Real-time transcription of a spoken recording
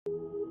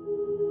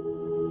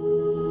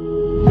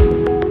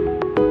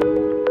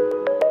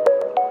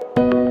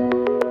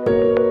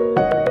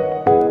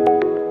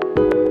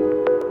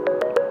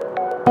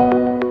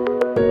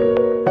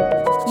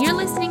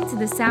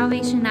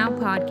Salvation Now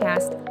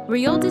podcast, where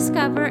you'll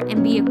discover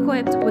and be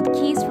equipped with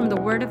keys from the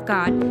Word of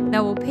God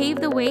that will pave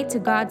the way to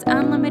God's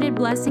unlimited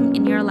blessing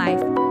in your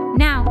life.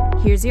 Now,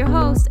 here's your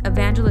host,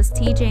 Evangelist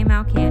TJ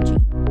Malcanji.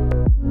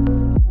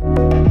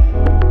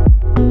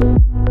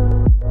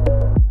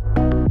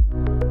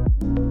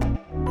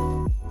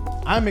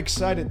 I'm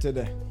excited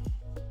today.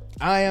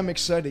 I am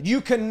excited.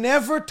 You can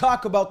never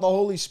talk about the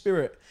Holy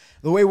Spirit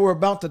the way we're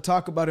about to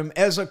talk about him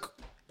as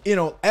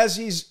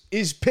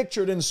he's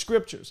pictured in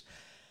scriptures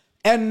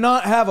and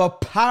not have a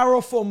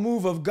powerful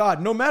move of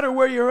God, no matter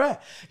where you're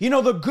at. You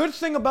know, the good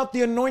thing about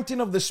the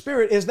anointing of the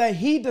Spirit is that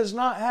he does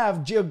not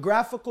have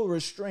geographical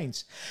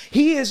restraints.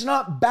 He is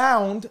not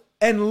bound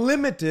and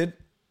limited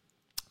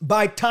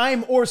by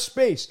time or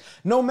space,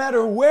 no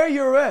matter where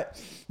you're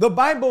at. The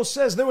Bible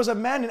says there was a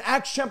man in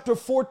Acts chapter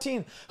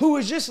 14 who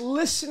was just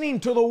listening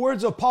to the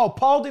words of Paul.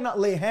 Paul did not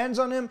lay hands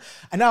on him.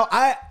 And now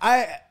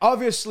I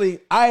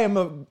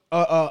am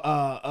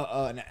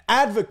an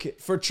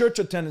advocate for church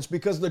attendance,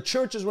 because the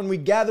church is when we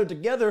gather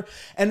together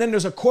and then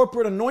there's a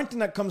corporate anointing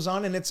that comes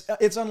on, and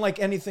it's unlike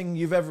anything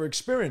you've ever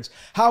experienced.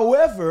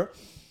 However,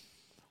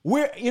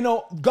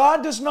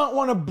 God does not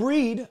want to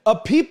breed a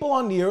people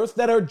on the earth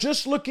that are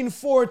just looking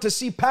forward to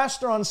see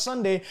pastor on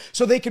Sunday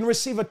so they can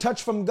receive a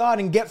touch from God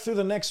and get through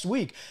the next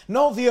week.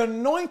 No, the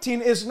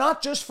anointing is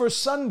not just for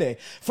Sunday,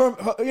 for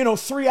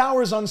 3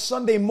 hours on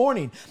Sunday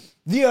morning.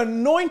 The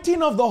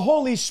anointing of the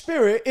Holy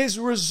Spirit is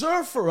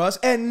reserved for us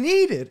and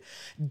needed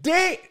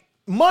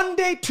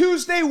Monday,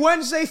 Tuesday,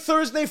 Wednesday,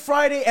 Thursday,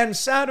 Friday, and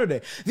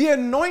Saturday. The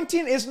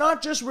anointing is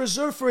not just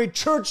reserved for a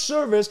church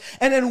service,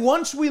 and then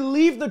once we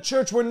leave the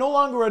church, we're no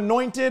longer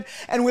anointed,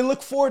 and we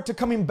look forward to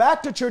coming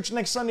back to church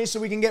next Sunday so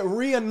we can get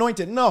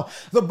re-anointed. No,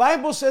 the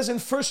Bible says in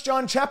 1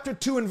 John chapter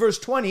 2 and verse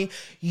 20,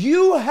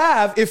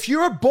 if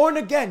you're born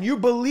again, you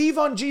believe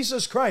on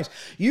Jesus Christ,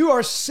 you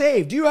are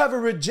saved, you have a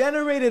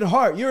regenerated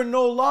heart, you're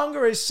no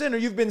longer a sinner,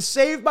 you've been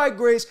saved by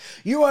grace,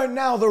 you are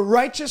now the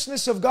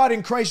righteousness of God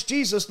in Christ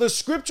Jesus. The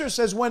scripture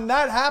says when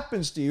that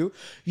happens to you,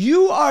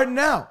 you are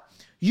now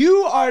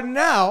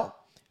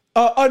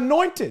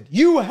anointed.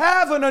 You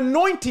have an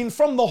anointing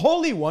from the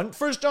Holy One.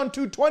 1 John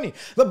 2:20.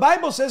 The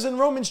Bible says in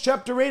Romans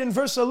chapter 8 and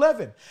verse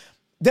 11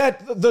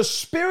 that the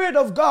Spirit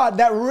of God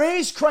that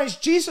raised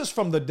Christ Jesus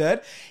from the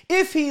dead,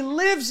 if he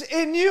lives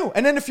in you.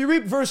 And then if you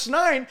read verse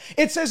 9,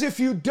 it says if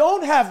you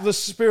don't have the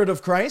Spirit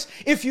of Christ,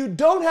 if you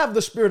don't have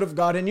the Spirit of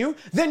God in you,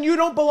 then you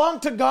don't belong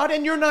to God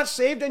and you're not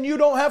saved and you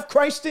don't have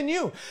Christ in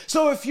you.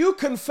 So if you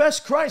confess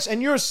Christ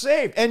and you're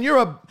saved and you're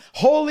a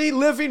holy,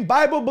 living,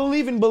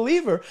 Bible-believing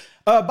believer,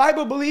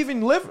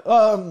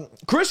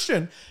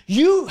 Christian,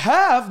 you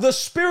have the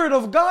Spirit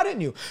of God in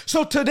you.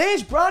 So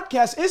today's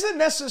broadcast isn't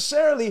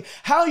necessarily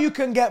how you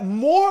can get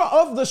more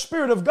of the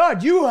Spirit of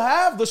God. You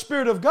have the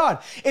Spirit of God.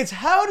 It's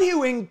how do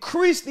you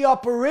increase the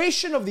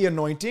operation of the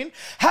anointing?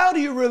 How do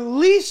you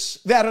release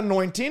that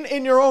anointing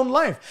in your own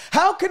life?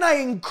 How can I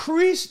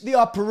increase the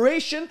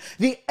operation,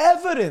 the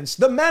evidence,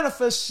 the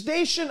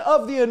manifestation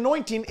of the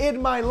anointing in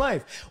my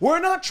life? We're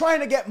not trying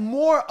to get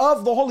more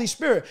of the Holy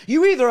Spirit.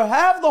 You either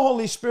have the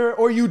Holy Spirit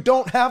or you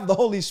don't have the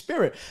Holy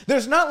Spirit.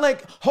 There's not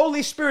like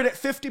Holy Spirit at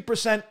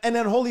 50% and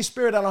then Holy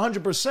Spirit at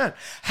 100%.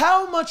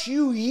 How much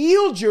you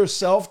yield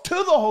yourself to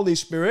the Holy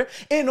Spirit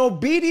in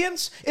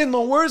obedience, in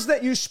the words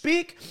that you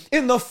speak,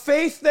 in the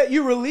faith that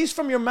you release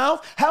from your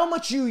mouth, how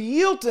much you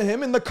yield to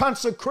him, in the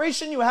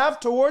consecration you have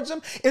towards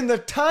him, in the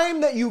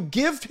time that you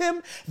give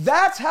him,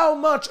 that's how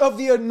much of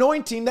the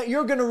anointing that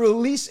you're going to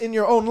release in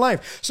your own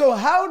life. So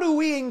how do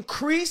we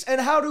increase and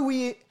how do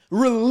we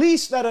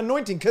release that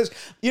anointing? Because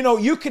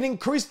you can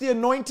increase the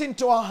anointing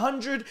to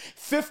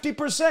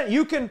 150%.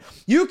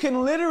 You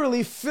can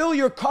literally fill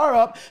your car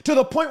up to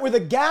the point where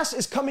the gas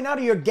is coming out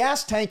of your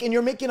gas tank and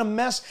you're making a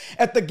mess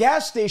at the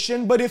gas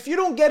station. But if you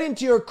don't get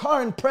into your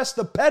car and press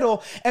the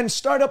pedal and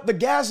start up the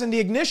gas in the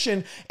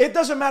ignition, it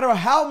doesn't matter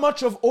how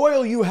much of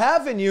oil you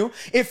have in you.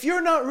 If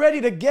you're not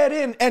ready to get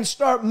in and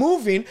start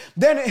moving,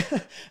 then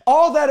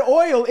all that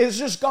oil is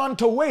just gone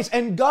to waste.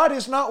 And God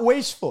is not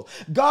wasteful.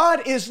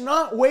 God is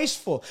not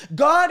wasteful.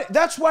 God,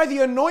 that's why the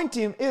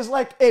anointing is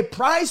like a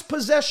prized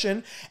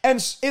possession, and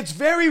it's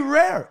very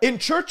rare in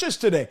churches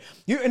today.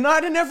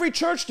 Not in every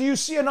church do you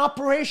see an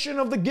operation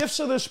of the gifts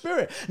of the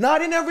Spirit.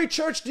 Not in every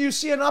church do you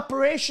see an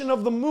operation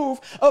of the move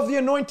of the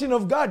anointing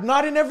of God.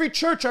 Not in every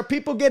church are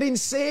people getting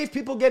saved,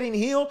 people getting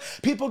healed,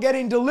 people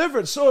getting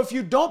delivered. So if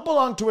you don't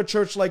belong to a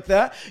church like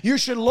that, you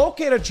should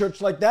locate a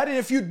church like that. And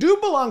if you do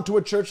belong to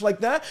a church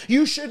like that,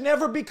 you should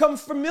never become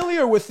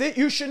familiar with it.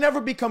 You should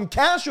never become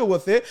casual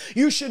with it.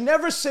 You should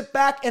never sit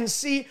back and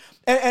see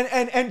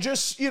and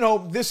just,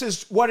 this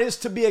is what is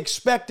to be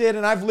expected,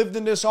 and I've lived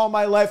in this all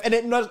my life, and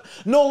it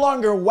no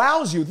longer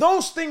wows you.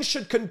 Those things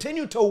should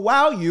continue to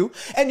wow you,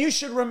 and you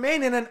should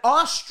remain in an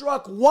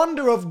awestruck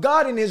wonder of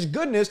God and his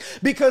goodness,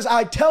 because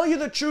I tell you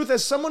the truth,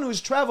 as someone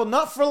who's traveled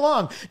not for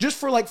long, just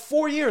for like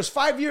 4 years,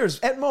 5 years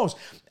at most,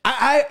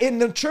 I in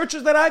the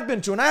churches that I've been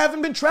to, and I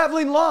haven't been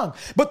traveling long,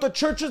 but the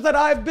churches that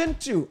I've been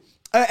to,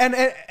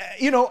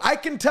 I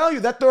can tell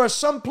you that there are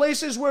some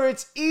places where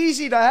it's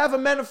easy to have a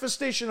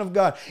manifestation of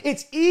God.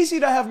 It's easy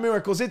to have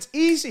miracles. It's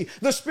easy.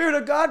 The Spirit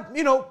of God,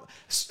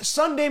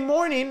 Sunday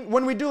morning,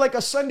 when we do like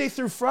a Sunday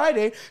through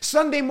Friday,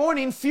 Sunday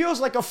morning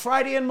feels like a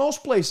Friday in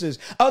most places.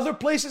 Other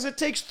places, it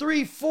takes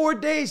 3-4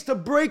 days to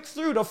break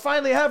through, to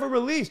finally have a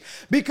release.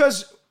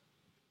 Because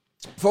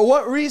for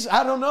what reason?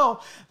 I don't know.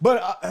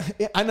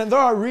 But and there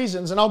are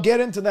reasons, and I'll get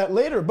into that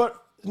later. But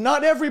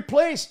not every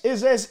place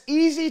is as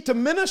easy to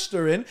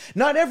minister in.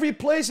 Not every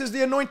place is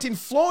the anointing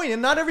flowing in.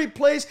 Not every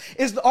place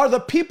are the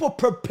people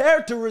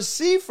prepared to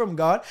receive from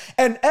God.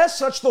 And as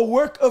such, the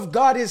work of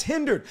God is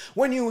hindered.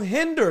 When you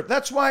hinder,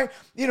 that's why,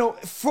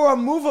 for a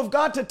move of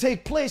God to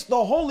take place,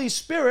 the Holy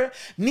Spirit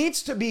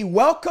needs to be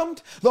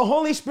welcomed. The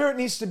Holy Spirit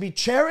needs to be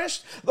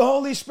cherished. The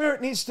Holy Spirit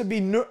needs to be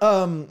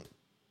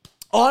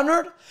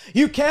honored.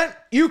 You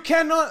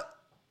cannot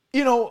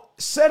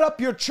set up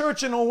your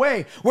church in a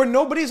way where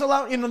nobody's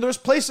allowed. There's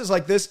places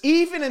like this,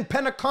 even in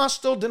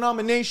Pentecostal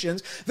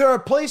denominations. There are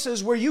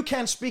places where you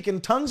can't speak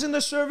in tongues in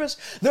the service.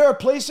 There are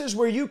places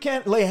where you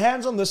can't lay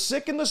hands on the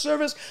sick in the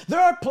service. There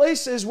are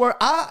places where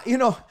I've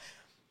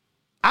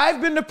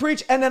been to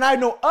preach, and then I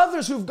know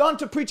others who've gone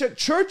to preach at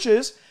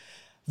churches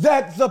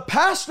that the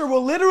pastor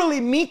will literally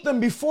meet them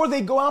before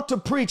they go out to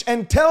preach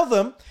and tell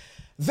them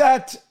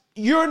that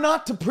you're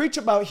not to preach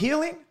about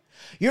healing.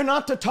 You're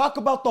not to talk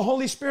about the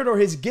Holy Spirit or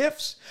His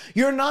gifts.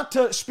 You're not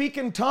to speak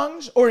in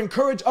tongues or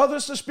encourage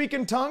others to speak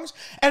in tongues.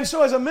 And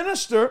so as a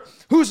minister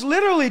who's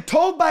literally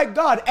told by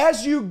God,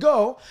 as you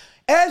go,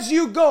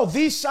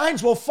 these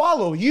signs will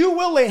follow. You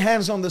will lay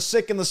hands on the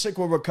sick and the sick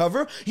will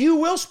recover. You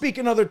will speak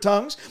in other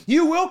tongues.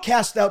 You will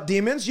cast out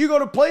demons. You go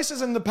to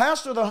places and the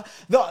pastor,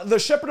 the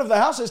shepherd of the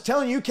house is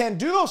telling you can't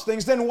do those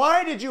things. Then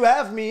why did you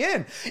have me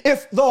in?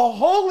 If the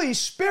Holy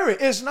Spirit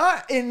is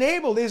not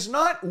enabled, is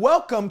not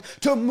welcomed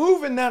to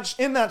move in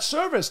that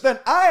service, then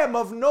I am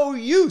of no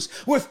use.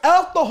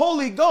 Without the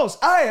Holy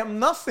Ghost, I am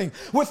nothing.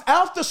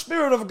 Without the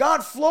Spirit of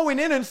God flowing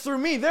in and through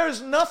me, there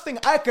is nothing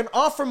I can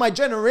offer my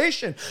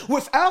generation.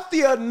 Without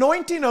the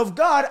anointing of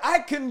God, I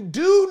can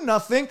do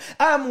nothing.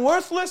 I'm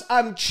worthless.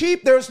 I'm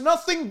cheap. There's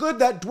nothing good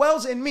that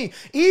dwells in me.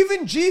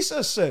 Even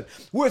Jesus said,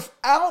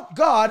 without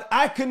God,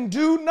 I can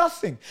do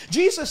nothing.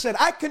 Jesus said,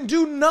 I can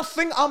do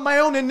nothing on my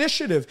own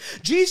initiative.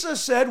 Jesus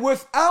said,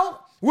 without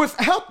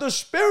the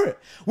Spirit,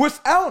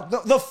 without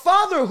the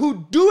Father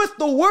who doeth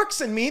the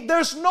works in me,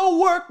 there's no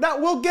work that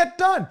will get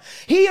done.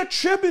 He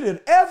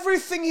attributed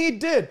everything He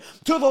did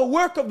to the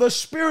work of the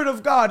Spirit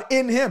of God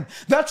in Him.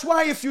 That's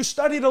why if you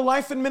study the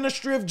life and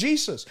ministry of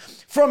Jesus,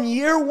 from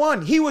year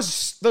one, He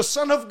was the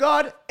Son of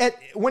God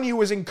when He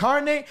was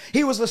incarnate.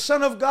 He was the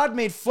Son of God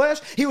made flesh.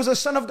 He was the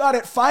Son of God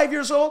at 5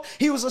 years old.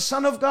 He was the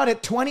Son of God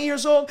at 20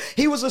 years old.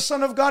 He was the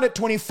Son of God at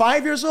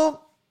 25 years old.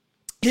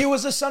 He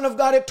was the Son of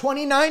God at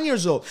 29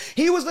 years old.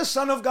 He was the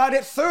Son of God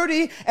at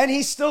 30, and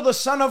He's still the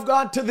Son of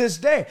God to this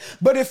day.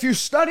 But if you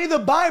study the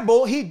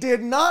Bible, He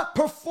did not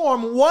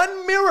perform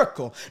one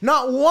miracle.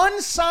 Not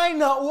one sign,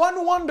 not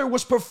one wonder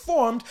was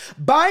performed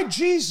by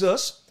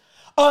Jesus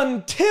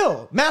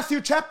until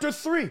Matthew chapter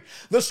 3.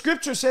 The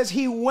scripture says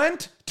He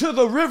went to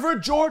the river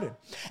Jordan.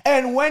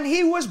 And when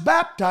He was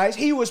baptized,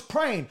 He was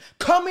praying.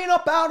 Coming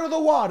up out of the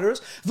waters,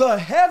 the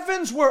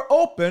heavens were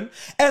open,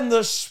 and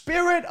the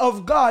Spirit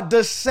of God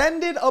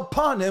descended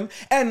upon Him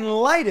and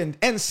lightened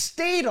and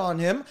stayed on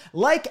Him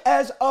like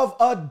as of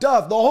a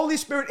dove. The Holy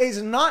Spirit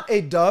is not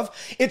a dove.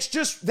 It's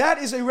just, that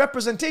is a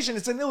representation.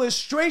 It's an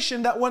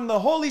illustration that when the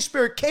Holy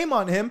Spirit came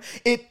on Him,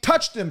 it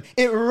touched Him,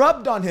 it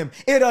rubbed on Him,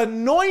 it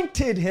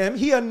anointed Him.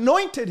 He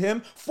anointed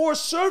Him for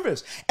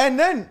service. And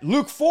then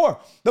Luke 4,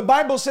 the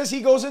Bible says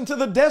He goes into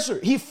the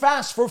desert. He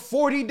fasts for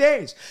 40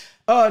 days.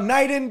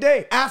 Night and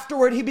day.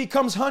 Afterward, He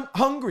becomes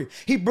hungry.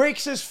 He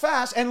breaks His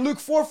fast. And Luke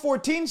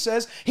 4:14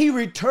 says He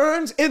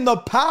returns in the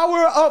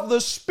power of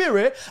the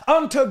Spirit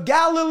unto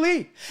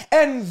Galilee.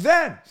 And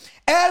then,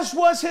 as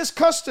was His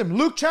custom,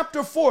 Luke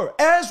chapter 4,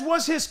 as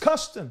was His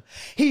custom,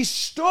 He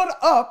stood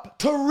up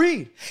to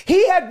read.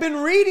 He had been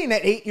reading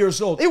at 8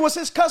 years old. It was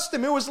His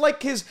custom. He was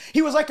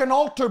like an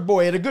altar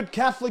boy at a good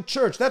Catholic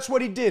church. That's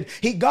what he did.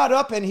 He got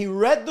up and he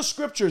read the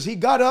scriptures. He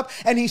got up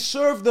and he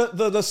served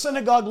the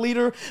synagogue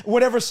leader,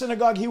 whatever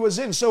synagogue he was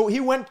in. So he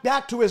went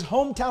back to his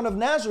hometown of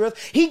Nazareth.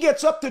 He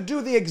gets up to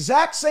do the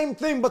exact same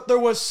thing, but there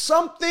was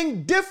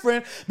something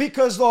different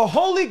because the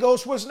Holy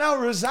Ghost was now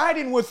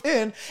residing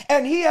within,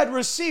 and he had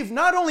received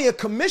not only a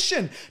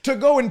commission to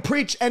go and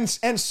preach and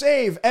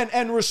save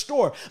and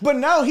restore, but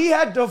now he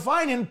had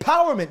divine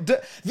empowerment.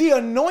 The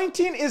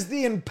anointing is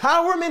the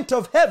empowerment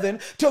of heaven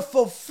to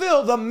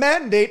fulfill the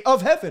mandate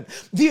of heaven.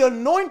 The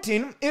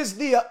anointing is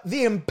the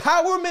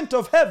empowerment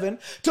of heaven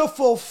to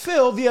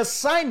fulfill the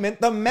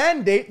assignment, the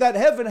mandate that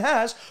heaven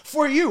has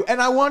for you.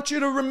 And I want you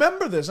to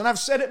remember this, and I've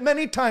said it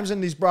many times in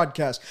these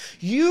broadcasts.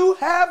 You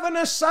have an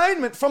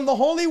assignment from the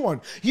Holy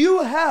One.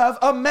 You have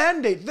a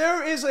mandate.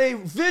 There is a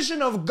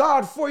vision of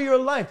God for your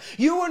life.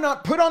 You were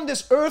not put on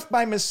this earth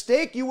by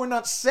mistake. You were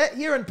not set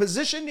here and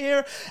positioned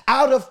here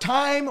out of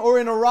time or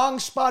in a wrong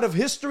spot of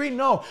history.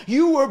 No,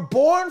 you were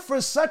born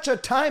for such a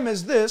time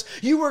as this.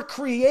 You were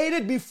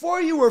created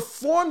before you were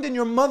formed in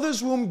your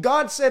mother's womb.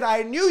 God said,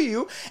 I knew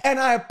you and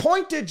I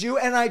appointed you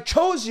and I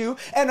chose you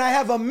and I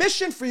have a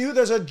mission for you.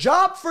 There's a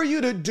job for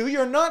you to do.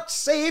 You're not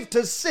saved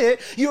to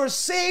sit. You're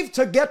saved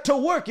to get to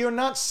work. You're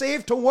not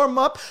saved to warm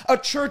up a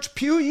church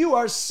pew. You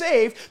are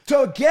saved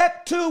to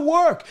get to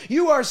work.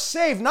 You are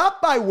saved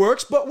not by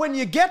works, but when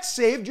you get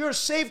saved, you're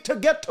saved to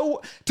get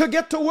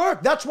to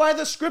work. That's why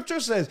the scripture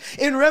says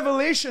in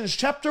Revelations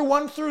chapter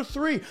 1 through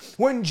 3,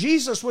 when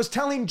Jesus was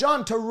telling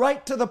John to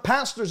write to the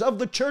pastors of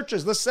the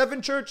churches, the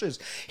 7 churches,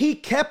 he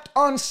kept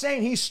on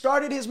saying, he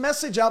started his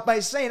message out by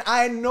saying,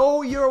 I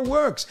know your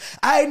works.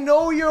 I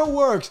know your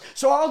works.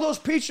 So all those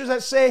preachers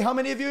that say, how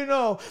many of you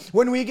know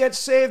when we get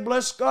saved,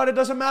 bless God, it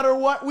doesn't matter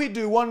what we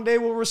do, one day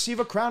we'll receive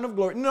a crown of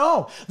glory.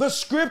 No, the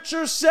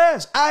scripture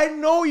says, I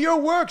know your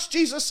works.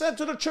 Jesus said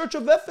to the church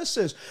of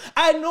Ephesus,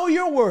 I know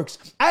your works.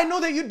 I know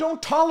that you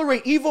don't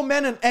tolerate evil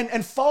men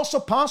and false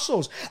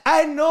apostles.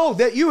 I know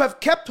that you have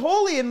kept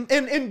holy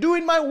in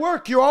doing my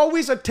work. You're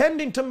always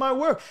attending to my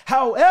work.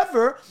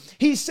 However,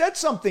 he said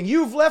something.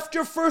 You've left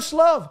your first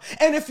love.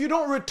 And if you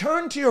don't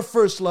return to your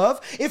first love,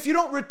 if you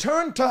don't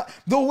return to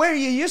the way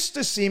you used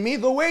to see me,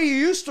 the way you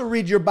used to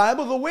read your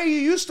Bible, the way you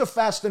used to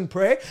fast and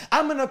pray,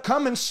 I'm going to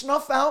come and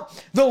snuff out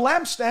the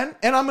lampstand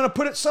and I'm going to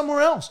put it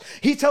somewhere else.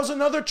 He tells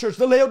another church,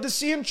 the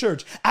Laodicean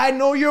church, I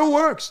know your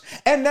works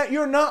and that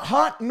you're not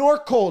hot nor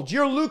cold.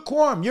 You're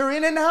lukewarm. You're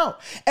in and out.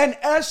 And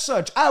as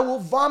such, I will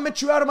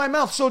vomit you out of my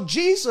mouth. So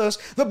Jesus,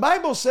 the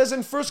Bible says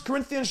in 2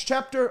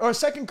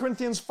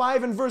 Corinthians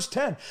 5 and verse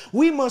 10,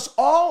 we must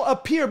all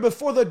appear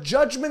before the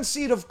judgment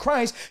seat of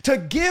Christ to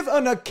give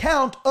an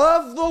account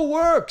of the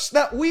works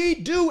that we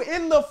do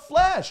in the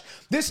flesh.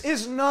 This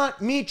is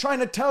not me trying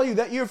to tell you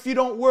that if you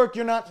don't work,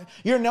 you're not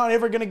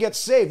ever going to get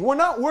saved. We're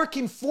not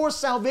working for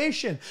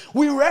salvation.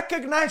 We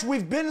recognize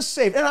we've been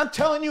saved. And I'm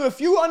telling you,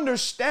 if you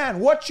understand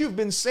what you've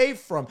been saved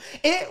from,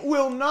 it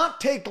will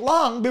not take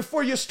long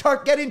before you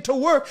start getting to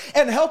work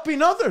and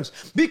helping others.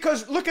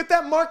 Because look at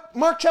that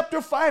Mark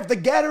chapter 5, the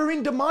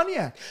Gadarene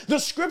demoniac. The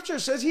scripture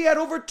says he had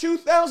over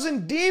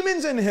 2,000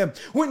 demons in him.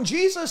 When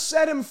Jesus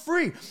set him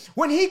free,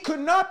 when he could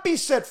not be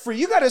set free,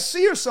 you got to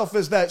see yourself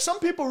as that. Some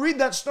people read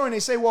that story and they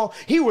say, well,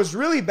 he was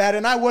really bad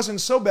and I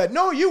wasn't so bad.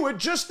 No, you were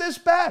just as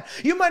bad.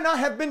 You might not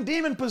have been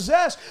demon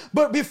possessed,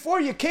 but before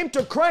you came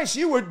to Christ,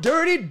 you were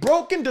dirtied,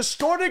 broken,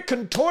 distorted,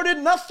 contorted.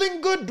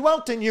 Nothing good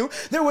dwelt in you.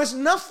 There was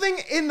nothing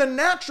in the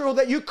natural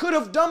that you could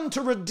have done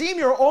to redeem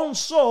your own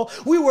soul.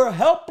 We were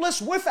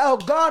helpless,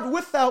 without God,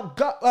 without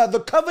God, the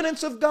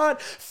covenants of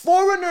God,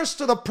 foreigners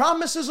to the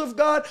promises of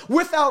God,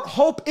 without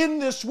hope in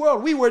this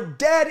world. We were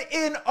dead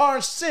in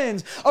our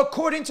sins.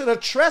 According to the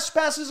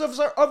trespasses of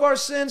our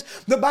sins,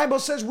 the Bible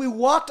says we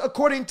walked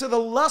according to the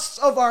lusts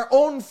of our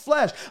own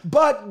flesh.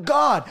 But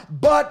God,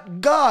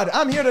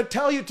 I'm here to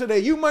tell you today,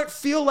 you might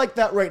feel like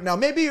that right now.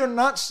 Maybe you're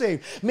not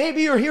saved.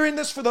 Maybe you're hearing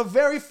this for the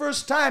very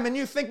first time and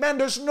you think, man,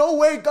 there's no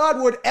way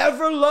God would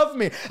ever love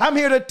me. I'm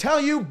here to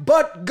tell you,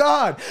 but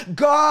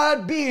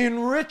God being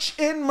rich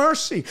in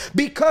mercy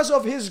because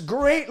of his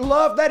great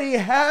love that he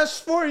has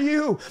for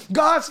you.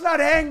 God's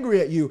not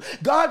angry at you.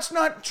 God's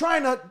not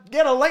trying to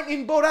get a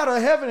lightning bolt out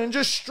of heaven and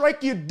just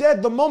strike you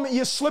dead the moment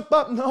you slip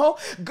up. No,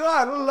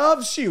 God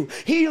loves you.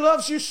 He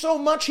loves you so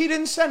much he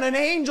didn't send an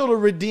angel to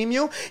redeem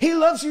you. He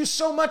loves you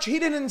so much he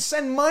didn't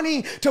send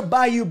money to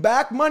buy you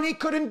back. Money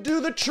couldn't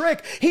do the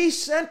trick. He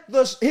sent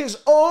his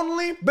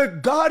only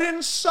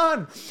begotten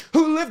son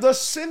who lived a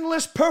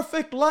sinless,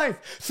 perfect life.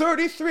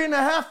 33 and a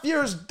half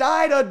years,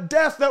 died a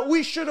death that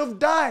we should have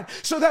died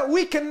so that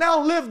we can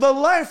now live the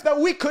life that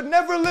we could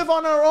never live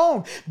on our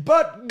own.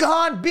 But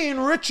God being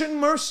rich in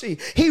mercy,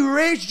 he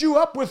raised you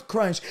up with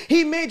Christ.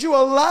 He made you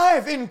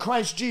alive in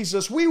Christ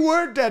Jesus. We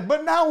were dead,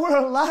 but now we're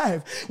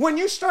alive. When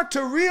you start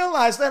to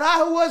realize that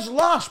I was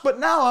lost, but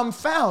now I'm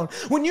found.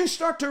 When you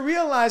start to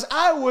realize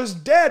I was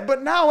dead,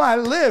 but now I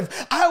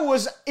live. I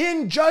was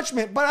in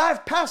judgment, but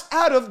I've passed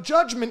out of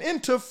judgment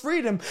into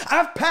freedom.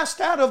 I've passed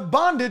out of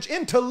bondage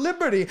into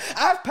liberty.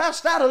 I've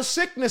passed out of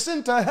sickness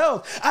into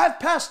health. I've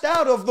passed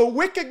out of the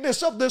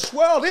wickedness of this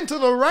world into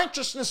the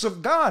righteousness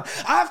of God.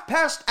 I've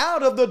passed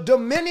out of the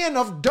dominion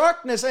of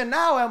darkness, and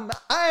now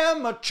I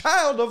am a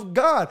child of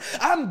God.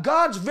 I'm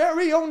God's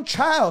very own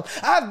child.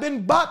 I've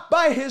been bought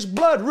by his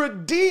blood,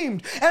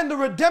 redeemed, and the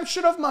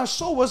redemption of my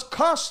soul was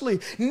costly.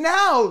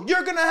 Now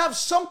you're going to have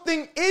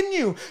something in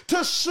you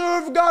to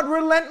serve God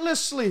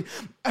relentlessly.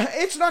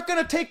 It's not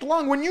going to take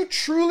long when you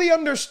truly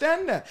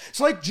understand that. It's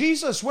like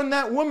Jesus, when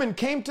that woman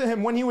came to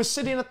him when he was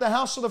sitting at the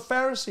house of the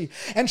Pharisee,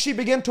 and she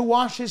began to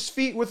wash his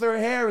feet with her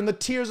hair and the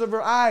tears of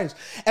her eyes.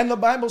 And the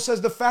Bible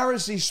says the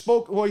Pharisee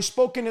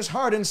spoke in his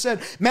heart and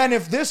said, man,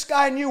 if this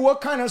guy knew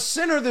what kind of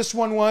sinner this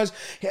one was,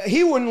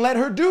 he wouldn't let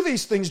her do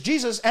these things.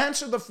 Jesus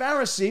answered the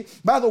Pharisee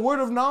by the word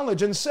of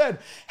knowledge and said,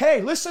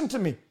 hey, listen to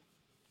me.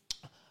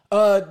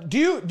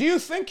 Do you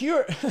think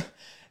you're,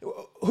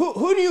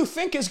 who do you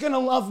think is going to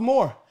love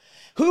more?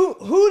 Who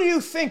do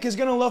you think is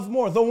going to love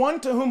more? The one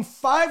to whom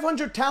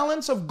 500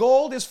 talents of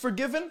gold is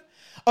forgiven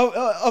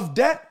of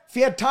debt? If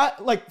he had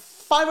like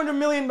 $500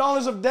 million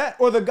of debt,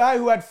 or the guy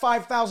who had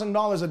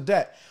 $5,000 of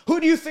debt?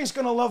 Who do you think is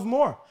going to love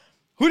more?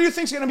 Who do you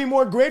think is going to be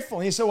more grateful?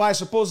 And he said, well, I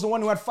suppose the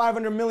one who had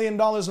 $500 million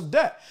of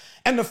debt.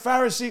 And the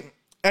Pharisee,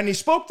 and he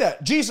spoke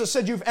that. Jesus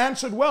said, you've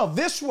answered well.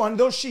 This one,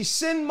 though she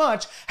sinned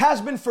much,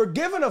 has been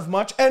forgiven of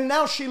much, and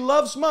now she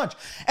loves much.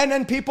 And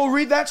then people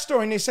read that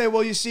story and they say,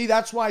 well, you see,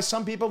 that's why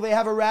some people, they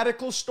have a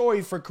radical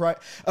story for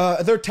Christ.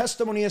 Their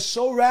testimony is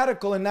so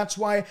radical, and that's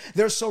why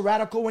they're so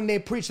radical when they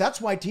preach.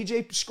 That's why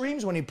TJ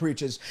screams when he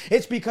preaches.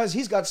 It's because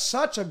he's got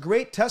such a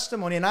great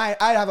testimony, and I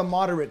have a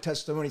moderate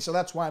testimony, so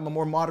that's why I'm a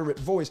more moderate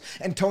voice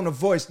and tone of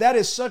voice. That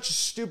is such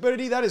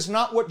stupidity. That is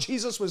not what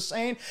Jesus was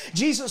saying.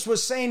 Jesus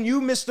was saying,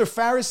 you, Mr.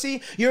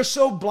 Pharisee, you're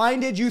so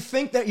blinded, you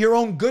think that your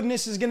own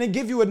goodness is going to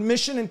give you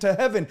admission into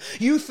heaven.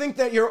 You think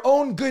that your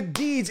own good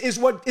deeds is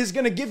what is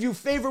going to give you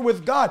favor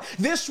with God.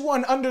 This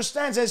one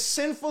understands, as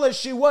sinful as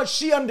she was,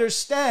 she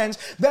understands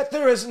that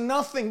there is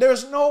nothing.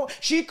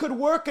 She could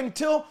work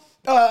until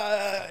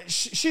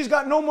she's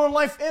got no more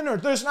life in her.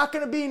 There's not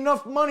going to be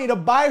enough money to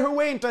buy her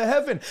way into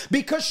heaven.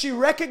 Because she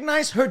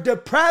recognized her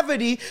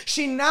depravity,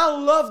 she now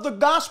loved the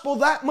gospel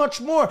that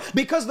much more.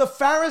 Because the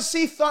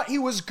Pharisee thought he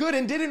was good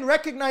and didn't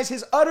recognize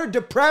his utter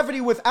depravity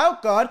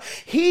without God,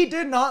 he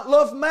did not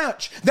love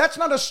much. That's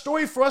not a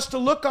story for us to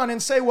look on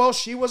and say, well,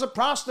 she was a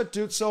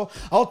prostitute, so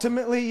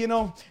ultimately,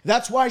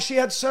 that's why she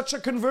had such a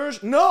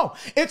conversion. No,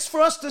 it's for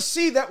us to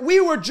see that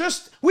we were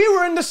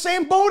in the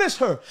same boat as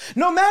her.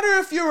 No matter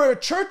if you were a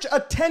church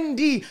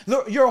attendee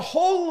your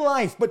whole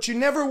life, but you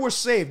never were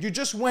saved. You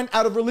just went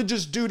out of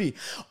religious duty.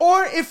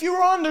 Or if you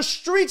were on the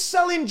street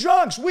selling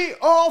drugs, we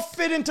all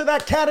fit into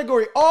that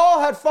category. All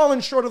had fallen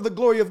short of the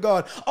glory of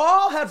God.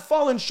 All had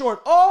fallen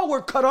short. All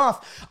were cut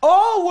off.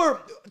 All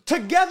were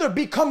together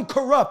become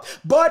corrupt.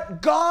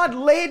 But God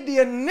laid the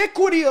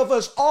iniquity of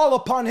us all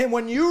upon him.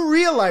 When you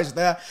realize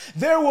that,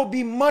 there will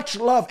be much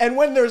love. And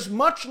when there's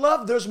much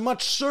love, there's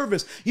much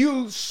service.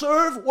 You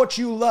serve what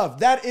you love.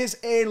 That is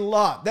a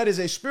law. That is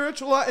a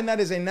spiritual law, and that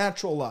is a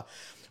natural law.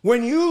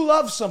 When you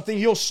love something,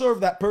 you'll serve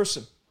that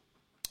person.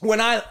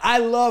 When I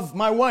love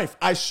my wife,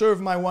 I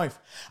serve my wife.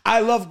 I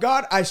love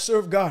God, I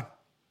serve God.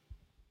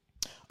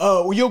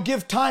 You'll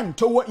give time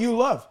to what you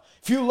love.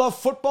 If you love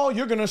football,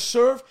 you're going to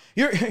serve.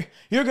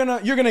 You're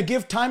going to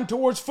give time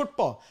towards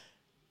football.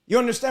 You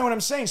understand what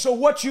I'm saying? So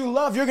what you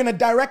love, you're going to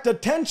direct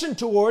attention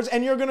towards,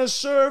 and you're going to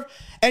serve,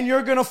 and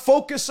you're going to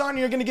focus on,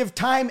 you're going to give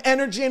time,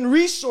 energy, and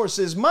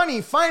resources,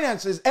 money,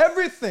 finances,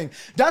 everything.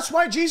 That's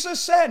why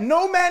Jesus said,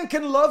 no man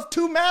can love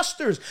two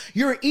masters.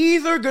 You're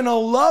either going to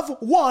love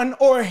one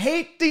or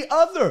hate the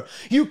other.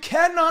 You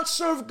cannot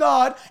serve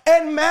God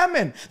and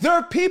mammon. There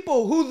are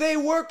people who they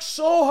work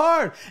so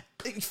hard,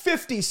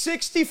 50,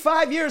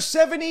 65 years,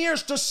 70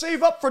 years to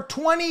save up for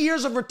 20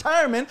 years of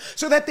retirement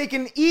so that they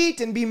can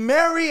eat and be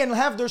merry and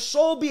have their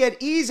soul be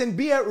at ease and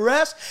be at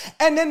rest.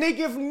 And then they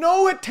give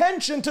no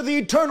attention to the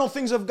eternal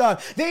things of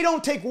God. They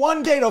don't take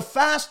one day to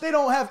fast. They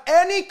don't have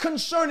any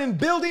concern in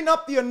building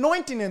up the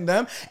anointing in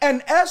them.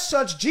 And as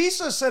such,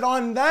 Jesus said,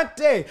 on that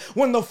day,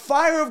 when the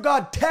fire of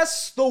God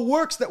tests the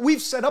works that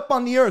we've set up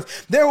on the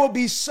earth, there will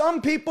be some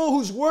people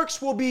whose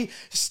works will be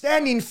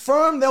standing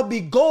firm. There'll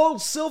be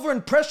gold, silver,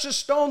 and precious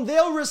stone.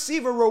 They'll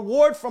receive a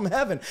reward from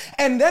heaven.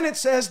 And then it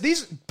says,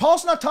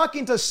 Paul's not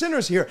talking to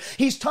sinners here.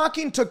 He's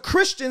talking to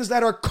Christians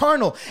that are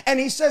carnal. And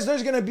he says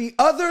there's going to be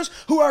others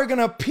who are going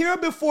to appear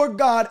before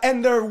God,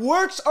 and their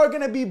works are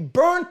going to be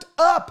burnt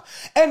up,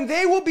 and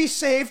they will be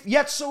saved,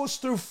 yet so is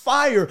through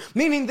fire.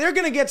 Meaning they're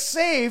going to get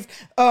saved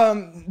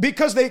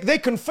because they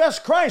confess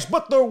Christ,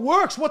 but their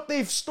works, what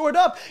they've stored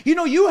up,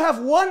 you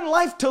have one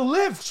life to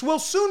live, will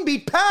soon be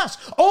past.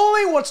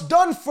 Only what's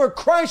done for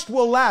Christ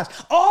will last.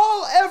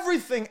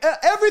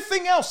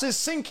 Everything else is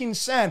sinking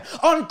sand.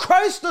 On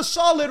Christ the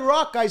solid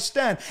rock I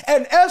stand.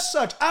 And as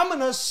such, I'm going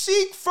to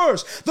seek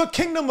first the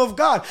kingdom of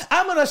God.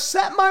 I'm going to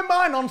set my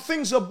mind on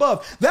things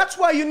above. That's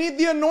why you need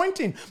the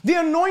anointing. The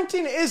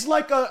anointing is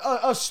like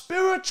a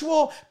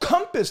spiritual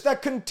compass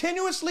that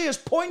continuously is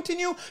pointing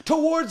you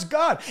towards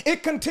God.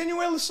 It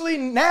continuously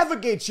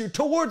navigates you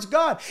towards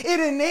God. It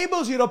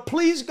enables you to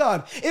please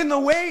God in the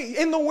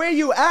way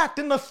you act,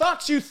 in the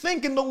thoughts you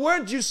think, in the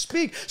words you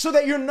speak, so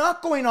that you're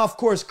not going off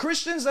course.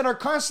 Christians that are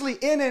constantly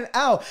in and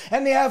out,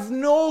 and they have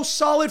no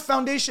solid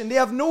foundation, they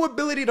have no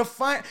ability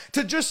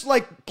to just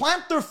like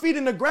plant their feet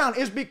in the ground,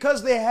 is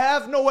because they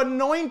have no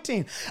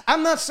anointing.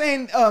 I'm not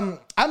saying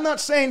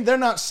they're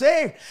not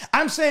saved.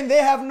 I'm saying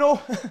they have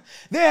no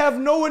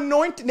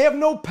anointing. They have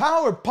no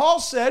power. Paul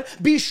said,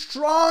 be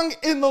strong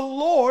in the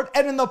Lord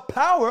and in the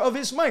power of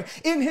his might,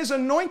 in his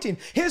anointing.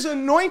 His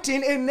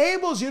anointing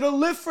enables you to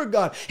live for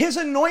God. His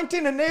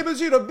anointing enables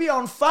you to be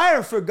on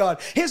fire for God.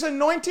 His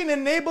anointing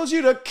enables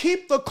you to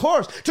keep the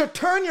course, to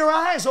turn your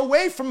eyes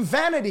away from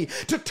vanity,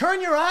 to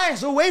turn your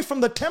eyes away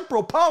from the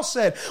temporal. Paul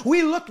said,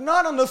 we look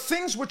not on the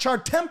things which are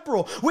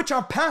temporal, which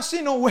are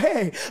passing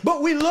away,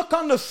 but we look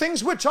on the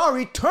things which are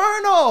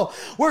eternal,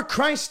 where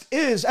Christ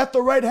is at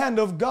the right hand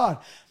of God.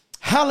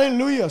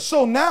 Hallelujah.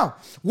 So now,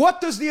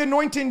 what does the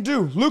anointing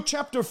do?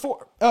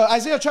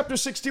 Isaiah chapter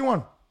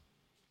 61.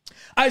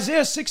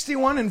 Isaiah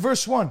 61 and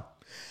verse 1.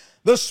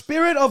 The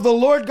Spirit of the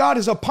Lord God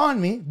is upon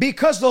me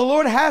because the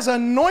Lord has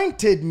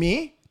anointed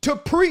me to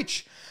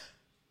preach.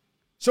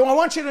 So I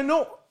want you to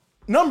know,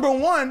 number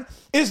one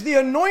is the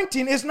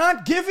anointing is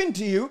not given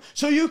to you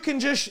so you can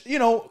just,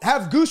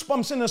 have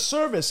goosebumps in a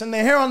service and the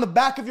hair on the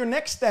back of your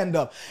neck stand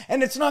up.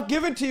 And it's not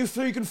given to you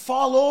so you can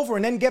fall over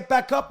and then get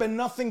back up and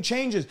nothing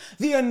changes.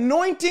 The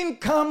anointing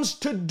comes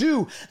to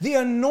do. The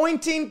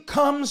anointing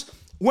comes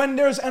when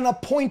there's an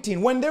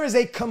appointing, when there is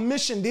a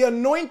commission. The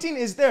anointing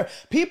is there.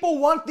 People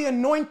want the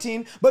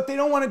anointing, but they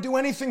don't want to do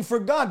anything for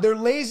God. They're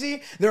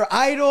lazy, they're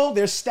idle,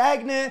 they're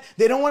stagnant.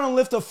 They don't want to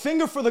lift a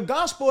finger for the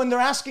gospel, and they're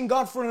asking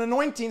God for an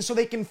anointing so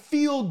they can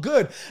feel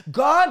good.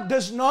 God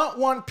does not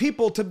want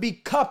people to be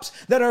cups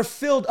that are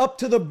filled up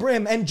to the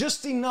brim and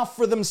just enough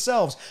for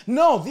themselves.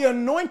 No, the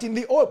anointing,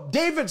 the oil.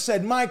 David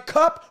said, my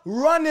cup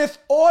runneth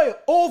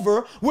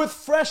over with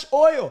fresh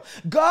oil.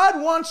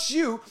 God wants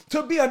you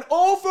to be an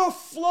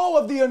overflow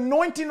of the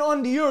anointing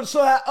on the earth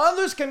so that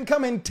others can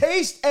come and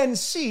taste and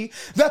see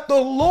that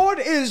the Lord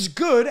is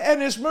good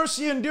and his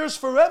mercy endures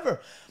forever.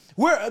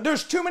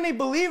 There's too many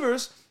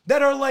believers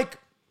that are like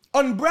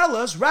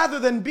umbrellas rather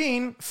than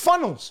being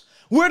funnels.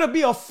 We're to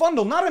be a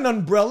funnel, not an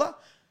umbrella.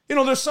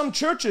 There's some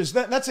churches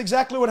that's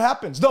exactly what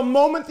happens. The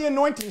moment the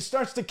anointing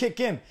starts to kick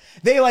in,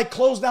 they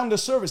close down the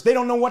service. They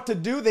don't know what to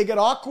do. They get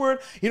awkward.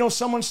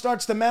 Someone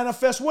starts to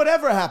manifest,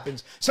 whatever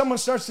happens. Someone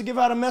starts to give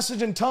out a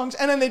message in tongues,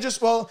 and then they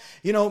just,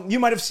 you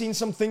might have seen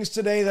some things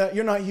today that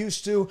you're not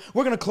used to.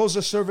 We're going to close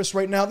the service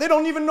right now. They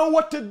don't even know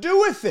what to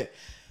do with it.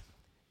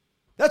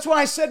 That's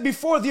why I said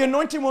before, the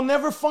anointing will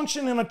never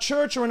function in a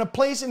church or in a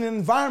place, in an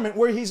environment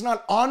where he's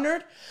not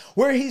honored,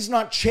 where he's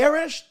not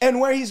cherished, and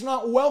where he's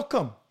not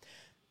welcome.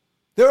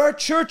 There are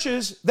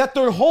churches that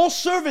their whole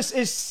service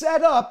is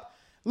set up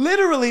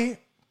literally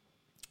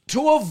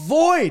to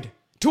avoid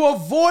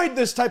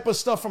this type of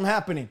stuff from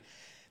happening.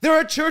 There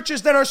are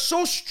churches that are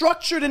so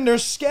structured in their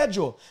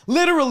schedule,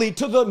 literally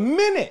to the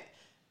minute.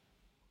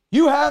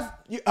 You have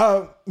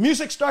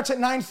music starts at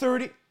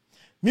 9:30.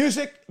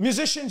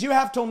 Musicians, you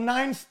have till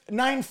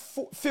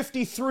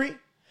 9:53.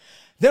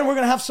 Then we're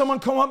going to have someone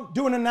come up,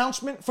 do an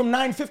announcement from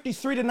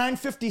 9:53 to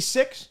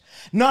 9:56.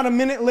 Not a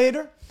minute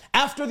later.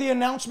 After the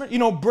announcement,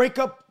 break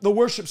up the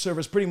worship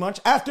service pretty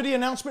much. After the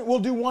announcement, we'll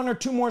do one or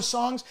two more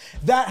songs.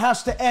 That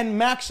has to end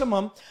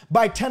maximum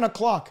by 10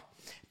 o'clock.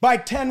 By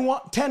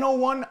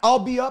 10:01, I'll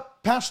be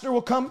up. Pastor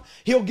will come.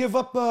 He'll give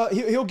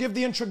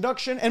the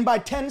introduction. And by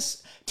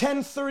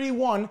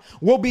 10:31,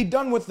 we'll be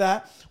done with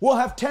that. We'll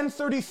have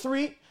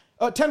 10:31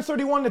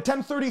 to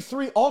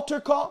 10:33 altar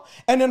call.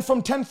 And then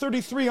from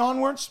 10:33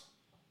 onwards,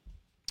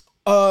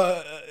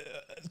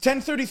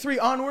 10:33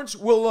 onwards,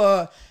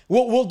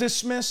 we'll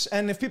dismiss,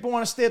 and if people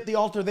want to stay at the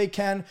altar, they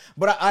can.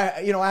 But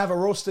I have a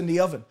roast in the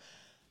oven.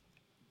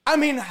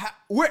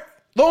 The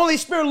Holy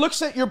Spirit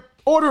looks at your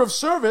order of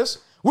service,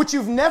 which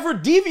you've never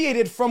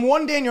deviated from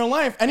one day in your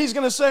life, and he's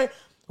going to say,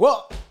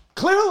 well,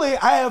 clearly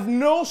I have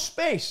no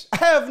space. I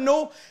have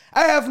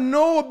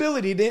no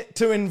ability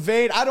to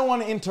invade. I don't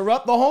want to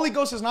interrupt. The Holy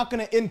Ghost is not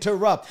going to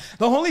interrupt.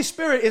 The Holy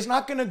Spirit is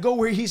not going to go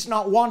where he's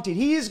not wanted.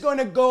 He is going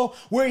to go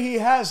where he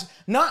has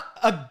not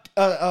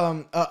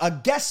a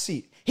guest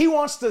seat. He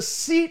wants the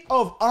seat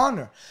of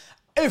honor.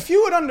 If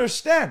you would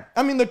understand,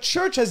 the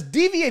church has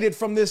deviated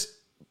from this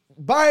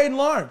by and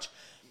large,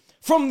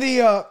 from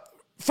the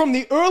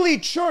early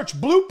church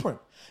blueprint.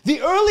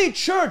 The early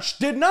church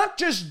did not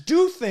just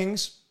do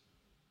things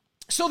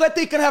so that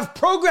they can have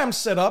programs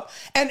set up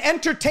and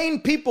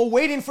entertain people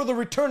waiting for the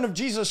return of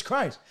Jesus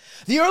Christ.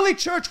 The early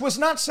church was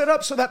not set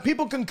up so that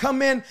people can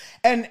come in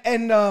and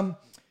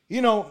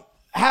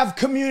have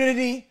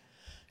community.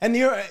 And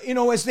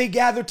as they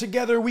gather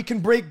together, we can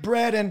break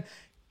bread and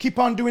keep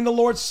on doing the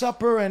Lord's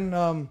Supper,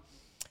 and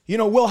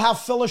we'll have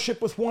fellowship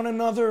with one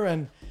another,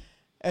 and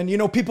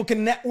people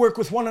can network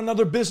with one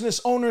another. Business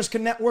owners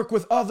can network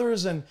with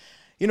others, and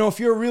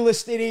if you're a real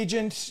estate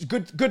agent,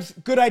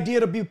 good idea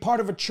to be part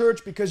of a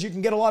church because you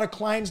can get a lot of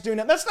clients doing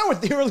that. That's not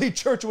what the early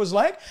church was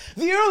like.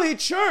 The early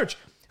church,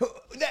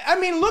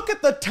 look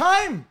at the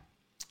time,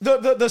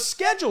 the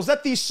schedules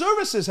that these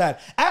services had.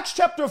 Acts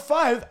chapter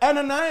 5,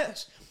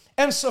 Ananias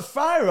and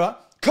Sapphira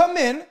come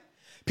in.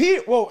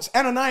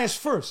 Ananias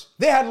first.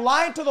 They had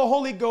lied to the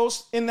Holy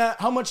Ghost in that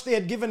how much they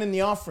had given in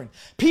the offering.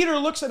 Peter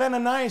looks at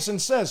Ananias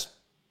and says,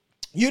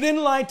 you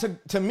didn't lie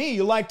to me,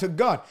 you lied to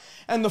God.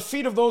 And the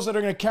feet of those that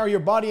are going to carry your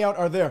body out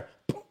are there.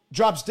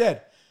 Drops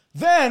dead.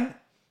 Then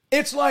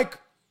it's like,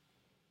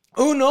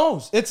 who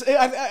knows?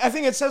 I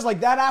think it says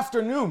that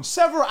afternoon,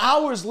 several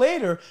hours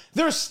later,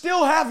 they're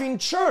still having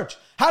church.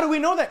 How do we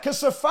know that? Because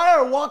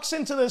Sapphira walks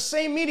into the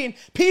same meeting.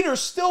 Peter's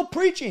still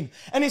preaching.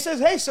 And he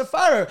says, hey,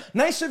 Sapphira,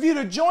 nice of you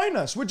to join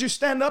us. Would you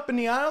stand up in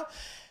the aisle?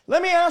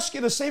 Let me ask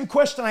you the same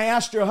question I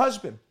asked your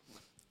husband.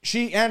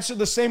 She answered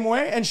the same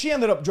way, and she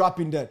ended up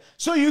dropping dead.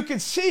 So you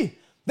could see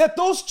that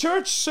those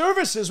church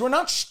services were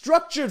not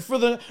structured for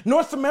the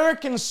North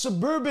American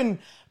suburban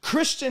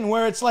Christian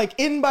where it's like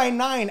in by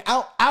 9,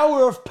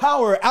 hour of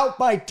power, out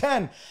by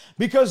 10.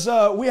 Because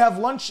we have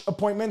lunch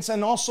appointments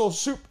and also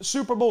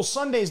Super Bowl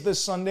Sundays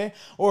this Sunday.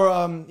 Or,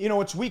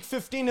 it's week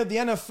 15 of the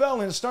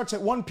NFL and it starts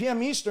at 1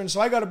 p.m. Eastern.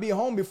 So I got to be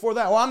home before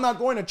that. Well, I'm not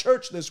going to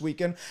church this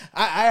weekend.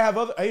 I have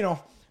other,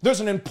 there's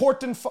an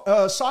important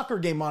soccer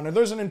game on, or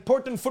there's an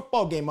important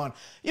football game on.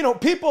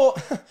 People,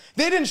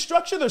 they didn't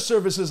structure their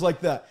services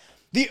like that.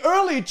 The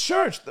early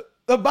church,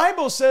 the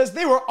Bible says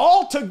they were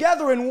all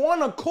together in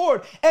one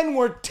accord and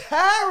were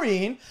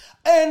tarrying,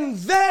 and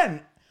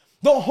then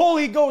the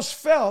Holy Ghost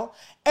fell,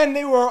 and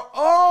they were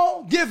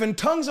all given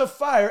tongues of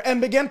fire and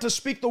began to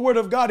speak the word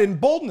of God in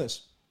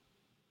boldness.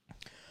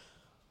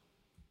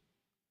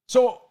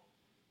 So,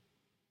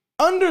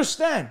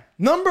 understand,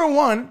 number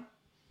one,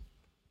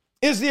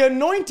 is the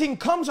anointing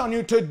comes on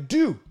you to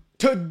do.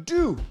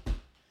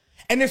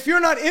 And if you're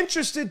not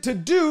interested to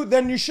do,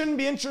 then you shouldn't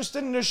be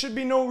interested, and there should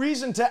be no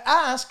reason to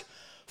ask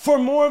for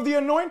more of the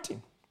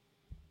anointing.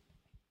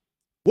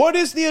 What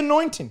is the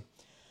anointing?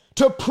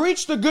 To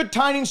preach the good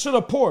tidings to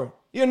the poor.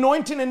 The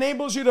anointing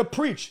enables you to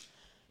preach,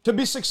 to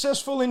be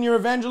successful in your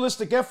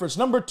evangelistic efforts.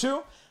 Number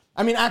two,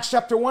 Acts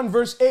chapter 1,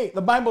 verse 8,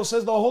 the Bible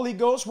says the Holy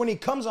Ghost, when he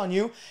comes on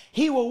you,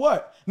 he will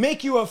what?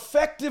 Make you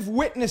effective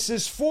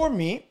witnesses for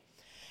me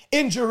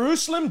in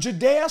Jerusalem,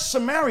 Judea,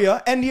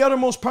 Samaria, and the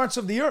uttermost parts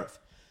of the earth.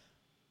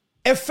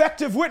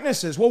 Effective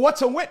witnesses. Well,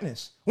 what's a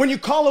witness? When you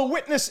call a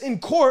witness in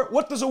court,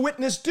 what does a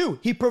witness do?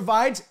 He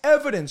provides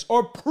evidence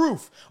or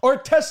proof or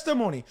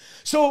testimony.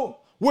 So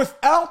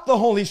without the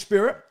Holy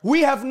Spirit,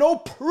 we have no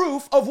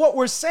proof of what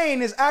we're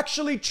saying is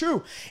actually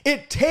true.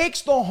 It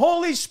takes the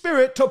Holy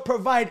Spirit to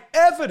provide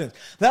evidence.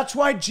 That's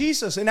why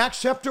Jesus, in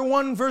Acts chapter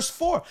 1, verse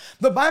 4,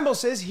 the Bible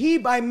says,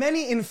 by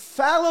many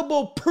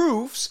infallible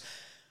proofs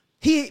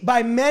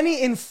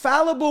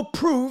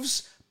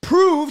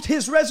proved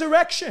his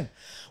resurrection.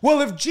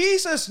 Well, if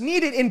Jesus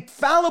needed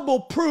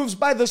infallible proofs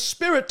by the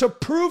Spirit to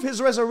prove his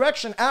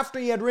resurrection after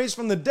he had raised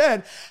from the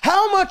dead,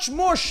 how much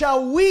more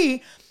shall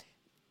we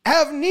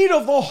have need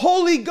of the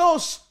Holy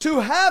Ghost to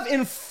have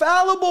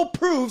infallible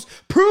proofs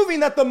proving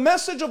that the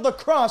message of the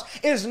cross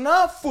is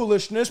not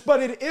foolishness,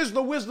 but it is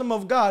the wisdom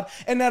of God,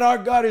 and that our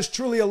God is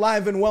truly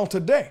alive and well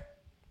today.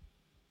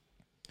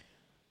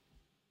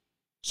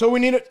 So we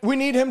need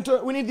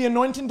the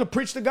anointing to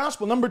preach the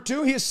gospel. Number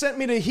two, he has sent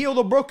me to heal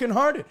the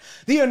brokenhearted.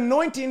 The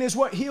anointing is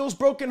what heals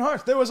broken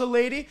hearts. There was a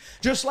lady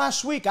just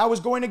last week. I was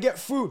going to get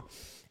food,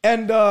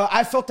 and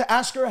I felt to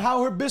ask her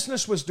how her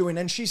business was doing.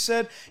 And she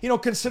said,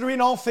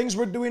 considering all things,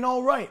 we're doing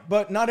all right,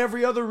 but not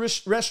every other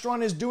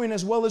restaurant is doing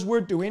as well as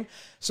we're doing.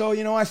 So,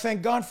 I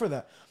thank God for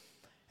that.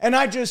 And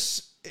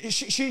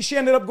she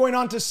ended up going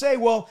on to say,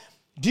 well,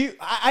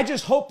 I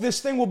just hope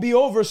this thing will be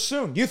over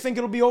soon. Do you think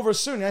it'll be over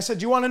soon? And I said,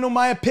 do you want to know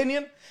my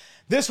opinion?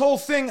 This whole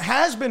thing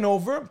has been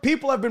over.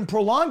 People have been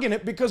prolonging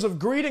it because of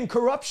greed and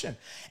corruption.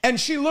 And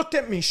she looked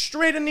at me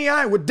straight in the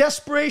eye with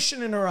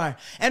desperation in her eye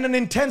and an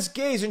intense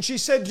gaze. And she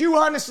said, do you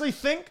honestly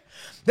think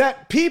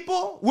that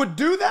people would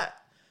do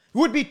that?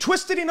 Would be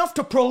twisted enough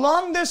to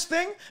prolong this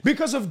thing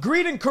because of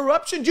greed and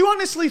corruption? Do you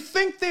honestly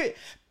think that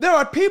there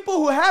are people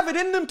who have it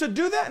in them to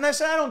do that? And I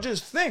said, I don't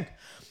just think.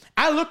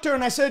 I looked at her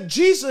and I said,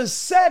 Jesus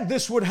said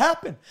this would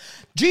happen.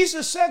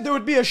 Jesus said there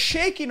would be a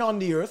shaking on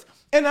the earth,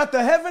 and that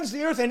the heavens,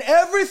 the earth, and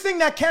everything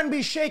that can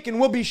be shaken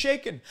will be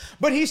shaken.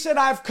 But he said,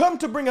 I've come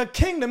to bring a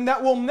kingdom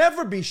that will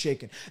never be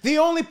shaken. The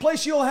only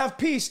place you'll have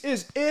peace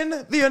is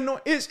in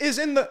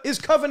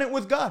covenant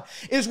with God,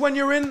 is when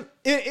you're in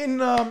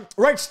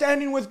right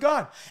standing with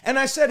God. And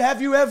I said,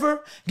 have you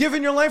ever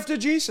given your life to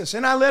Jesus?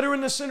 And I led her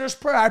in the sinner's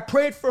prayer. I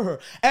prayed for her,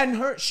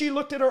 and she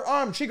looked at her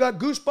arm. She got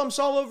goosebumps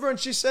all over, and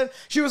she said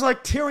she was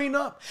like tearing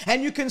up.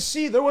 And you can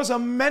see there was a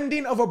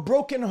mending of a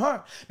broken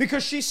heart,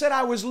 because she said,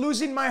 I was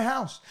losing my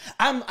house.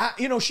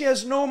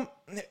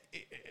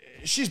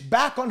 She's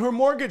back on her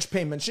mortgage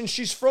payments, and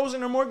she's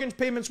frozen her mortgage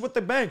payments with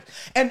the bank.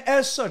 And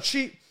as such,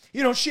 she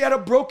had a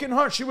broken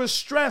heart. She was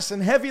stressed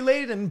and heavy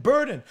laden and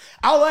burdened.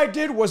 All I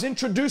did was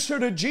introduce her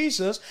to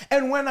Jesus.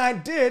 And when I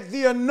did,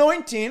 the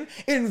anointing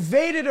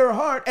invaded her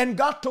heart and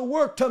got to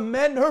work to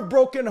mend her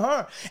broken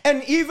heart.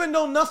 And even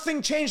though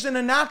nothing changed in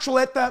the natural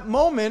at that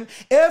moment,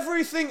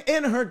 everything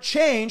in her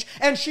changed.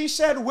 And she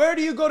said, where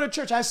do you go to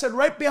church? I said,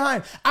 right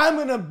behind. I'm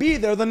going to be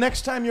there the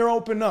next time you're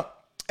open up.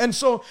 And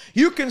so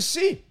you can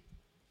see.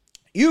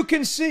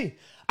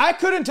 I'm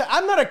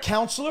not a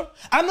counselor.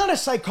 I'm not a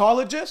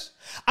psychologist.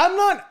 I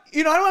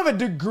don't have a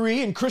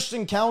degree in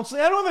Christian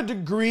counseling. I don't have a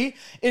degree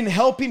in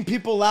helping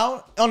people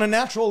out on a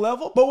natural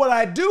level. But what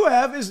I do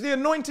have is the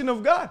anointing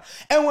of God.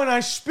 And when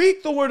I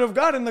speak the word of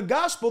God in the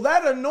gospel,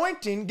 that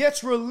anointing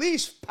gets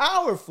released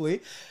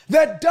powerfully,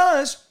 that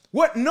does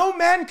what no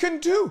man can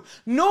do.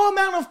 No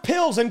amount of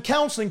pills and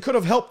counseling could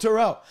have helped her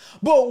out.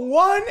 But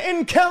one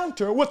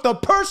encounter with the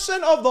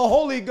person of the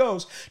Holy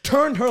Ghost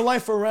turned her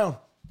life around.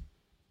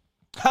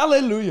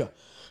 Hallelujah.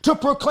 To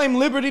proclaim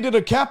liberty to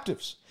the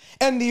captives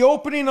and the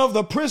opening of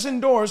the prison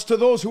doors to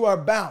those who are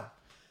bound.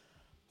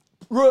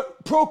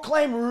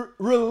 Proclaim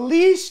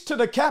release to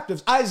the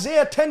captives.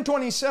 Isaiah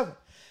 10:27.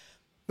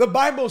 The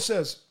Bible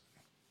says,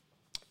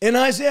 In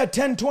Isaiah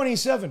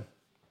 10:27,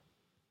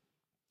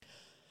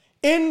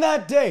 in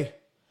that day,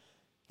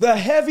 the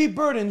heavy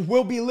burden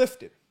will be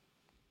lifted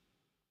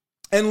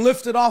and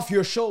lifted off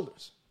your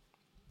shoulders.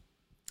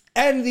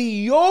 And the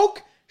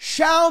yoke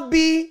shall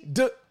be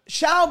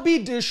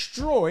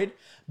destroyed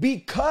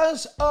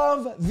because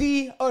of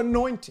the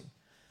anointing.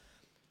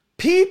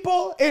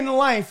 People in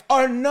life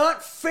are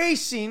not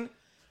facing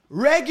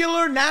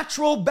regular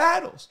natural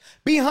battles.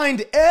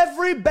 Behind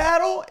every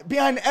battle,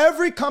 behind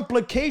every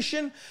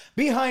complication,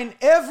 behind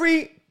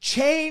every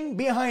chain,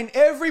 behind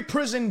every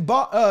prison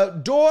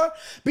door,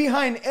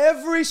 behind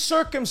every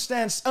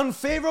circumstance,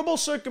 unfavorable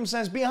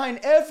circumstance, behind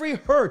every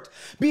hurt,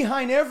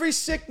 behind every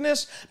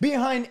sickness,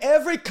 behind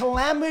every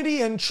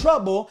calamity and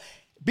trouble,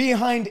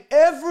 behind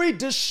every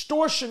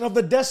distortion of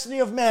the destiny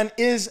of man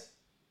is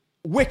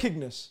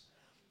wickedness,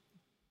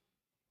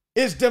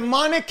 is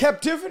demonic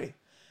captivity.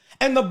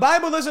 And the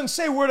Bible doesn't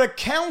say we're to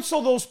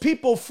counsel those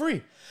people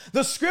free.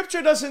 The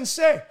scripture doesn't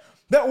say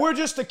that we're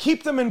just to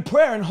keep them in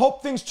prayer and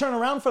hope things turn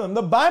around for them.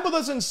 The Bible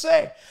doesn't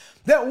say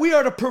that we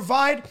are to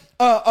provide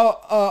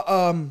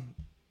a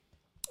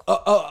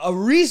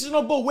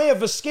reasonable way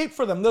of escape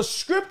for them. The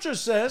scripture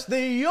says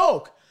the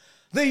yoke,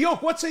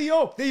 what's a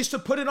yoke? They used to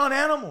put it on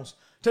animals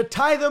to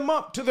tie them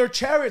up to their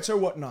chariots or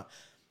whatnot.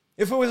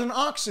 If it was an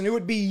oxen, it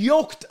would be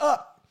yoked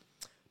up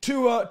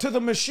to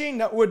the machine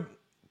that would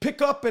pick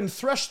up and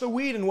thresh the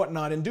wheat and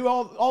whatnot and do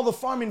all the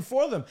farming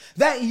for them.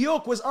 That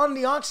yoke was on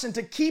the oxen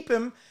to keep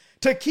him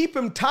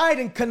tied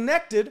and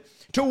connected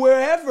to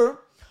wherever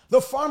the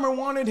farmer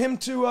wanted him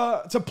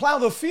to plow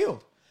the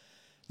field.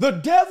 The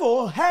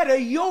devil had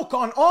a yoke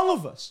on all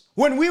of us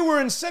when we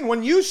were in sin.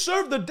 When you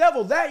served the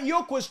devil, that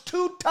yoke was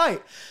too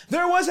tight.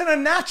 There wasn't a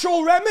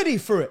natural remedy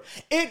for it.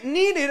 It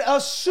needed a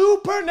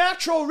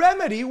supernatural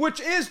remedy, which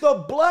is the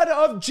blood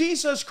of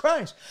Jesus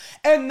Christ.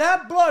 And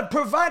that blood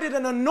provided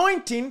an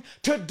anointing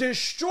to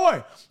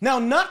destroy. Now,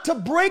 not to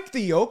break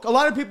the yoke. A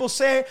lot of people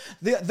say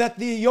that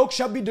the yoke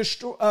shall be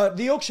the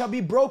yoke shall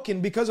be broken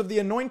because of the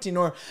anointing,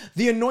 or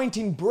the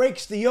anointing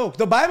breaks the yoke.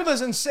 The Bible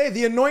doesn't say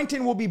the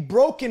anointing will be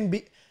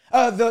broken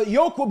the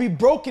yoke will be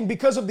broken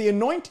because of the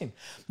anointing.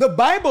 The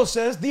Bible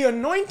says the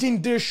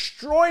anointing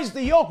destroys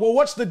the yoke. Well,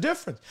 what's the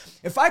difference?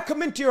 If I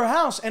come into your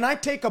house and I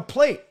take a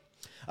plate,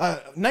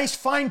 nice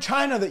fine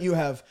china that you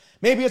have,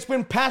 maybe it's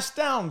been passed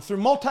down through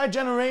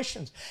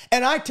multi-generations,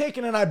 and I take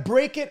it and I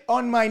break it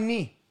on my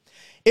knee.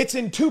 It's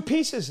in two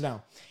pieces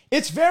now.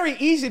 It's very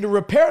easy to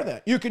repair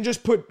that. You can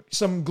just put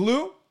some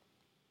glue,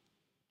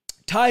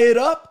 tie it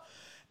up,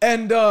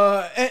 and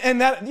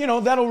that,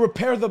 that'll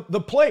repair the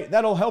plate.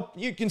 That'll help.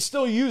 You can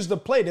still use the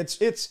plate.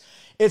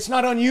 It's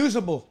not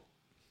unusable.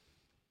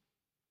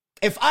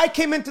 If I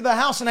came into the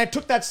house and I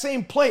took that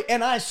same plate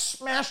and I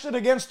smashed it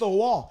against the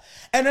wall,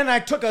 and then I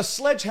took a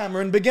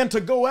sledgehammer and began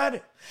to go at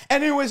it,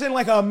 and it was in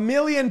like a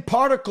million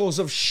particles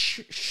of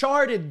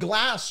sharded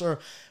glass or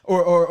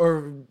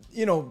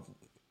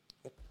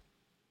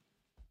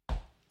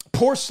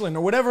porcelain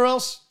or whatever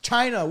else,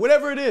 china,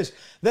 whatever it is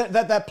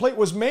that plate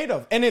was made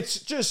of, and it's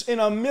just in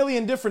a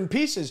million different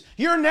pieces,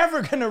 you're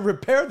never going to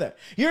repair that.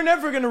 You're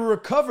never going to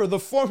recover the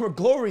former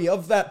glory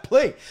of that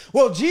plate.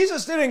 Well,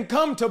 Jesus didn't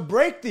come to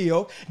break the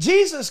yoke.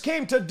 Jesus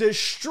came to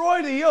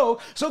destroy the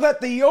yoke so that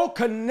the yoke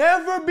can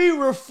never be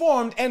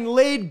reformed and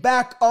laid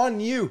back on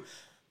you.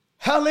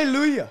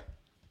 Hallelujah.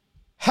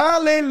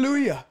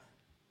 Hallelujah.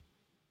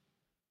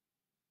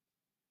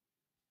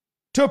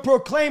 To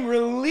proclaim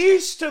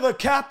release to the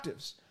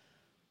captives.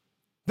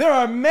 There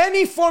are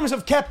many forms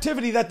of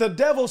captivity that the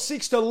devil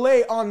seeks to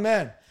lay on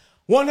man.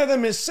 One of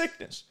them is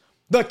sickness.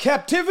 The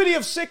captivity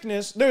of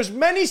sickness, there's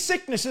many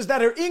sicknesses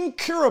that are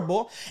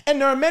incurable, and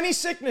there are many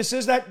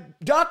sicknesses that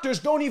doctors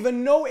don't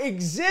even know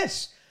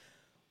exist.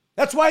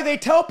 That's why they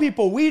tell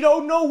people, we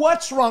don't know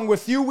what's wrong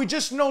with you, we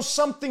just know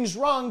something's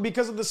wrong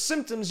because of the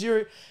symptoms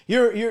you're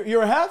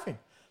having.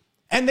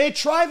 And they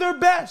try their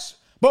best,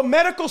 but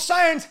medical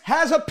science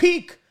has a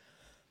peak.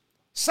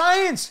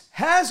 Science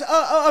has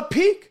a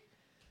peak.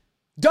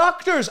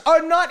 Doctors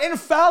are not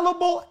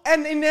infallible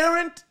and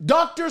inerrant.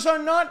 Doctors are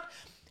not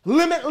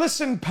limitless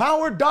in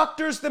power.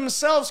 Doctors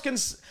themselves can,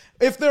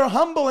 if they're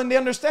humble and they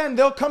understand,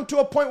 they'll come to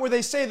a point where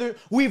they say that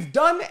we've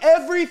done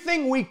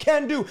everything we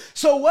can do.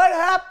 So what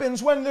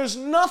happens when there's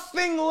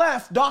nothing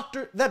left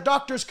that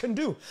doctors can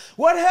do?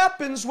 What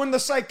happens when the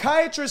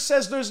psychiatrist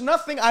says there's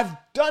nothing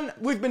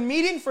we've been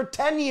meeting for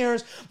 10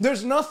 years,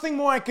 there's nothing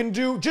more I can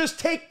do, just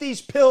take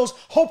these pills,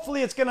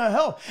 hopefully it's gonna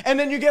help. And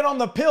then you get on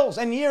the pills,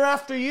 and year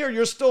after year,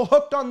 you're still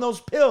hooked on those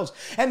pills.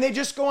 And they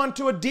just go on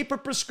to a deeper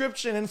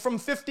prescription, and from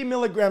 50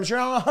 milligrams, you're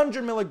on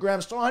 100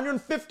 milligrams to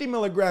 150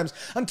 milligrams,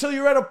 until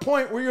you're at a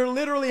point where you're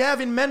literally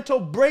having mental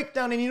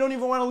breakdown and you don't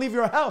even want to leave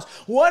your house.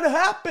 What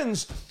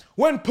happens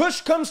When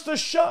push comes to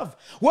shove?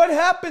 What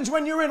happens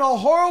when you're in a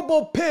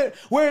horrible pit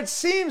where it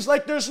seems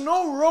like there's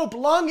no rope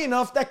long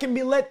enough that can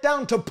be let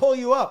down to pull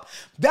you up?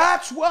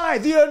 That's why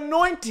the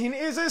anointing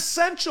is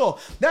essential.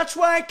 That's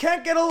why I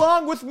can't get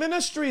along with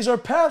ministries or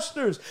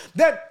pastors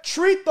that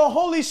treat the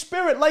Holy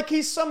Spirit like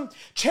he's some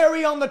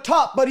cherry on the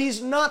top, but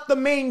he's not the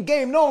main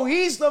game. No,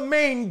 he's the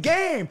main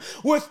game.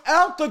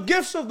 Without the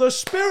gifts of the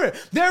Spirit,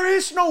 there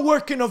is no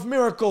working of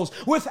miracles.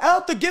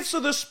 Without the gifts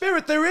of the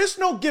Spirit, there is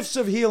no gifts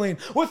of healing.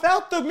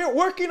 Without the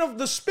working of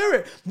the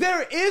Spirit,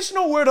 there is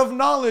no word of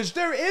knowledge.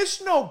 There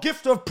is no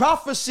gift of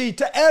prophecy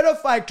to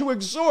edify, to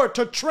exhort,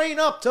 to train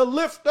up, to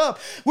lift up.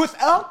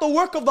 Without the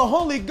work of the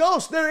Holy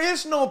Ghost, there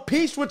is no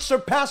peace which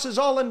surpasses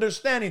all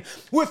understanding.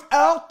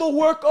 Without the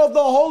work of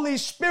the Holy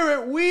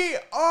Spirit, we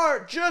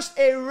are just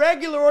a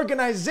regular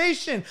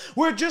organization.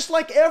 We're just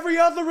like every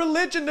other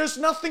religion. There's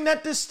nothing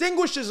that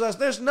distinguishes us.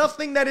 There's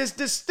nothing that is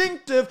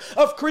distinctive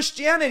of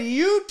Christianity.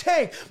 You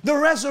take the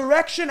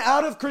resurrection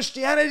out of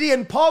Christianity,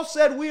 and Paul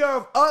said we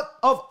are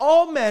of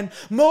all men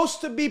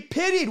most to be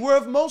pitied. We're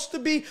of most to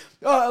be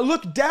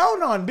looked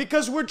down on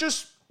because we're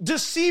just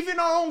deceiving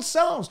our own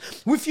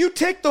selves. If you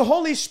take the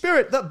Holy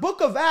Spirit, the book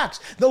of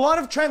Acts, a lot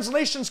of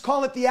translations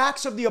call it the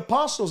Acts of the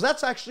Apostles.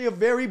 That's actually a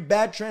very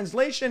bad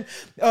translation.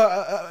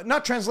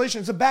 Not translation,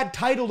 it's a bad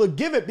title to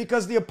give it,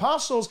 because the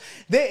apostles,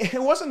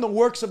 it wasn't the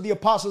works of the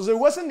apostles. It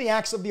wasn't the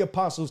Acts of the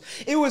Apostles.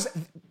 It was a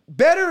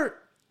better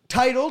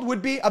title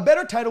would be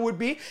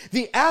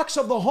the Acts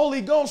of the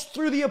Holy Ghost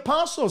through the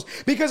apostles.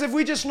 Because if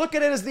we just look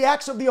at it as the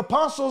Acts of the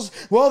Apostles,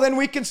 well, then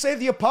we can say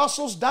the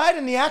apostles died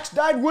and the Acts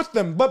died with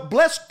them. But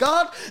bless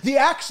God, the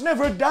Acts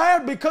never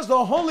died, because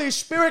the Holy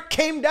Spirit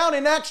came down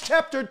in Acts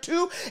chapter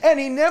 2 and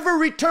he never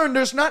returned.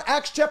 There's not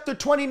Acts chapter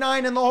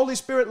 29 and the Holy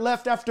Spirit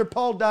left after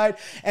Paul died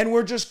and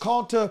we're just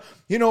called to,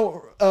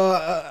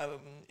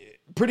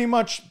 pretty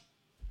much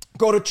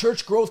go to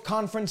church growth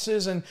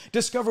conferences and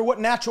discover what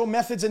natural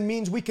methods and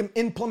means we can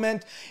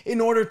implement in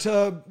order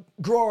to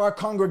grow our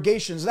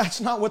congregations.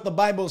 That's not what the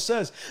Bible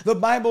says. The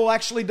Bible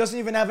actually doesn't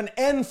even have an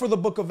end for the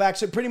book of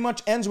Acts. It pretty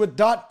much ends with ...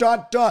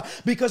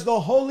 because the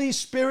Holy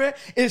Spirit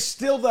is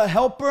still the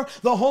helper.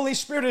 The Holy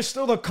Spirit is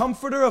still the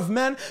comforter of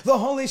men. The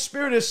Holy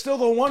Spirit is still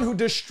the one who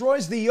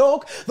destroys the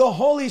yoke. The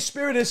Holy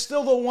Spirit is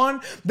still the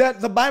one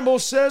that the Bible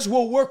says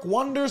will work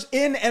wonders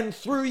in and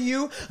through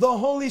you. The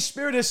Holy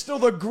Spirit is still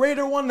the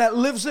greater one that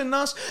lives in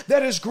us,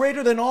 that is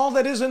greater than all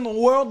that is in the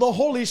world. The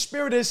Holy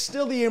Spirit is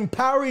still the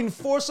empowering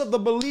force of the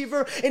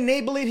believer,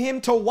 enabling him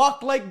to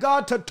walk like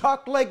God, to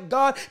talk like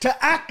God,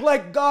 to act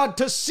like God,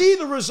 to see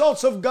the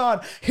results of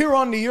God here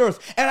on the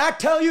earth. And I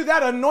tell you,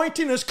 that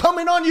anointing is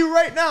coming on you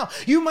right now.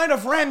 You might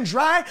have ran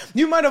dry.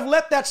 You might have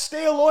let that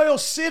stale oil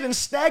sit and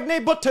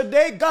stagnate, but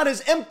today God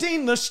is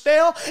emptying the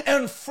stale,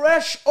 and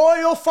fresh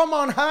oil from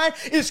on high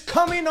is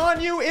coming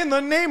on you in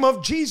the name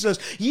of Jesus.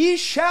 Ye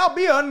shall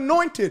be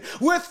anointed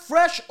with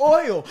fresh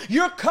oil.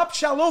 Your cup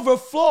shall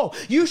overflow.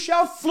 You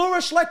shall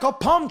flourish like a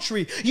palm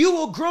tree. You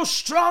will grow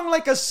strong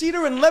like a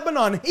cedar in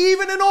Lebanon.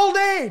 Even in old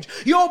age,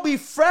 you'll be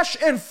fresh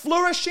and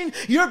flourishing.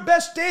 Your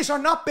best days are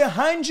not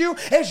behind you.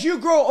 As you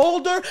grow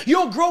older,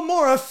 you'll grow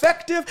more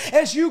effective.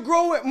 As you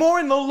grow more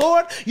in the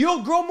Lord,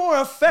 you'll grow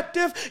more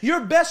effective.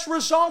 Your best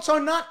results are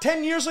not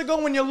 10 years ago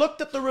when you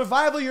looked at the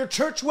revival your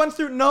church went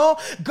through. No,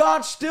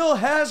 God still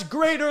has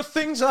greater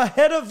things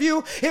ahead of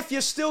you. If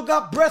you still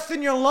got breath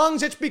in your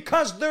lungs, it's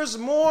because there's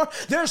more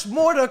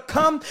to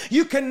come.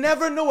 You can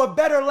never know a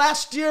better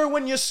last year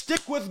when you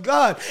stick with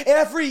God.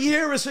 Every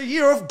year is a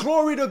year of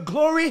glory to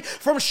glory,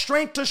 from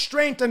strength to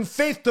strength and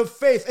faith to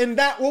faith, and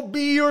that will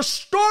be your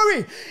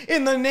story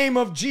in the name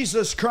of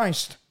Jesus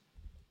Christ.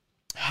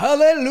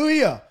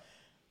 Hallelujah.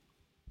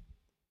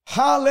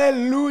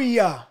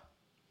 Hallelujah.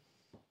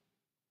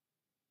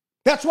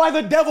 That's why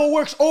the devil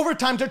works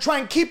overtime to try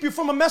and keep you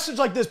from a message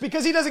like this,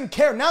 because he doesn't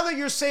care. Now that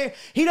you're saved,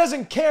 he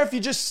doesn't care if you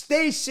just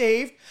stay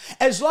saved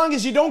as long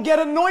as you don't get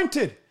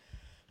anointed.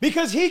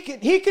 Because he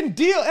can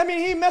deal. I mean,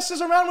 he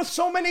messes around with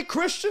so many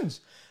Christians.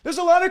 There's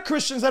a lot of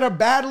Christians that are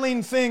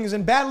battling things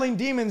and battling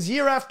demons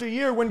year after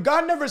year, when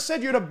God never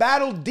said you're to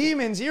battle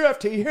demons year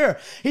after year.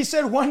 He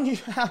said,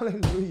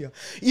 hallelujah,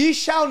 ye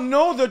shall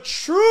know the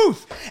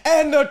truth,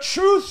 and the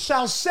truth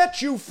shall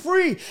set you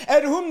free.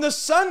 And whom the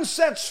Son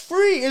sets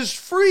free is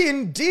free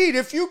indeed.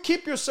 If you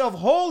keep yourself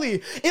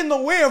holy in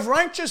the way of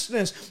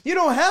righteousness, you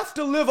don't have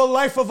to live a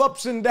life of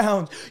ups and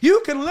downs.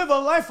 You can live a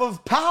life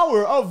of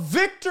power, of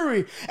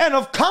victory, and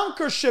of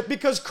conquerorship,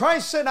 because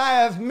Christ said, I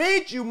have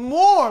made you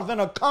more than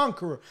a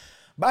conqueror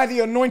by the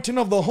anointing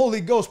of the Holy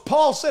Ghost.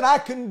 Paul said, I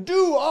can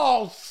do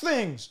all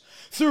things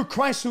through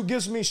Christ who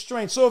gives me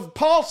strength. So if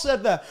Paul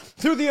said that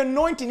through the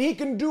anointing, he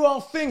can do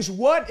all things,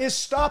 what is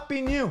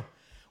stopping you?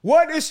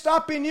 What is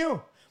stopping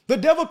you? The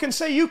devil can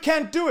say you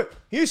can't do it.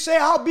 You say,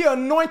 I'll be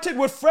anointed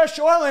with fresh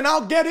oil and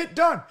I'll get it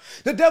done.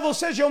 The devil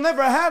says you'll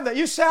never have that.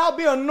 You say, I'll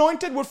be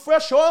anointed with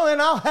fresh oil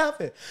and I'll have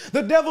it.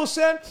 The devil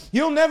said,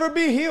 you'll never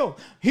be healed.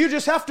 You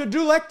just have to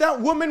do like that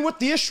woman with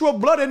the issue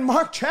of blood in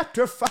Mark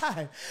chapter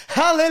 5.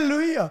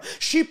 Hallelujah.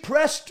 She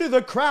pressed through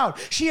the crowd.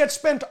 She had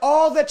spent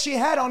all that she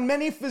had on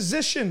many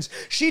physicians.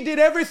 She did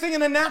everything in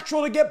the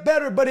natural to get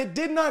better, but it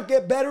did not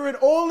get better. It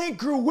only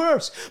grew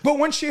worse. But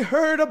when she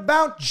heard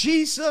about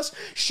Jesus,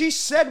 she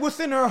said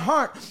within her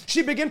heart,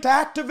 she began to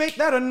activate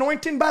that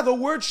anointing by the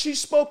words she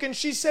spoke. And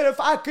she said, if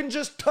I can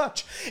just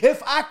touch.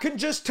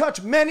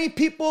 Many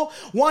people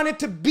wanted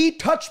to be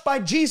touched by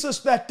Jesus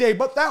that day,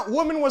 but that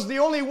woman was the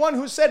only one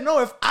who said,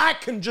 no, if I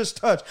can just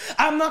touch.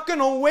 I'm not going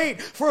to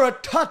wait for a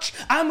touch.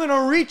 I'm going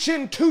to reach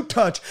in to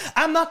touch.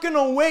 I'm not going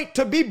to wait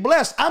to be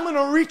blessed. I'm going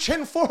to reach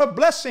in for a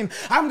blessing.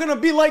 I'm going to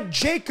be like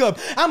Jacob.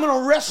 I'm going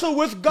to wrestle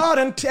with God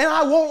and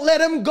I won't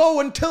let him go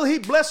until he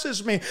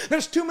blesses me.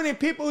 There's too many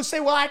people who say,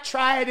 well, I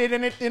tried it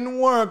and it didn't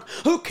work.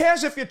 Who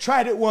cares if you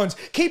tried it once?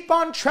 Keep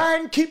on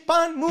trying, keep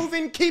on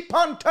moving, keep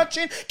on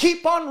touching,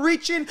 keep on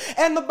reaching.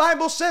 And the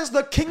Bible says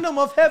the kingdom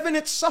of heaven,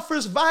 it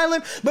suffers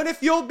violent, but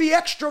if you'll be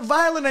extra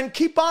violent and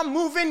keep on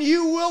moving,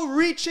 you will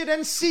reach it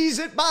and seize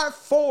it by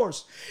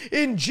force.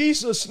 In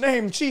Jesus'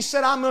 name, she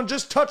said, I'm going to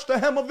just touch the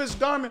hem of his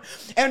garment.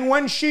 And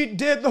when she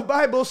did, the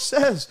Bible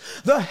says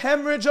the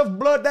hemorrhage of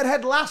blood that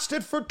had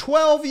lasted for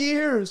 12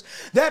 years,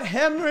 that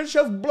hemorrhage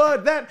of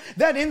blood,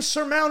 that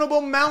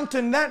insurmountable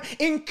mountain, that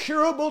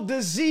incurable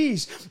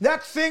disease,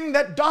 that thing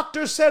that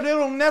doctors said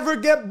it'll never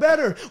get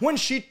better, when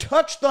she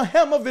touched the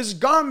hem of his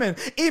garment,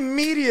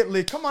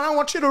 immediately, come on, I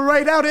want you to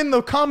write out in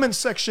the comment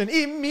section,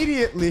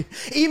 immediately,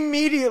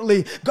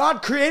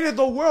 God created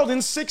the world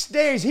in 6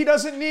 days. He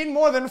doesn't need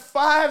more than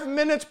 5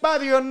 minutes by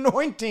the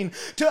anointing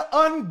to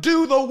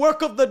undo the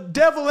work of the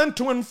devil and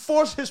to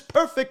enforce his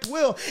perfect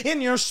will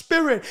in your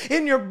spirit,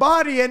 in your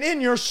body, and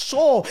in your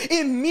soul.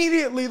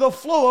 Immediately the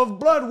flow of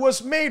blood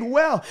was made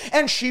well,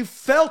 and she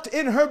felt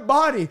in her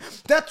body.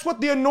 That's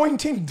what the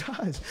anointing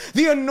does.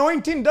 The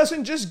anointing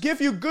doesn't just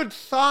give you good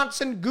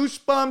thoughts and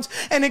goosebumps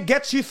and it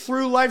gets you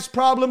through life's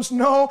problems.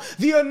 No,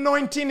 the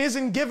anointing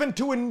isn't given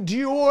to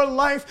endure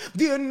life.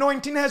 The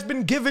anointing has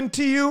been given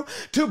to you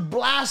to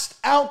blast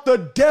out the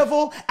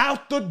devil,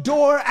 out the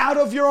door, out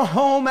of your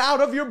home,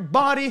 out of your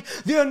body.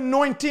 The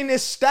anointing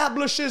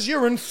establishes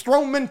your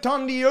enthronement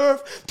on the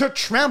earth to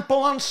trample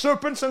on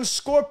serpents and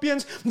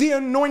scorpions. The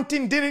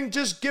anointing didn't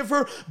just give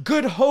her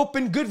good hope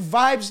and good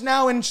vibes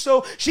now, and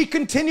so she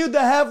continued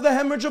to have the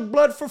hemorrhage of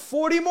blood for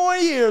 40 more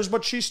years,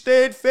 but she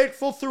stayed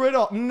faithful through it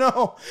all.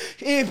 No,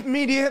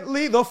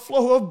 immediately the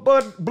flow of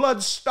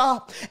blood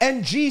stopped,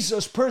 and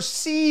Jesus,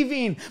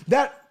 perceiving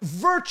that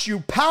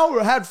virtue,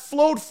 power had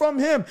flowed from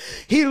him,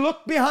 he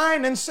looked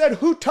behind and said,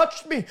 who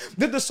touched me?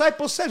 The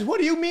disciples said, what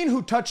do you mean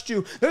who touched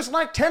you? There's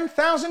like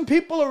 10,000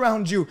 people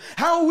around you.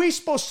 How are we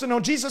supposed to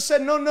know? Jesus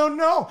said,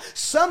 no.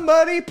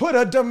 Somebody put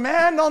a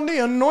demand on the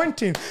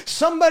anointing.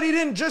 Somebody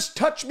didn't just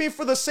touch me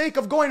for the sake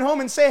of going home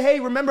and say, hey,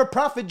 remember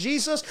Prophet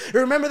Jesus?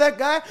 Remember that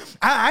guy?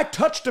 I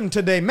touched him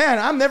today. Man,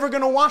 I'm never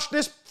going to wash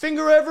this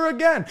finger ever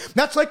again.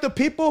 That's like the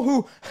people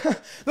who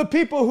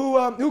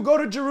go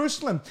to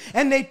Jerusalem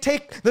and they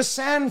take the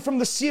sand from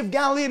the Sea of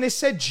Galilee and they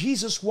said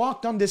Jesus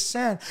walked on this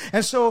sand,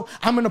 and so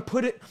I'm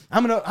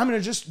gonna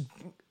just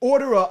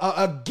order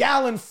a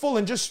gallon full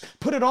and just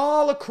put it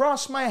all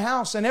across my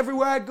house, and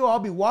everywhere I go I'll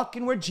be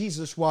walking where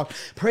Jesus walked.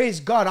 Praise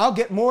God, I'll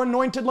get more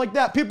anointed like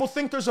that. People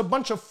think there's a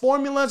bunch of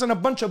formulas and a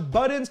bunch of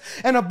buttons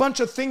and a bunch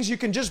of things you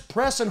can just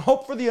press and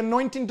hope for the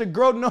anointing to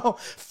grow. No,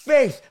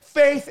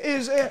 Faith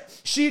is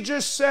it. She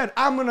just said,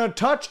 I'm going to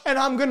touch and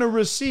I'm going to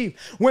receive.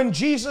 When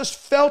Jesus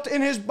felt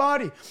in his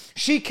body,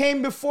 she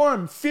came before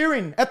him,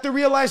 fearing at the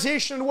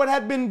realization of what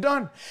had been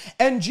done.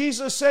 And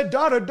Jesus said,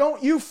 daughter,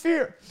 don't you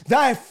fear.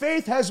 Thy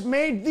faith has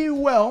made thee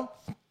well.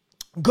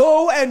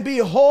 Go and be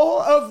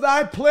whole of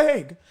thy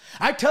plague.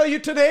 I tell you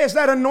today, as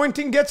that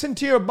anointing gets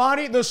into your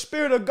body, the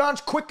Spirit of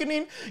God's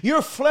quickening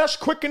your flesh,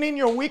 quickening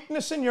your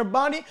weakness in your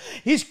body.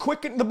 He's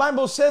quickening. The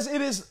Bible says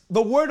it is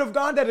the Word of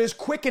God that is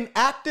quick and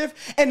active,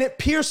 and it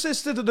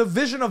pierces to the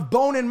division of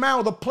bone and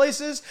marrow, the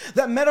places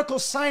that medical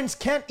science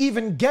can't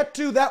even get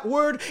to. That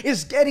Word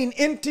is getting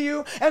into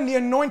you, and the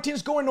anointing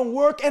is going to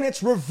work, and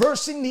it's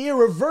reversing the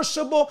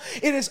irreversible.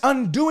 It is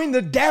undoing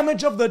the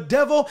damage of the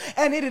devil,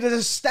 and it is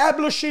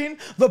establishing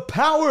the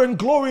power and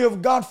glory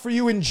of God for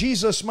you in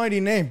Jesus' mighty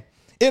name.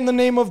 In the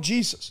name of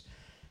Jesus.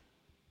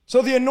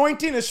 So the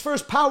anointing is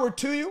first power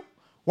to you.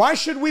 Why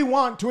should we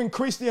want to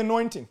increase the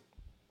anointing?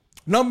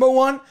 Number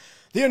one,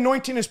 the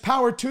anointing is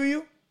power to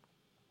you.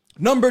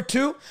 Number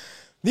two,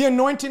 the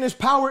anointing is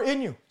power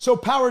in you. So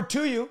power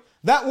to you.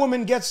 That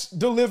woman gets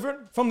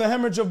delivered from the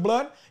hemorrhage of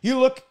blood. You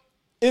look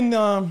in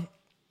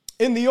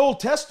the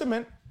Old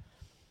Testament,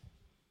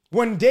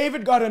 when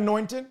David got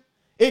anointed,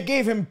 it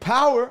gave him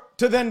power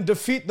to then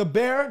defeat the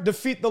bear,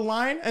 defeat the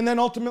lion, and then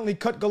ultimately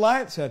cut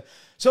Goliath's head.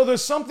 So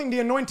there's something the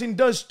anointing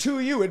does to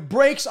you. It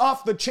breaks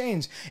off the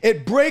chains.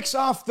 It breaks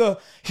off the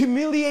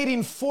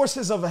humiliating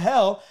forces of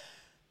hell,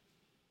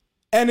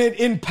 and it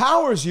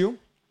empowers you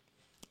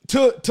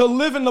to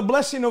live in the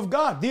blessing of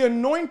God. The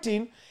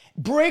anointing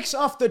breaks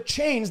off the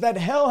chains that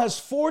hell has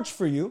forged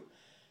for you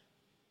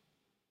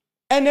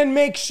and then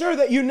makes sure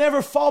that you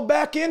never fall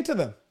back into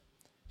them.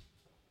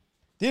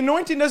 The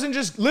anointing doesn't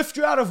just lift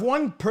you out of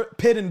one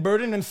pit and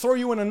burden and throw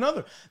you in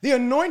another. The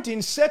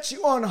anointing sets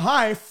you on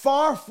high,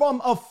 far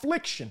from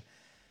affliction,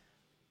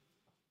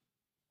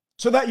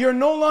 so that you're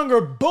no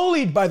longer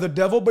bullied by the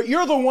devil, but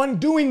you're the one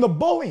doing the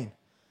bullying.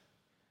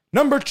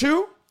 Number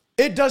two,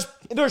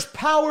 there's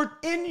power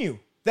in you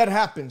that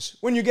happens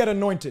when you get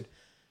anointed.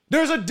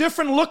 There's a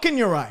different look in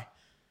your eye.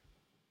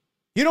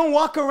 You don't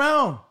walk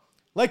around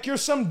like you're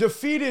some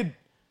defeated,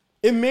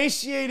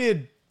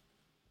 emaciated,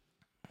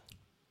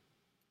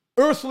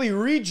 earthly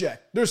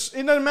reject.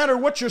 It doesn't matter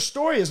what your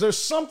story is. There's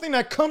something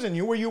that comes in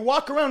you where you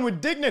walk around with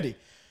dignity.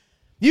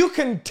 You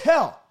can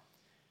tell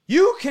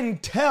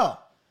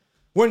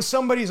when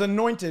somebody's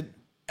anointed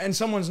and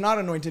someone's not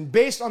anointed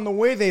based on the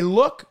way they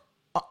look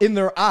in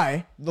their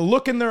eye, the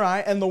look in their eye,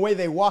 and the way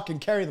they walk and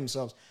carry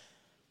themselves.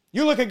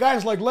 You look at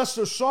guys like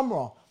Lester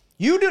Sumrall.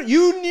 You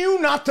knew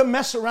not to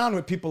mess around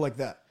with people like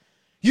that.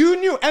 You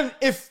knew, and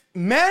if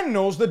man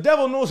knows, the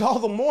devil knows all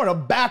the more to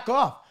back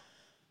off.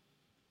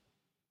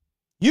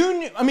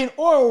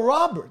 Oral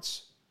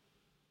Roberts.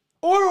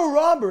 Oral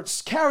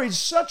Roberts carried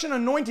such an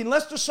anointing.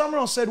 Lester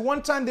Sumrall said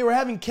one time they were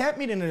having camp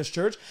meeting in his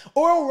church.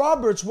 Oral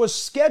Roberts was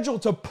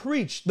scheduled to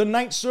preach the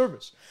night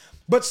service.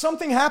 But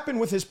something happened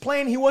with his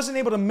plane. He wasn't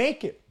able to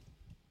make it.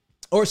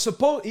 Or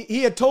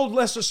he had told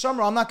Lester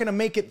Sumrall, I'm not going to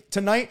make it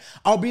tonight.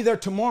 I'll be there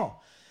tomorrow.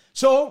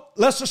 So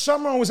Lester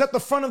Sumrall was at the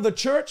front of the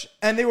church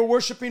and they were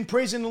worshiping,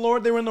 praising the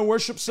Lord. They were in the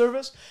worship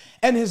service.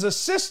 And his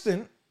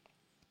assistant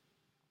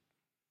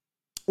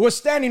was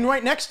standing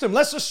right next to him.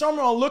 Lester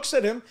Sumrall looks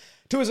at him,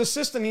 to his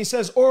assistant, and he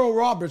says, Oral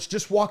Roberts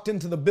just walked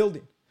into the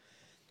building.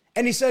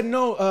 And he said,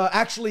 no,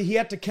 actually, he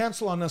had to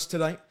cancel on us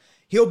tonight.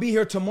 He'll be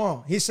here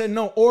tomorrow. He said,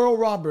 no, Oral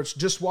Roberts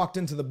just walked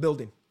into the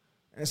building.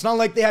 And it's not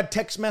like they had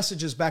text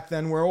messages back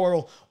then where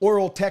Oral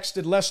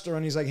texted Lester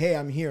and he's like, hey,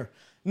 I'm here.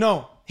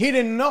 No, he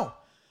didn't know.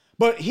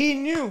 But he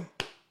knew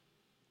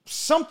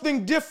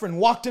something different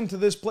walked into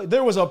this place.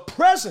 There was a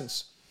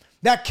presence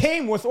that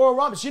came with Oral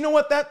Roberts. You know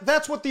what?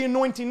 That's what the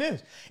anointing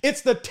is.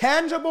 It's the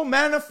tangible,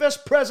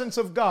 manifest presence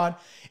of God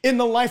in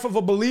the life of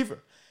a believer.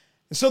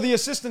 And so the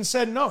assistant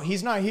said, no,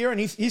 he's not here, and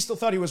he still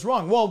thought he was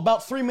wrong. Well,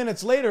 about 3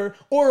 minutes later,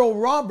 Oral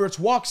Roberts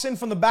walks in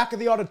from the back of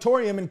the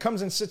auditorium and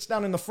comes and sits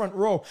down in the front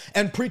row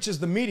and preaches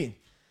the meeting.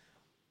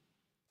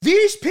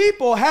 These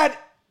people had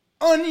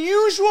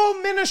unusual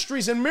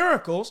ministries and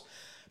miracles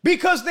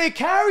because they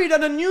carried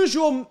an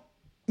unusual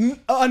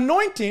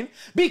anointing,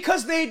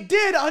 because they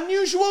did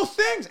unusual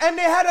things and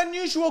they had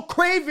unusual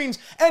cravings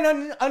and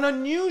an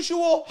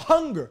unusual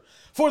hunger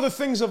for the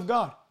things of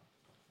God.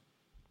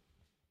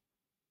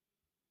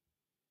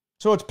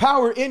 So it's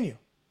power in you.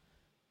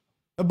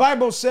 The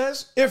Bible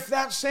says if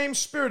that same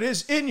Spirit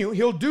is in you,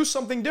 He'll do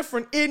something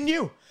different in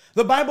you.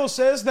 The Bible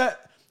says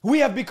that we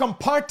have become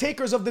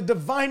partakers of the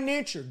divine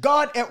nature,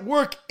 God at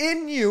work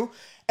in you,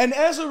 and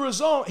as a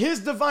result,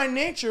 His divine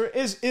nature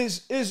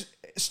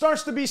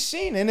starts to be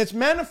seen, and it's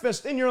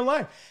manifest in your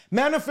life.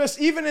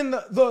 Manifest even in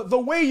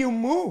the way you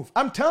move.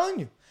 I'm telling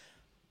you,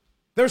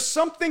 there's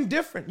something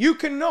different. You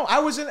can know. I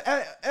was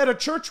at a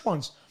church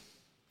once,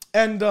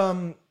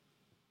 and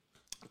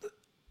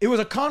it was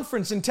a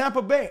conference in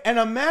Tampa Bay, and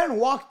a man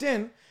walked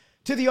in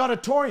to the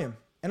auditorium,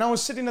 and I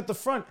was sitting at the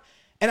front,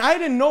 and I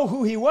didn't know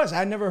who he was.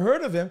 I'd never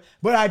heard of him,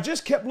 but I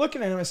just kept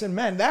looking at him. I said,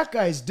 man, that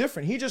guy is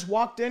different. He just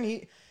walked in.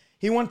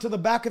 He went to the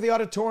back of the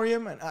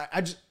auditorium, and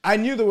I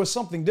knew there was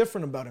something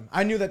different about him.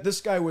 I knew that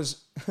this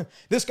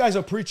guy's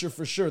a preacher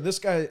for sure. This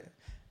guy,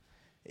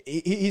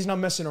 he's not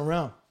messing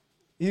around.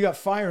 He got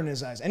fire in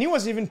his eyes. And he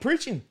wasn't even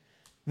preaching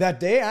that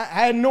day. I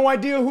had no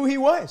idea who he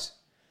was.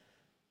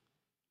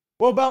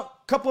 Well, about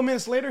a couple of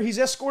minutes later, he's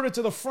escorted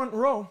to the front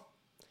row.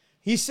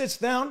 He sits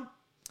down,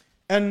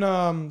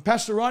 and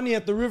Pastor Rodney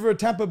at the River of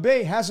Tampa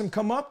Bay has him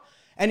come up,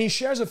 and he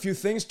shares a few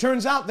things.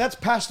 Turns out that's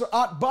Pastor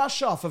Art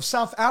Boshoff of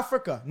South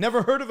Africa.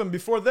 Never heard of him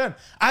before then.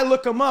 I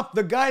look him up.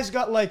 The guy's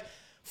got like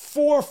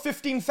 4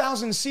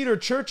 15,000-seater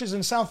churches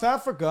in South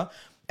Africa,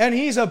 and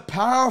he's a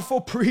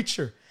powerful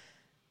preacher.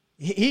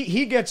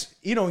 He gets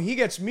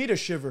me to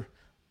shiver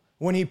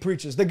when he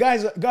preaches. The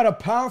guy's got a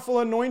powerful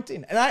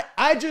anointing. And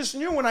I just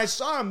knew when I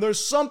saw him, there's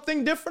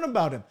something different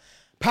about him.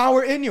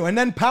 Power in you, and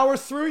then power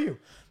through you.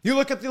 You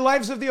look at the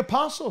lives of the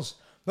apostles.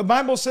 The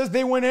Bible says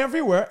they went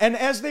everywhere, and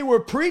as they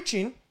were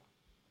preaching,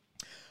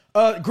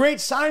 great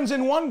signs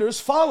and wonders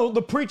followed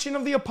the preaching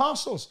of the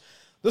apostles.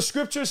 The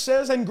scripture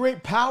says, and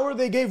great power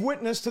they gave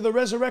witness to the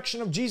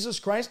resurrection of Jesus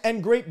Christ,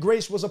 and great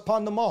grace was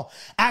upon them all.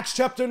 Acts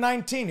chapter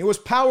 19, it was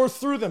power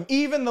through them.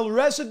 Even the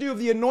residue of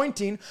the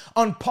anointing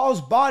on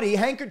Paul's body,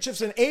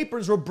 handkerchiefs and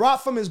aprons were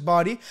brought from his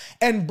body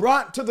and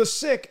brought to the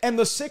sick, and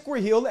the sick were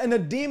healed, and the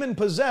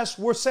demon-possessed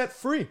were set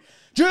free.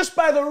 Just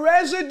by the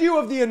residue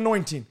of the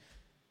anointing.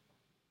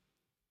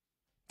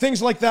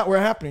 Things like that were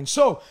happening.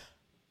 So,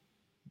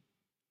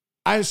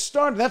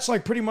 that's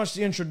like pretty much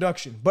the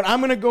introduction. But I'm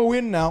going to go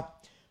in now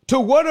to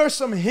what are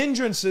some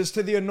hindrances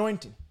to the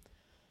anointing.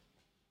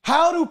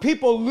 How do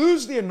people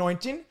lose the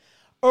anointing?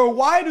 Or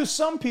why do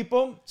some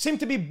people seem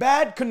to be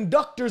bad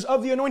conductors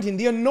of the anointing?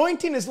 The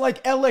anointing is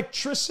like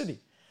electricity.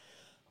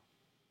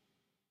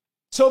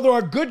 So there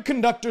are good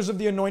conductors of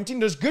the anointing,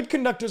 there's good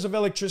conductors of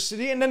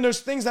electricity, and then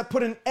there's things that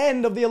put an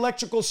end of the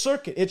electrical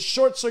circuit. It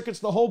short circuits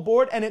the whole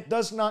board and it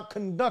does not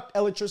conduct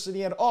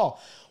electricity at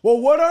all.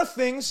 Well, what are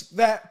things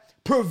that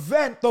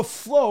prevent the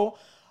flow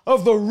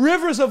of the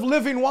rivers of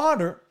living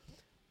water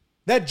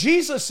that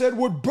Jesus said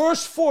would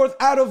burst forth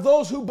out of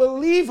those who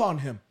believe on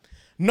him?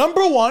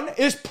 Number one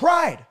is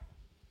pride.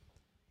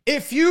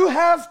 If you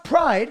have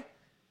pride,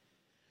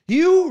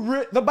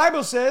 the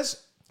Bible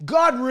says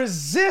God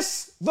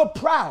resists the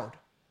proud,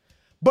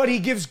 but he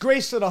gives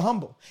grace to the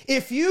humble.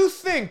 If you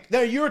think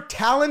that you're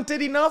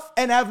talented enough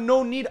and have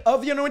no need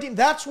of the anointing,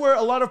 that's where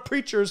a lot of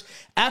preachers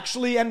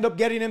actually end up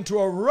getting into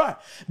a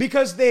rut,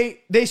 because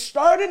they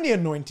start in the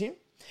anointing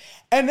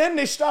and then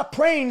they stop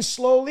praying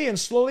slowly, and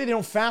slowly they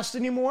don't fast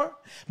anymore,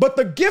 but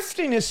the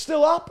gifting is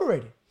still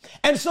operating.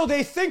 And so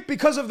they think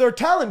because of their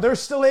talent, they're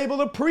still able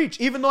to preach,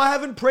 even though I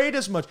haven't prayed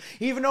as much,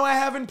 even though I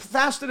haven't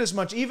fasted as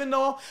much, even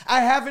though I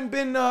haven't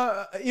been,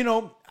 I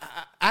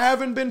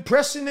haven't been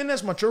pressing in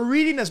as much or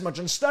reading as much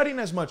and studying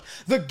as much.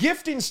 The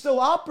gifting's still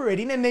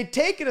operating, and they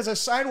take it as a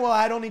sign, well,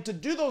 I don't need to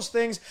do those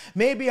things.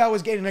 Maybe I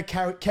was getting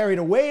carried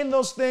away in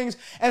those things.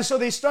 And so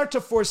they start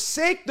to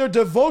forsake their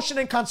devotion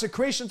and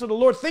consecration to the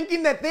Lord,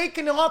 thinking that they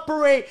can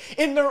operate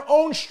in their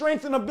own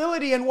strength and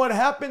ability. And what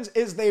happens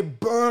is they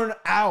burn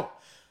out.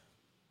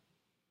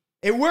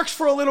 It works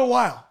for a little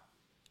while,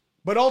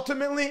 but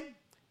ultimately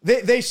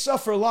they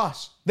suffer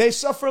loss. They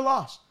suffer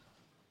loss.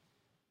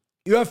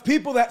 You have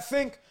people that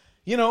think,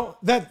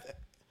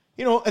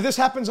 this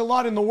happens a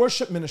lot in the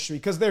worship ministry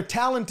because they're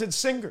talented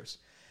singers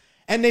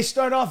and they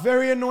start off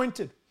very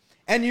anointed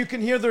and you can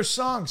hear their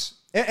songs.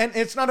 And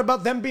it's not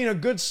about them being a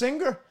good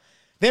singer.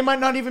 They might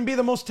not even be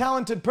the most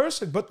talented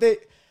person, but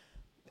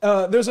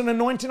there's an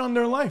anointing on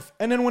their life.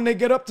 And then when they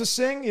get up to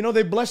sing,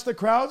 they bless the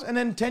crowds. And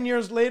then 10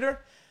 years later,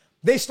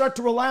 they start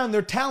to rely on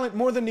their talent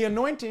more than the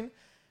anointing.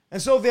 And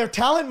so their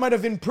talent might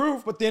have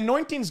improved, but the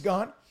anointing's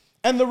gone,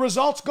 and the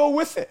results go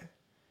with it.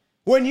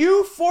 When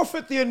you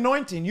forfeit the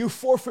anointing, you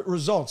forfeit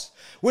results.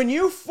 When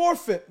you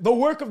forfeit the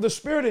work of the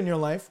Spirit in your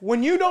life,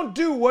 when you don't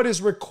do what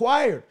is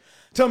required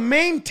to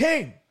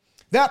maintain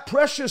that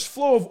precious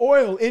flow of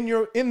oil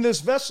in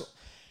this vessel,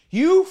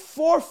 you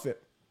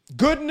forfeit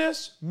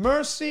goodness,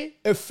 mercy,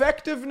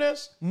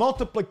 effectiveness,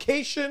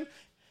 multiplication,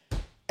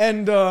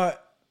 and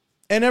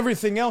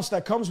everything else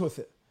that comes with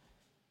it.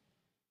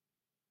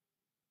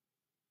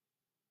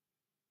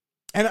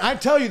 And I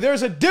tell you,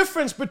 there's a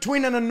difference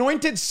between an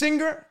anointed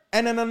singer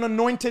and an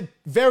unanointed,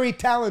 very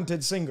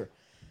talented singer.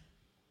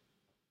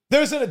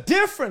 There's a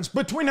difference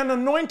between an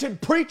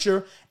anointed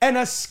preacher and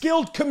a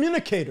skilled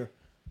communicator.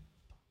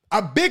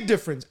 A big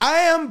difference. I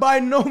am by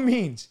no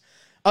means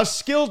a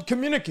skilled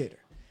communicator.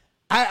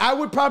 I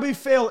would probably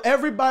fail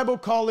every Bible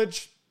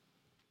college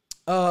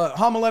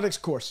homiletics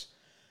course.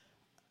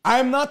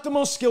 I'm not the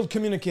most skilled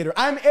communicator.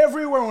 I'm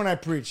everywhere when I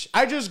preach.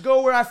 I just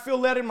go where I feel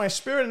led in my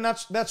spirit, and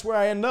that's where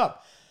I end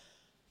up.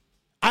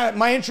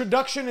 My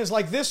introduction is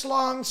like this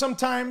long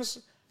sometimes.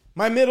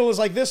 My middle is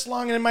like this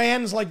long, and then my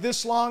end is like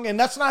this long. And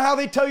that's not how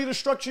they tell you to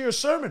structure your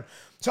sermon.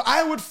 So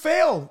I would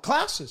fail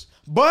classes.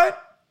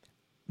 But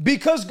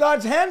because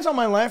God's hand's on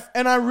my life,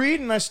 and I read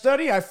and I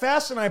study, I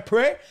fast and I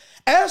pray,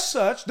 as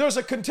such, there's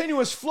a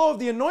continuous flow of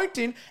the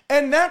anointing,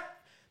 and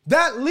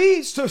that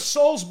leads to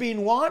souls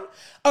being won.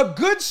 A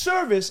good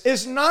service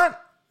is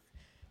not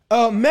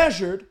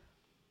measured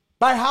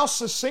by how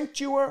succinct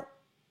you were,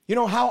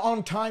 how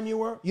on time you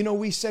were.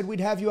 We said we'd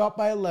have you out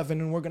by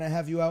 11 and we're going to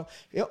have you out.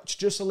 It's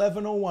just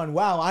 11:01.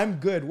 Wow, I'm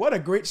good. What a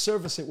great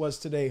service it was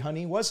today,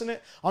 honey. Wasn't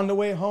it? On the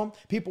way home,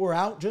 people were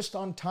out just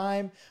on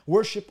time.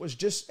 Worship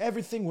was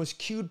everything was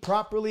cued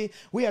properly.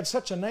 We had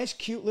such a nice,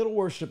 cute little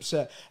worship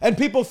set. And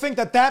people think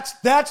that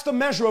that's the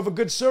measure of a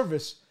good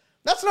service.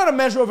 That's not a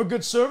measure of a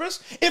good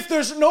service. If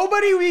there's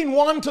nobody being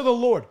won to the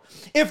Lord,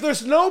 if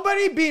there's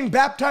nobody being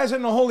baptized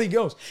in the Holy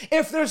Ghost,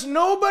 if there's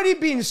nobody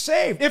being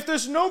saved, if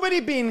there's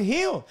nobody being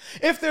healed,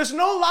 if there's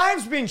no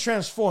lives being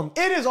transformed,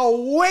 it is a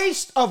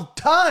waste of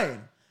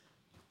time.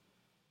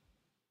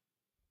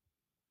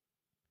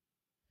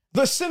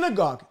 The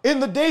synagogue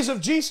in the days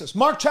of Jesus,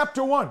 Mark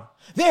chapter 1,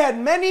 they had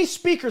many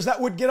speakers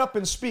that would get up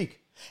and speak.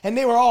 And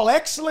they were all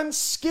excellent,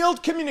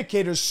 skilled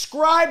communicators,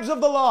 scribes of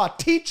the law,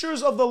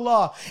 teachers of the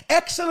law,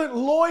 excellent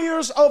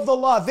lawyers of the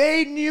law.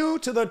 They knew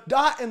to the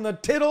dot and the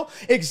tittle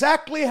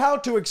exactly how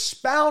to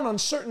expound on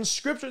certain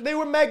scriptures. They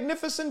were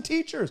magnificent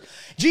teachers.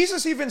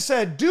 Jesus even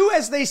said, do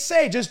as they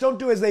say, just don't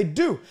do as they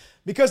do.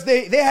 Because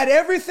they had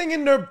everything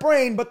in their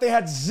brain, but they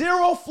had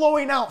zero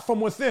flowing out from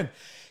within.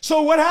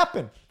 So what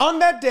happened? On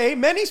that day,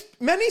 many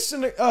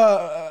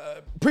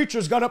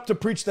preachers got up to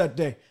preach that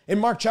day in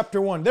Mark chapter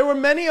 1. There were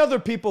many other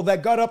people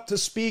that got up to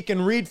speak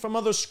and read from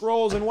other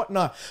scrolls and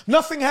whatnot.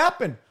 Nothing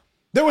happened.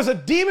 There was a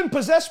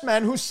demon-possessed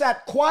man who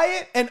sat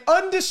quiet and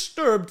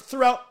undisturbed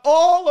throughout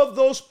all of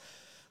those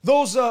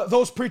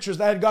those preachers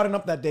that had gotten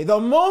up that day. The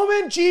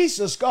moment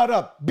Jesus got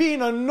up,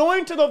 being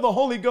anointed of the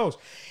Holy Ghost,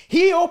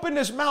 he opened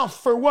his mouth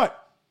for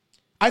what?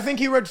 I think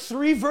he read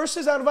 3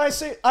 verses out of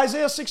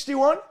Isaiah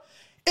 61.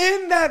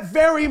 In that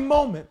very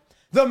moment,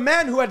 the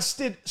man who had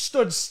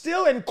stood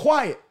still and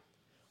quiet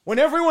when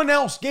everyone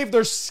else gave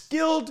their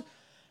skilled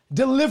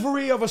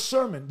delivery of a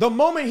sermon, the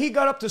moment he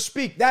got up to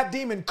speak, that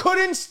demon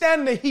couldn't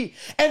stand the heat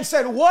and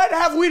said, "What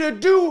have we to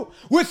do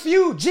with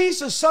you,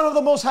 Jesus, Son of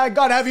the Most High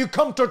God? Have you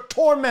come to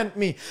torment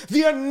me?"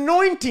 The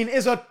anointing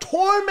is a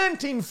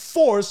tormenting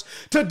force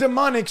to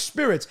demonic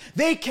spirits.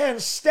 They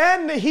can't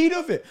stand the heat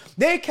of it.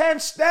 They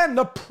can't stand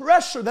the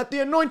pressure that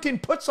the anointing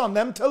puts on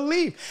them to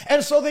leave.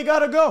 And so they got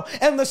to go.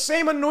 And the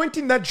same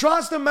anointing that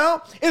draws them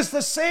out is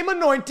the same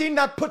anointing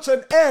that puts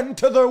an end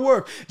to their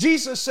work.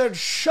 Jesus said,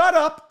 "Shut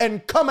up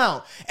and come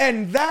out."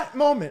 And that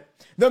moment,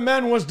 the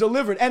man was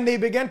delivered, and they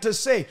began to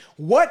say,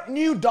 "What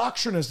new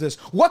doctrine is this?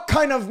 What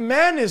kind of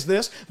man is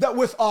this that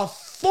with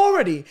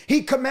authority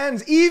he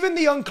commands even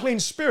the unclean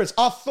spirits?"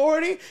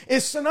 Authority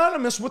is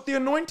synonymous with the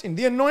anointing.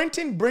 The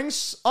anointing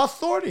brings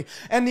authority,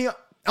 and the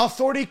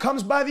authority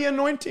comes by the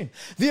anointing.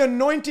 The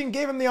anointing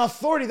gave him the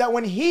authority that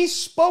when he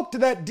spoke to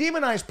that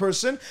demonized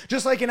person,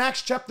 just like in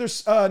Acts chapter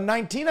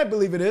 19, I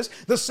believe it is,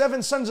 the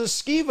 7 sons of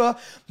Sceva,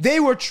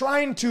 they were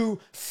trying to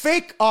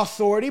fake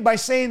authority by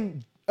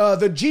saying,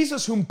 the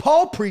Jesus whom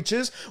Paul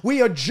preaches,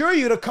 we adjure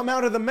you to come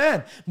out of the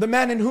man. The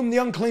man in whom the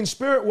unclean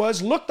spirit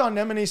was looked on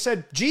them and he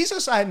said,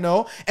 "Jesus I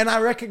know, and I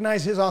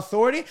recognize his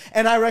authority,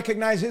 and I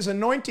recognize his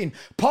anointing.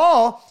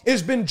 Paul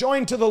has been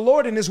joined to the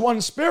Lord and is one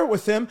spirit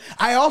with him.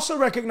 I also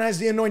recognize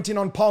the anointing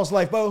on Paul's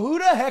life, but who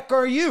the heck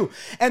are you?"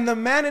 And the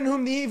man in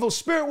whom the evil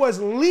spirit was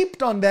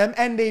leaped on them,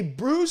 and he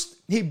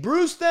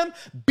bruised them,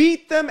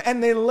 beat them,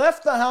 and they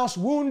left the house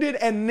wounded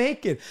and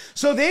naked.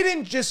 So they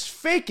didn't just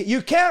fake it.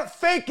 You can't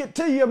fake it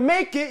till you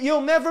make it.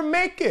 You'll never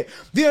make it.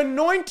 The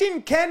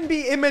anointing can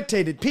be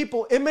imitated.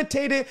 People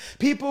imitate it.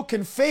 People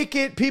can fake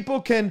it.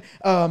 People can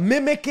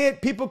mimic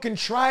it. People can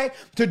try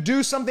to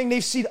do something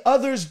they've seen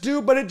others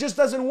do, but it just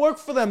doesn't work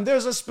for them.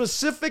 There's a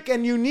specific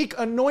and unique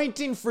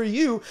anointing for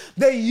you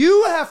that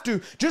you have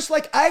to, just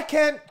like I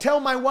can't tell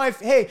my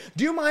wife, "Hey,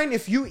 do you mind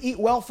if you eat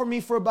well for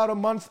me for about a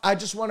month? I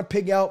just want to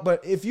pig out,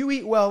 but if you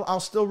eat well, I'll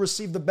still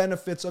receive the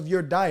benefits of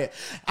your diet."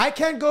 I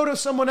can't go to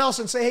someone else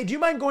and say, "Hey, do you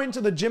mind going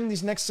to the gym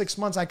these next 6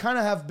 months? I kind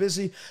of have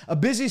a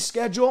busy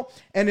schedule,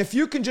 and if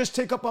you can just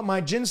take up on my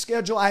gym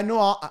schedule, I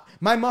know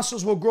my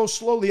muscles will grow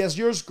slowly as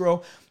yours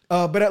grow,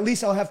 but at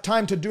least I'll have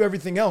time to do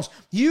everything else."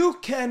 You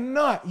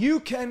cannot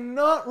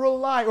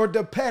rely or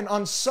depend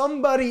on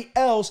somebody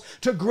else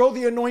to grow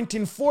the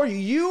anointing for you.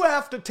 You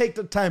have to take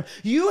the time.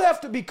 You have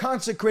to be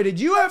consecrated.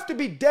 You have to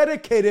be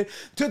dedicated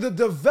to the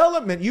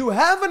development. You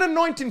have an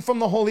anointing from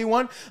the Holy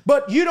One,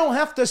 but you don't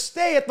have to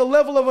stay at the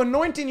level of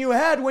anointing you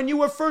had when you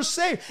were first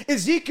saved.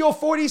 Ezekiel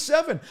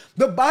 47,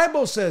 the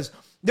Bible says,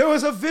 there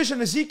was a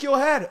vision Ezekiel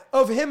had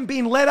of him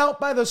being led out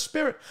by the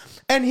Spirit,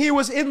 and he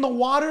was in the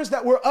waters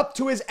that were up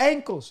to his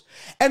ankles.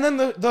 And then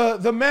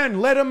the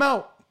man led him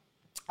out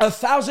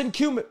 1,000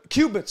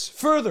 cubits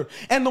further,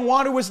 and the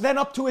water was then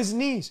up to his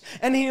knees.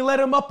 And he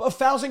led him up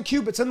 1,000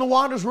 cubits, and the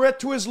waters were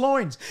to his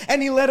loins.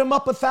 And he led him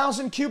up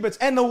 1,000 cubits,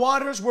 and the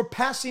waters were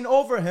passing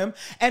over him,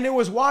 and it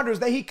was waters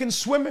that he can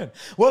swim in.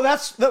 Well,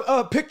 that's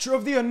the picture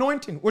of the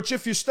anointing, which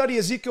if you study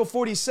Ezekiel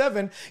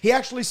 47, he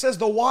actually says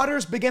the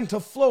waters begin to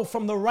flow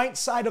from the right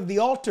side of the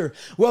altar.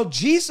 Well,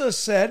 Jesus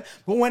said,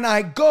 "Well, when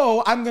I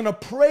go, I'm going to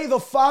pray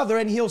the Father,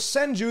 and he'll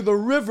send you the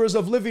rivers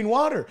of living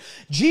water."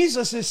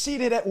 Jesus is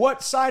seated at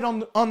what side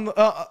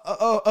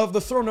of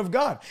the throne of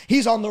God?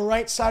 He's on the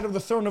right side of the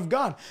throne of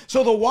God.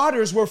 So the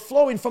waters were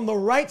flowing from the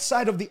right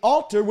side of the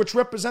altar, which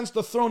represents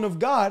the throne of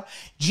God.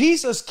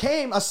 Jesus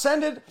came,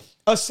 ascended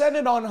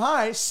on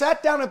high,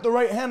 sat down at the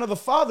right hand of the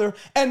Father,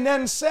 and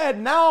then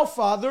said, "Now,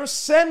 Father,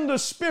 send the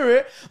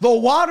Spirit, the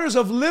waters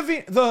of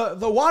living,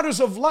 the waters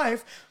of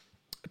life,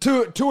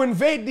 to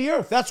invade the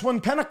earth." That's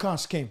when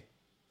Pentecost came.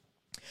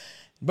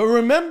 But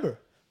remember,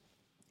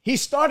 he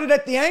started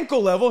at the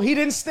ankle level. He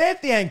didn't stay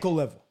at the ankle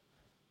level.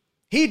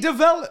 He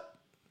developed.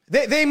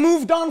 They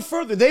moved on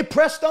further. They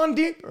pressed on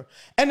deeper.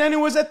 And then it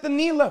was at the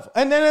knee level,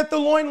 and then at the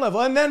loin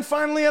level, and then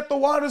finally at the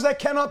waters that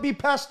cannot be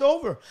passed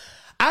over.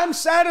 I'm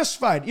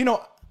satisfied.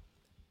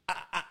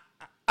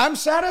 I'm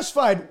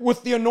satisfied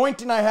with the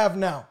anointing I have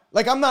now.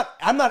 Like I'm not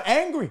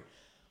angry,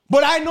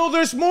 but I know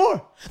there's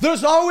more.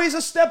 There's always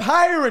a step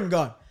higher in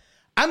God.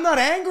 I'm not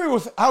angry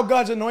with how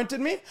God's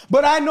anointed me,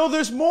 but I know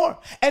there's more.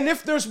 And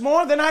if there's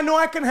more, then I know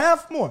I can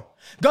have more.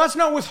 God's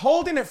not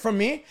withholding it from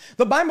me.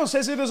 The Bible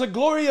says it is a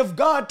glory of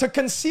God to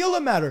conceal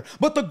a matter,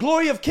 but the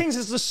glory of kings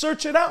is to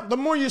search it out. The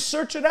more you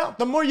search it out,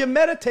 the more you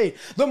meditate,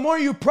 the more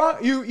you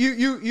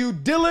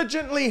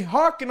diligently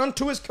hearken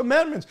unto his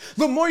commandments,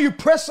 the more you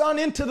press on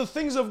into the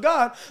things of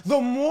God,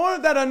 the more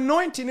that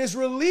anointing is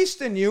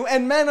released in you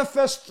and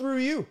manifests through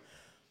you.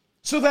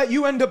 So that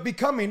you end up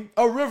becoming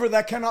a river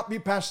that cannot be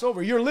passed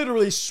over. You're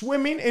literally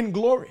swimming in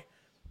glory.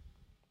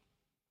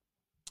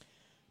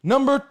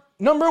 Number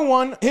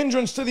one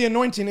hindrance to the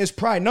anointing is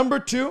pride. Number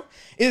two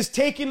is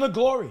taking the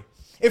glory.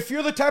 If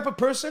you're the type of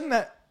person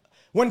that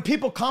when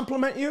people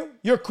compliment you,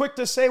 you're quick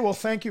to say, well,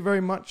 thank you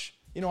very much.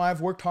 You know,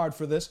 I've worked hard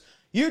for this.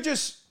 You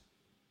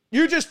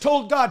just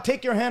told God,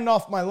 take your hand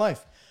off my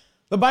life.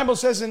 The Bible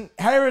says in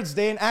Herod's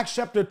day, in Acts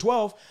chapter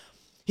 12,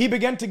 he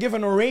began to give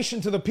an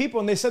oration to the people,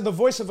 and they said the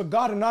voice of a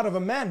God and not of a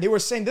man. They were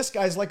saying this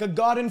guy's like a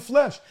God in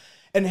flesh.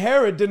 And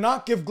Herod did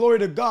not give glory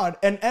to God,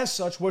 and as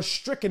such was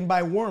stricken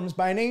by worms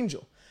by an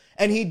angel.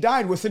 And he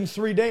died within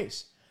 3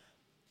 days.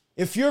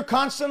 If you're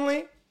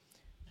constantly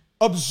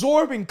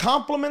absorbing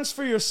compliments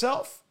for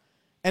yourself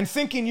and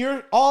thinking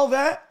you're all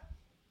that,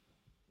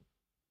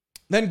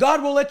 then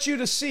God will let you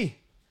to see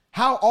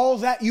how all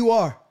that you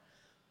are.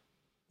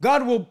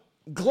 God will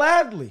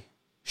gladly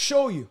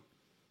show you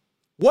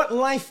what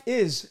life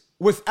is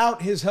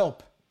without his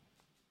help.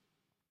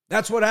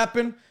 That's what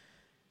happened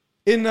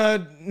in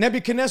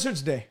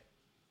Nebuchadnezzar's day.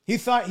 He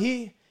thought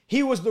he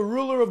was the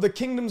ruler of the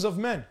kingdoms of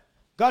men.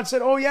 God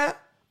said, oh yeah,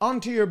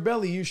 onto your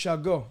belly you shall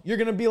go. You're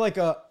going to be like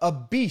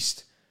a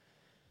beast.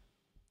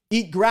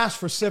 Eat grass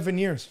for 7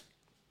 years.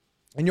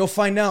 And you'll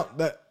find out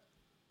that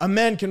a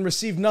man can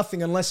receive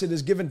nothing unless it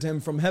is given to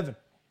him from heaven.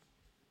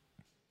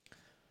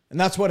 And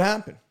that's what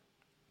happened.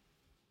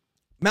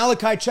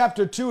 Malachi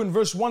chapter 2 and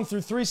verse 1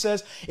 through 3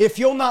 says, if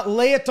you'll not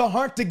lay it to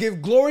heart to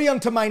give glory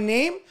unto my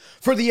name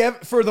for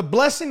the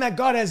blessing that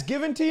God has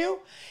given to you,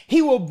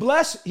 he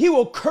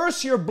will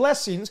curse your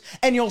blessings,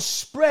 and you'll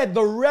spread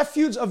the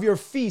refuse of your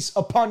feasts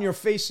upon your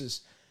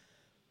faces.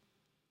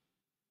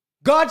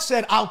 God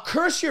said, I'll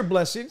curse your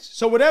blessings.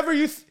 So whatever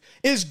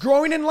is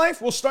growing in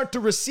life will start to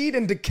recede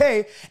and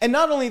decay. And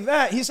not only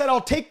that, he said,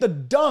 I'll take the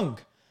dung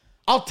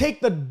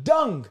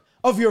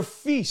of your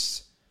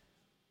feasts,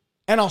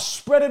 and I'll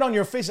spread it on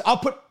your face.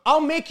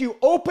 I'll make you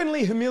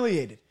openly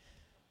humiliated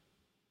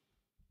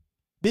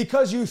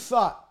because you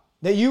thought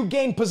that you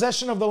gained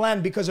possession of the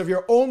land because of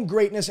your own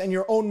greatness and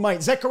your own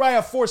might.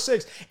 Zechariah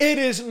 4:6, it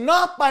is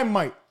not by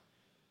might.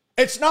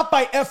 It's not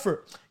by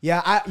effort.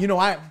 Yeah,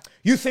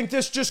 you think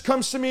this just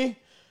comes to me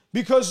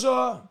because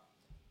I'm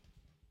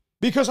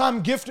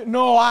gifted?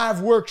 No,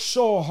 I've worked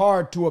so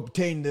hard to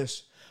obtain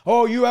this.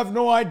 Oh, you have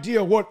no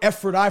idea what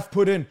effort I've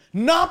put in.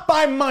 Not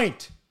by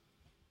might.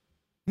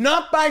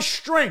 Not by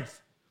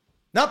strength,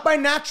 not by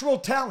natural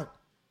talent,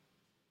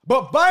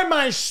 but by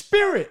my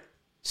spirit,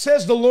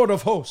 says the Lord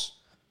of hosts.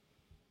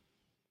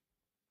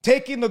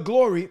 Taking the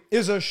glory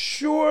is a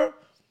sure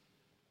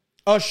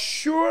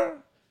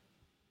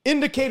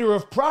indicator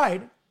of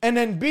pride. And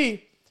then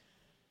B,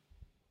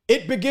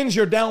 it begins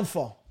your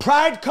downfall.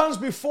 Pride comes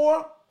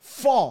before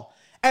fall,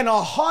 and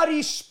a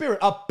haughty spirit,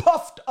 a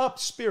puffed up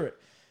spirit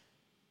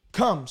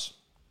comes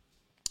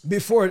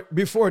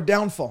before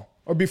downfall.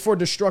 Or before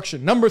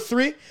destruction. Number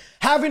 3,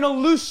 having a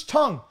loose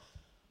tongue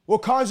will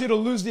cause you to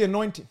lose the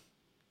anointing.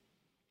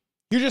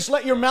 You just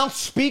let your mouth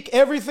speak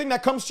everything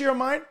that comes to your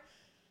mind.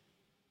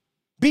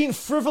 Being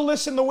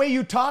frivolous in the way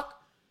you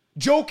talk.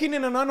 Joking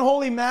in an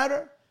unholy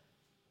manner.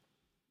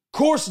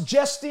 Coarse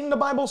jesting, the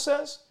Bible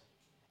says.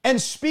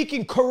 And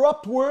speaking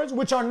corrupt words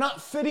which are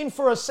not fitting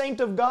for a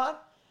saint of God.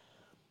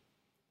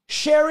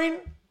 Sharing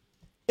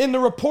in the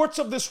reports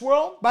of this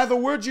world, by the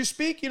words you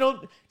speak,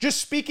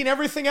 just speaking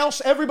everything else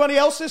everybody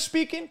else is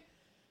speaking.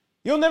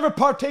 You'll never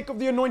partake of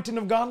the anointing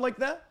of God like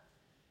that.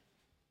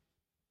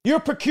 You're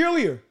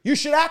peculiar. You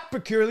should act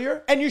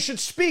peculiar, and you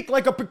should speak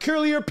like a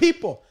peculiar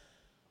people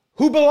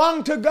who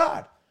belong to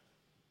God.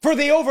 For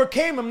they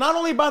overcame him not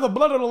only by the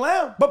blood of the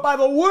Lamb, but by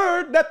the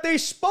word that they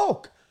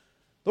spoke,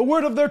 the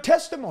word of their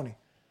testimony.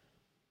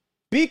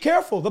 Be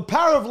careful. The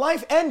power of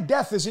life and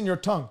death is in your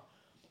tongue.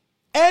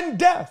 And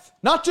death,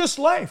 not just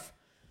life.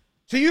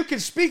 So you can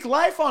speak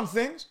life on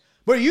things,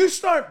 but you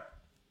start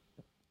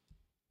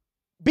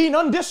being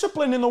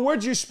undisciplined in the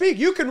words you speak,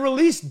 you can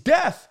release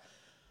death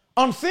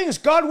on things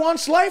God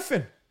wants life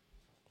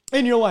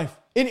in your life,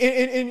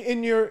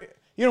 in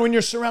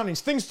your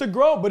surroundings, things to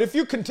grow. But if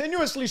you're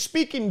continuously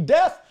speaking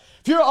death,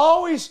 if you're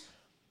always,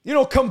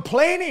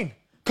 complaining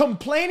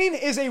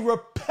is a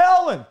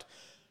repellent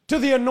to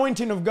the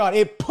anointing of God.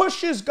 It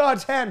pushes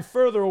God's hand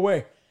further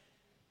away.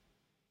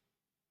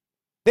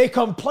 They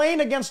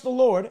complained against the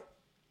Lord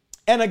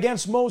and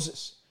against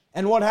Moses.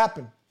 And what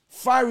happened?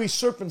 Fiery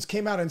serpents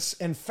came out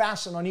and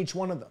fastened on each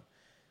one of them.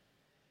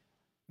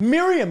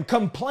 Miriam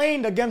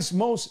complained against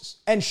Moses,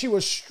 and she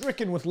was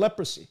stricken with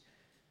leprosy.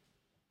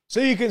 So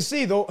you can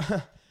see, though,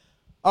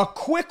 a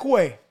quick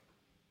way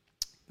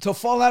to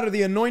fall out of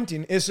the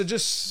anointing is to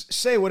just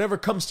say whatever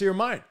comes to your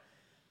mind.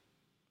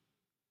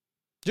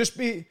 Just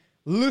be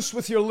loose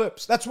with your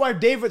lips. That's why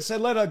David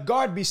said, let a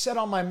guard be set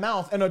on my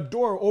mouth and a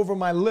door over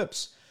my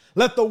lips.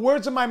 Let the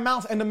words of my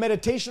mouth and the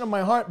meditation of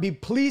my heart be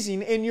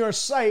pleasing in your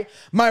sight,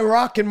 my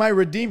rock and my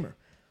redeemer.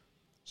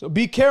 So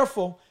be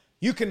careful.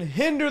 You can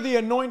hinder the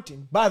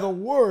anointing by the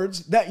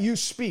words that you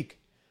speak.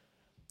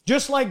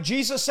 Just like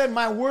Jesus said,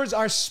 my words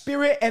are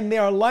spirit and they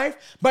are life.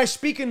 By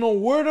speaking the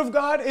word of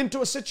God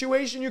into a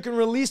situation, you can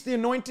release the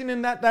anointing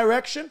in that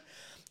direction.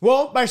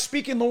 Well, by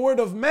speaking the word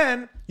of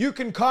men, you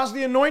can cause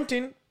the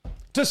anointing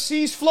to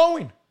cease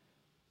flowing.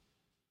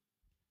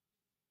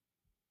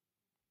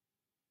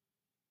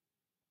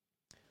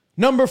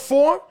 Number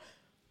 4,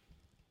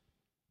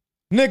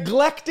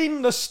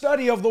 neglecting the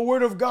study of the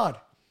Word of God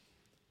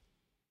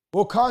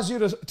will cause you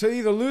to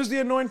either lose the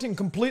anointing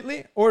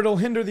completely or it'll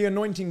hinder the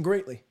anointing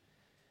greatly.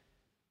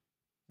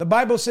 The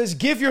Bible says,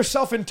 give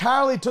yourself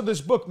entirely to this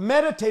book,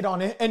 meditate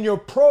on it, and your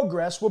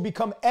progress will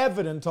become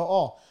evident to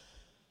all.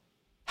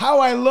 How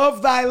I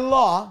love thy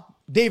law,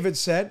 David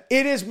said,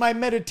 it is my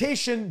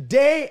meditation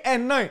day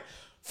and night.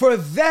 For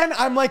then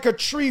I'm like a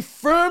tree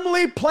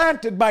firmly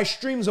planted by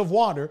streams of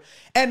water,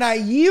 and I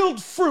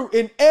yield fruit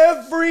in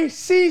every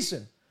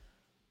season.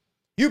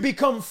 You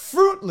become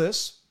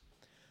fruitless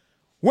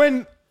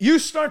when you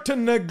start to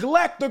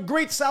neglect the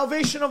great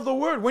salvation of the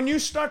word. When you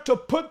start to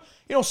put,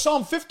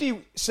 Psalm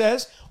 50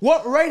 says,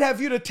 what right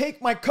have you to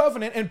take my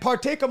covenant and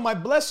partake of my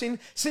blessing,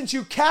 since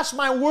you cast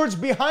my words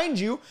behind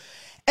you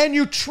and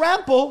you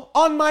trample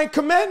on my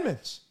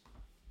commandments?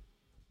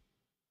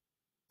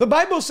 The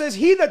Bible says,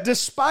 he that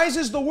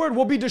despises the word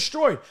will be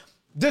destroyed.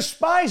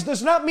 Despise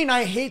does not mean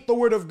I hate the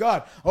word of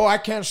God. Oh, I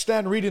can't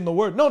stand reading the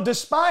word. No,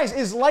 despise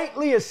is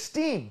lightly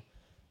esteem.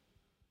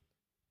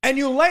 And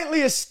you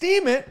lightly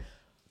esteem it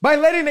by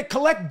letting it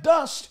collect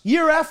dust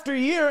year after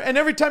year. And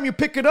every time you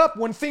pick it up,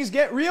 when things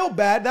get real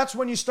bad, that's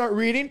when you start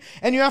reading.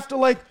 And you have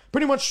to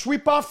pretty much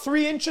sweep off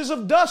 3 inches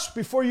of dust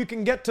before you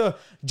can get to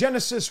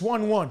Genesis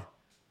 1:1.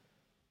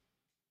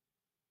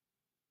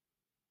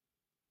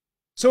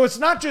 So it's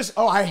not just,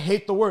 oh, I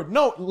hate the word.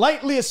 No,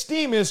 lightly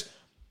esteem is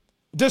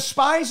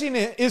despising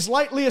it, is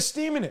lightly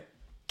esteeming it,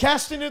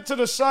 casting it to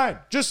the side.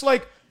 Just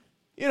like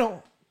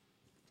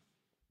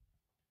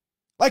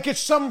it's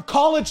some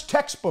college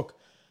textbook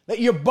that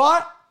you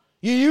bought,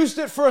 you used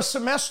it for a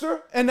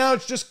semester, and now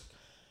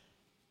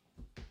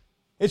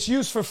it's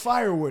used for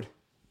firewood.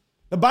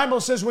 The Bible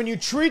says when you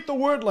treat the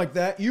word like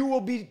that, you'll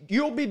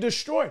be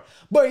destroyed.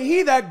 But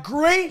he that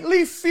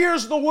greatly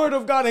fears the word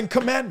of God and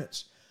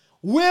commandments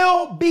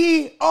will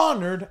be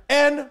honored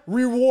and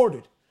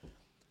rewarded.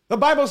 The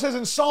Bible says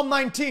in Psalm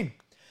 19,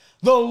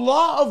 the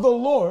law of the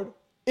Lord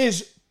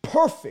is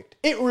perfect.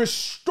 It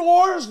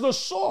restores the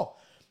soul,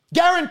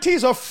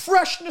 guarantees a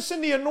freshness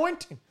in the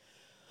anointing.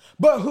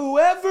 But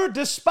whoever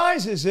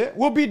despises it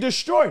will be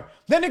destroyed.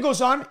 Then it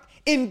goes on,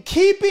 in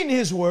keeping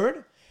his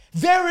word,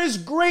 there is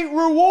great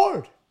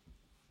reward.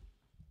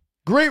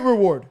 Great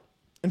reward.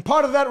 And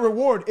part of that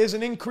reward is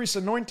an increased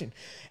anointing.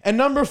 And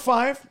number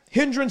 5,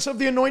 hindrance of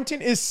the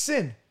anointing is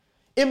sin,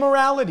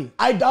 immorality,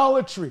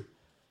 idolatry,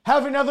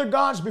 having other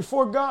gods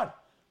before God,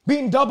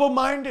 being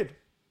double-minded,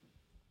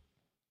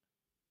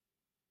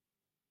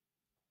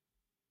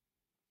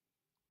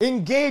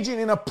 engaging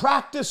in a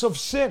practice of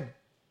sin.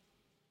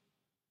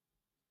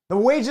 The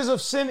wages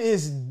of sin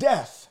is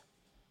death.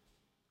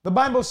 The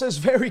Bible says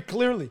very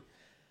clearly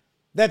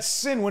that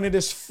sin, when it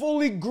is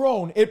fully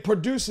grown, it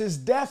produces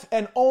death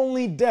and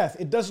only death.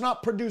 It does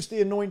not produce the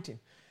anointing.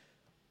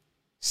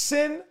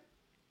 Sin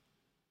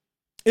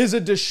is a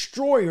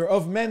destroyer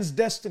of men's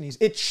destinies.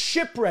 It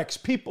shipwrecks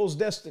people's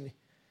destiny.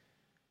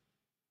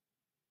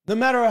 No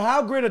matter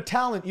how great a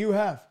talent you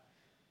have,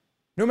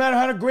 no matter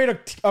how great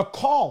a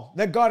call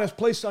that God has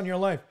placed on your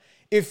life,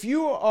 if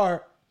you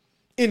are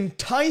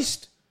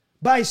enticed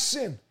by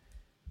sin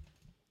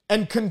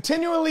and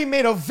continually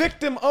made a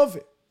victim of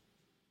it,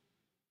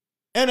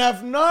 and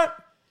have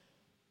not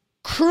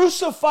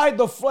crucified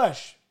the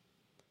flesh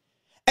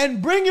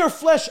and bring your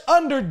flesh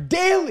under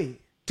daily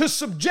to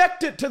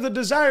subject it to the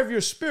desire of your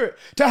spirit,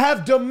 to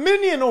have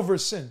dominion over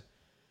sin.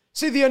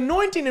 See, the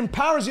anointing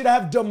empowers you to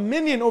have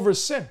dominion over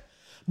sin.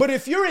 But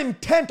if you're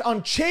intent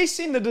on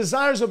chasing the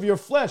desires of your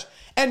flesh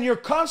and you're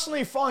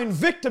constantly falling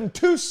victim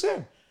to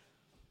sin,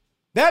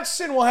 that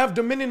sin will have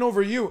dominion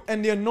over you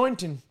and the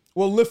anointing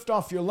will lift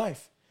off your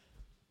life.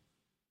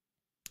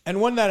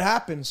 And when that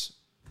happens,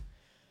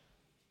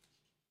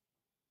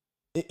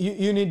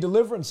 you need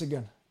deliverance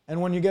again.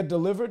 And when you get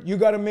delivered, you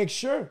got to make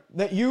sure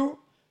that you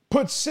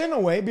put sin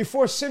away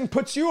before sin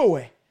puts you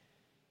away.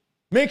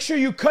 Make sure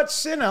you cut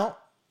sin out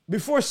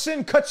before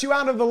sin cuts you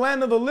out of the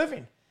land of the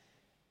living.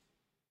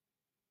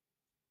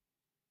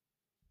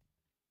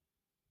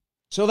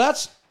 So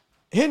that's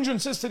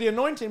hindrances to the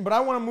anointing, but I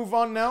want to move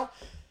on now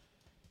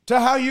to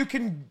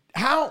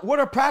what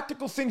are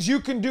practical things you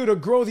can do to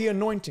grow the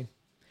anointing.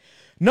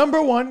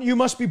 Number 1, you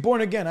must be born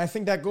again. I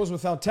think that goes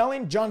without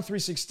telling. John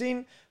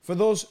 3:16, for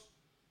those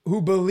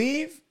who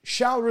believe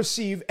shall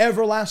receive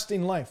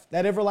everlasting life.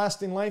 That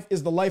everlasting life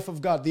is the life of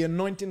God, the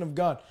anointing of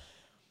God,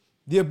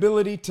 the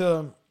ability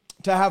to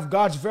have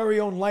God's very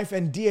own life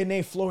and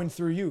DNA flowing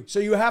through you. So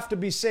you have to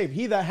be saved.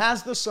 He that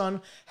has the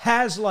Son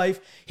has life.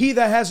 He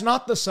that has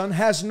not the Son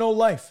has no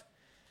life.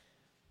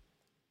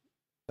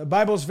 The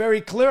Bible is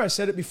very clear. I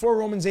said it before,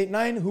 Romans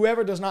 8:9,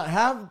 whoever does not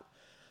have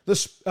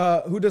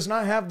who does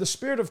not have the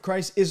Spirit of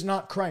Christ is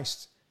not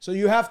Christ. So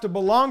you have to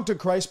belong to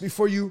Christ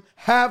before you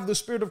have the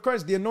Spirit of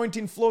Christ, the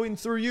anointing flowing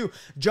through you.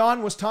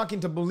 John was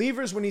talking to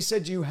believers when he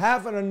said you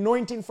have an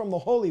anointing from the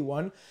Holy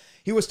One.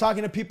 He was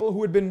talking to people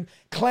who had been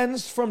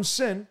cleansed from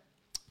sin,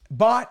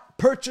 bought,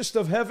 purchased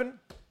of heaven,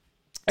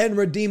 and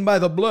redeemed by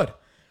the blood.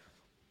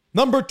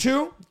 Number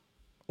 2,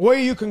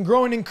 way you can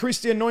grow and increase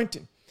the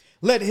anointing.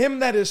 Let him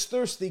that is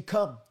thirsty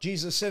come.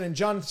 Jesus said in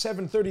John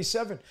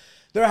 7:37,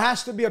 there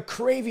has to be a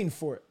craving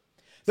for it.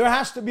 There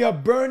has to be a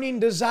burning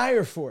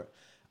desire for it.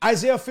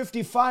 Isaiah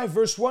 55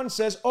 verse 1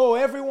 says, oh,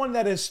 everyone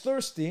that is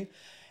thirsty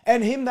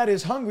and him that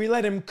is hungry,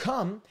 let him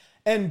come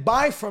and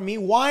buy from me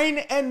wine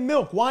and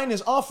milk. Wine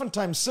is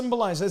oftentimes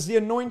symbolized as the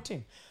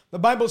anointing. The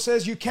Bible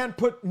says you can't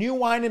put new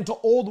wine into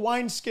old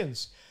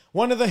wineskins.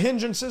 One of the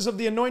hindrances of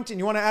the anointing,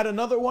 you want to add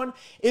another one,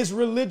 is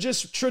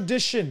religious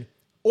tradition,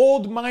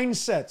 old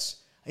mindsets.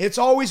 It's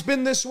always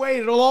been this way.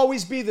 It'll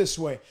always be this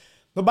way.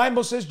 The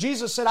Bible says,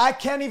 Jesus said, I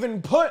can't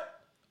even put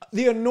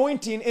the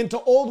anointing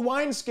into old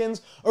wineskins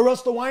or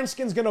else the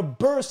wineskin's going to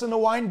burst and the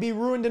wine be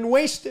ruined and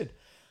wasted.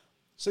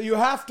 So you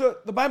have to,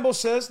 the Bible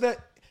says that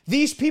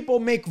these people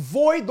make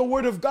void the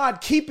word of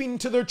God, keeping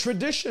to their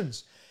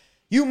traditions.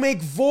 You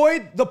make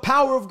void the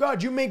power of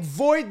God. You make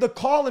void the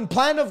call and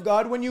plan of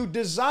God when you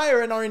desire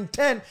and are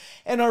intent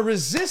and are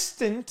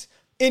resistant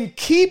in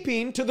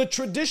keeping to the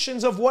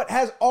traditions of what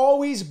has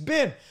always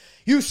been.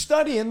 You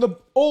study in the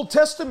Old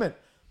Testament,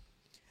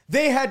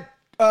 they had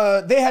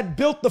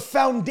built the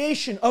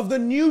foundation of the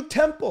new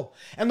temple.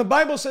 And the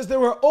Bible says there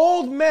were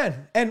old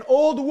men and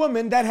old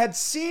women that had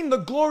seen the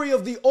glory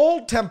of the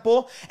old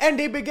temple, and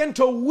they began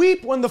to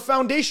weep when the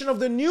foundation of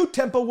the new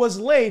temple was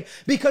laid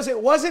because it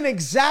wasn't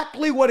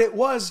exactly what it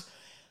was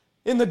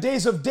in the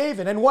days of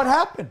David. And what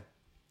happened?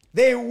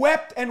 They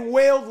wept and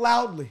wailed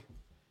loudly.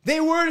 They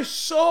were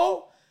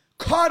so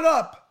caught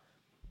up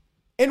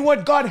in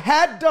what God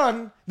had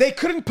done, they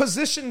couldn't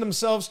position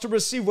themselves to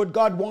receive what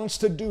God wants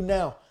to do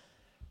now.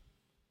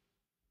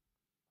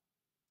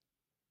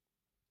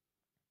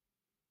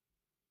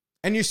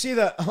 And you see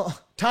that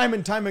time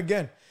and time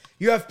again.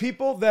 You have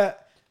people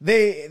that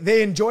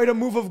they enjoyed a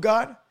move of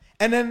God,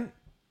 and then,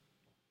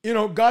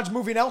 God's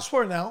moving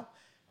elsewhere now,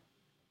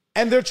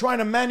 and they're trying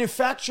to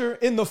manufacture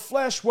in the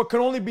flesh what can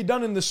only be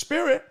done in the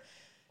spirit,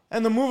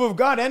 and the move of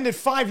God ended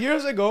 5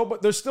 years ago,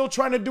 but they're still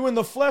trying to do in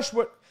the flesh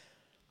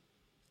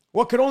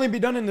what could only be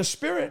done in the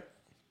spirit,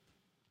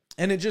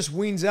 and it just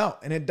weans out,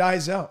 and it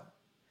dies out.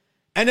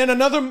 And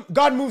then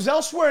God moves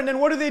elsewhere, and then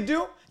what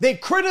do? They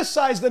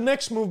criticize the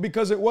next move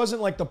because it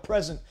wasn't like the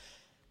present,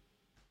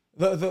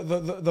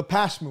 the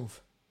past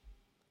move.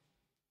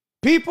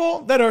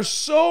 People that are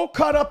so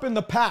caught up in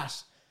the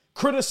past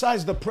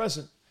criticize the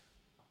present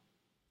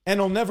and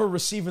will never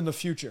receive in the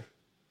future.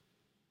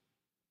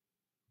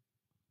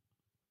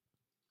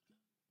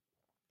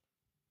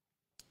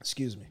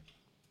 Excuse me.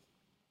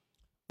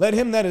 Let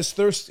him that is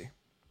thirsty.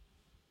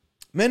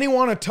 Many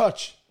want to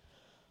touch.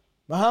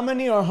 But how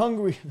many are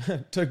hungry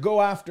to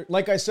go after?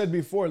 Like I said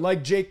before,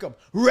 like Jacob,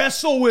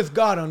 wrestle with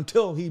God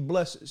until he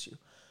blesses you.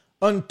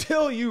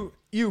 Until you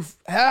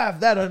have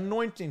that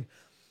anointing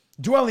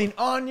dwelling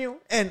on you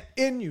and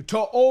in you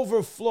to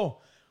overflow.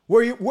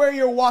 Where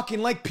you're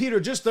walking like Peter,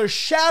 just the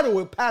shadow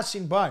of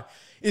passing by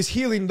is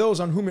healing those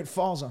on whom it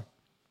falls on.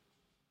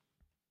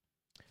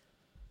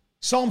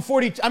 Psalm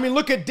 40,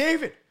 look at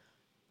David.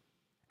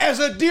 As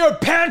a deer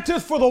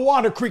panteth for the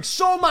water creek,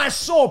 so my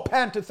soul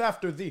panteth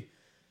after thee.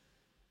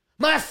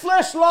 My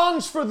flesh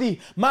longs for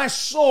thee. My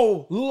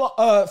soul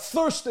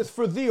thirsteth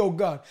for thee, O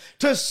God,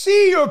 to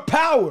see your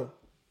power.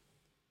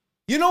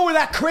 You know where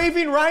that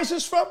craving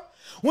rises from?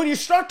 When you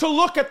start to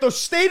look at the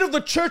state of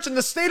the church and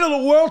the state of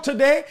the world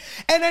today,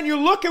 and then you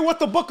look at what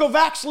the book of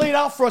Acts laid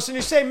out for us, and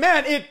you say,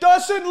 man, it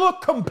doesn't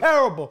look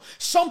comparable.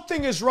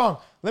 Something is wrong.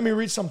 Let me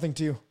read something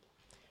to you.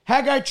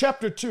 Haggai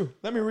chapter 2.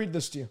 Let me read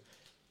this to you.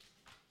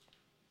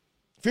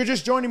 If you're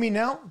just joining me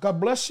now, God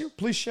bless you.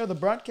 Please share the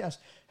broadcast.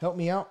 Help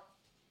me out.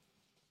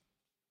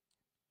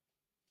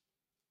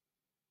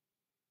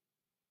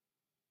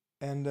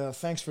 And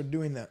thanks for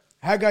doing that.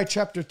 Haggai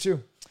chapter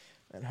 2.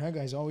 And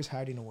Haggai's always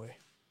hiding away.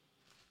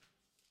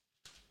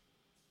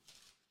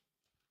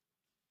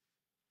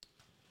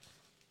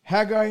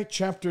 Haggai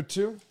chapter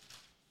 2.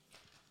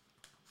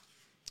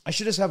 I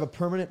should just have a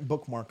permanent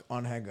bookmark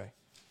on Haggai.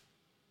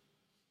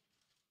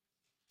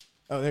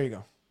 Oh, there you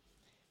go.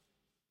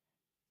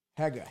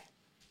 Haggai.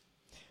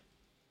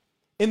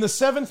 In the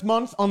 7th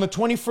month, on the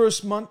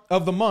 21st month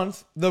of the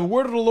month, the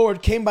word of the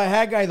Lord came by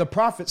Haggai the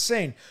prophet,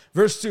 saying,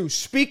 verse 2,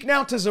 speak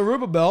now to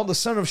Zerubbabel, the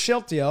son of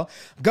Shealtiel,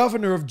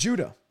 governor of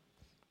Judah,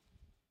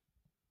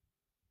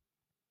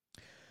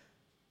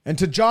 and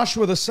to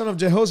Joshua, the son of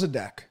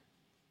Jehozadak,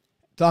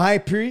 the high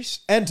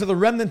priest, and to the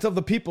remnant of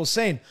the people,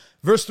 saying,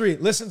 verse 3,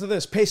 listen to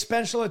this, pay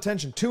special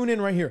attention, tune in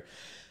right here.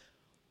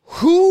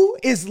 Who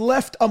is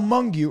left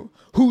among you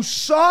who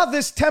saw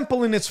this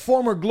temple in its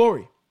former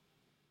glory?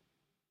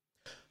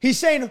 He's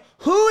saying,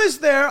 who is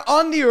there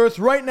on the earth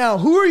right now?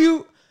 Who are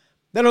you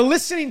that are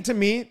listening to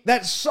me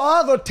that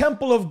saw the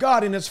temple of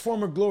God in its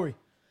former glory?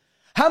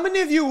 How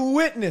many of you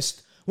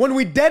witnessed when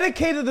we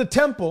dedicated the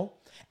temple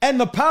and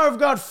the power of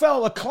God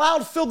fell, a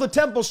cloud filled the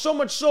temple so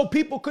much so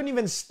people couldn't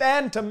even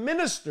stand to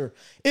minister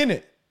in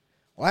it?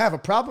 Well, I have a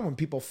problem when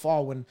people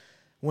fall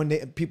when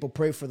people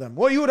pray for them.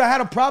 Well, you would have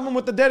had a problem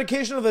with the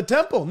dedication of the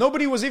temple.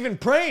 Nobody was even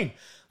praying.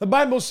 The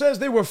Bible says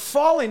they were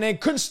falling. They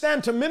couldn't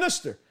stand to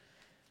minister.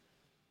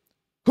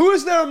 Who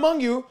is there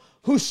among you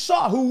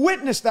who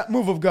witnessed that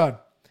move of God.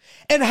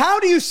 And how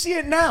do you see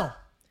it now?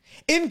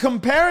 In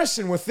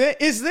comparison with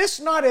it, is this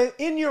not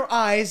in your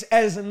eyes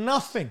as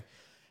nothing?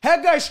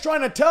 Haggai's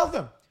trying to tell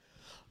them,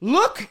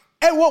 look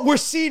at what we're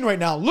seeing right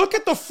now. Look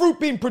at the fruit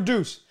being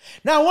produced.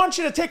 Now I want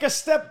you to take a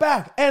step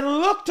back and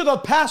look to the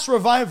past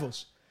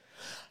revivals.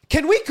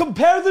 Can we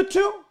compare the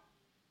two?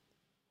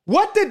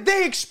 What did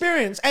they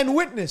experience and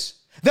witness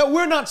that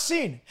we're not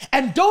seeing?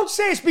 And don't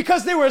say it's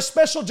because they were a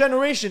special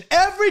generation.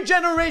 Every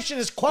generation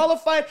is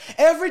qualified.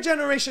 Every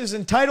generation is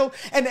entitled.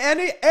 And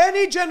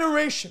any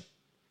generation,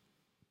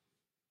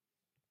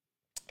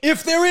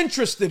 if they're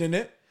interested in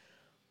it,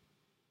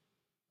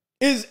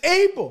 is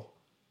able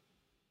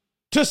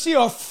to see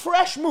a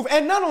fresh move.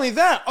 And not only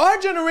that, our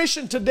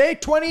generation today,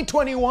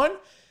 2021,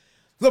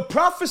 the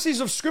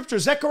prophecies of Scripture,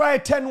 Zechariah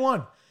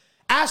 10:1,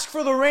 ask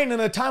for the rain in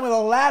the time of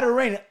the latter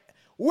rain.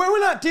 We're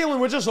not dealing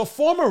with just a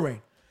former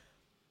rain.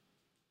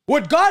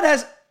 What God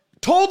has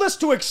told us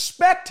to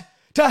expect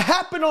to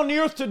happen on the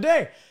earth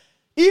today,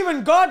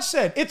 even God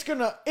said it's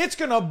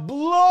gonna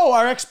blow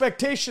our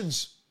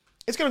expectations.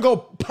 It's going to go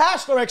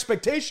past our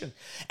expectation.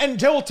 And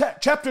Joel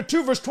chapter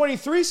 2 verse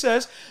 23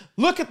 says,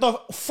 look at the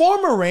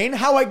former rain,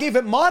 how I gave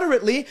it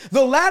moderately.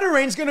 The latter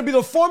rain is going to be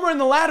the former and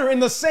the latter in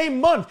the same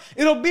month.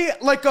 It'll be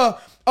like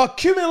a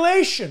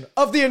accumulation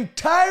of the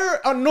entire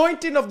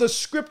anointing of the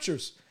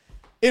Scriptures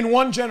in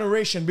one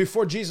generation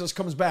before Jesus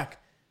comes back.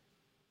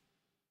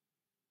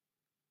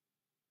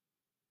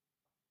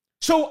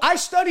 So I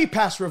study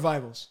past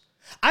revivals.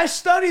 I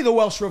study the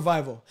Welsh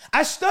revival.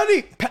 I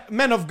study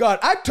men of God.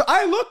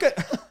 I look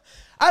at...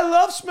 I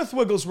love Smith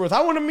Wigglesworth. I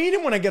want to meet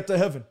him when I get to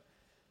heaven.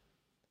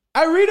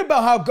 I read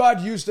about how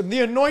God used him, the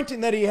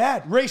anointing that he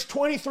had, raised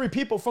 23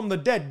 people from the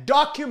dead,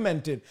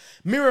 documented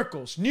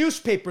miracles.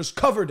 Newspapers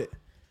covered it.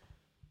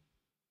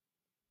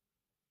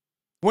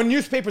 When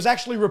newspapers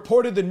actually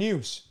reported the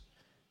news.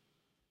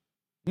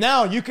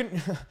 Now you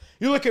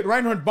look at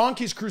Reinhard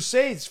Bonnke's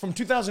crusades from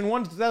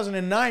 2001 to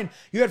 2009.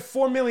 You had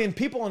 4 million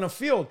people in a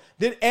field.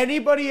 Did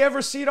anybody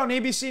ever see it on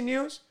ABC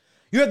News?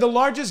 You had the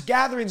largest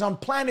gatherings on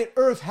planet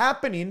Earth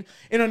happening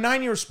in a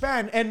 9-year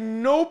span,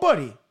 and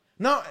nobody,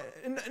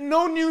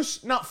 no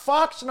news, not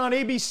Fox, not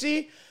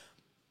ABC,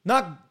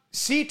 not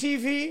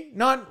CTV,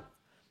 not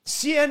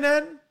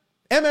CNN,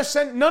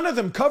 MSN, none of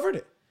them covered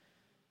it.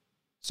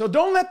 So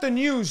don't let the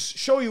news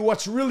show you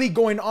what's really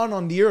going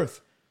on the earth.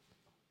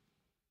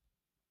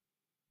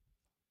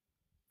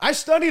 I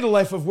study the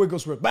life of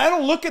Wigglesworth, but I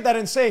don't look at that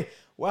and say,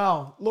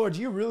 wow, Lord,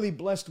 you really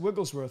blessed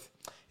Wigglesworth.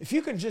 If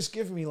you can just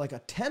give me like a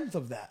tenth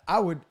of that,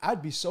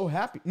 I'd be so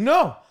happy.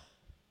 No.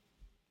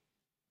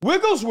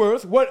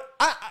 Wigglesworth,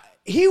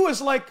 he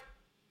was like,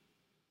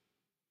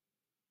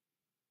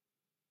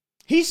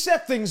 he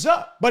set things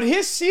up. But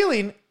his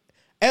ceiling,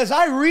 as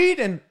I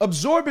read and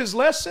absorb his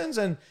lessons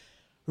and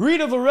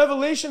read of the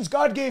revelations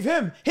God gave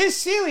him, his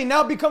ceiling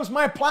now becomes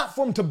my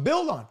platform to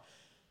build on.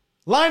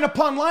 Line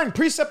upon line,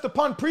 precept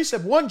upon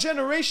precept, one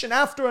generation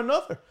after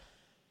another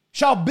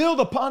shall build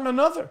upon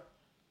another.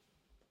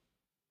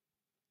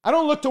 I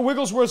don't look to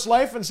Wigglesworth's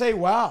life and say,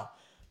 wow,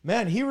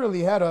 man, he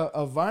really had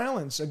a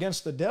violence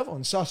against the devil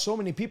and saw so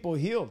many people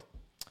healed.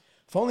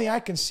 If only I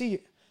can see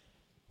it.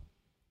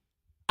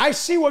 I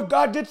see what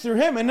God did through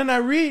him, and then I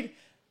read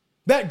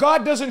that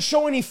God doesn't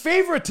show any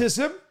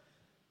favoritism,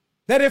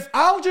 that if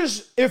I'll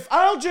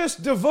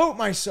just devote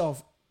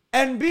myself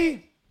and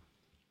be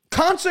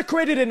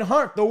consecrated in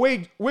heart the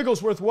way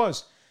Wigglesworth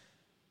was,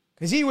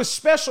 because he was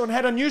special and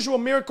had unusual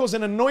miracles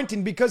and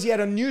anointing because he had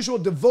unusual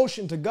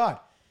devotion to God.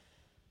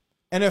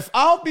 And if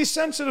I'll be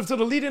sensitive to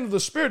the leading of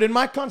the Spirit in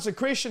my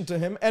consecration to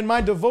him and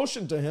my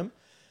devotion to him,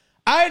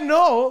 I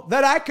know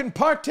that I can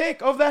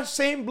partake of that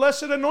same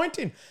blessed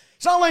anointing.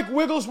 It's not like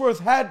Wigglesworth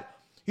had,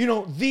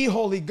 the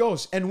Holy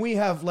Ghost, and we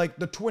have like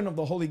the twin of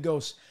the Holy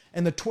Ghost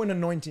and the twin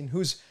anointing,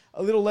 who's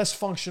a little less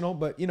functional,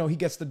 but he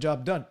gets the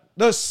job done.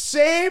 The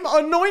same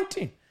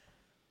anointing.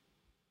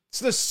 It's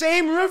the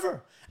same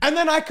river. And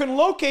then I can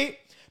locate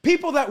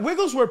people that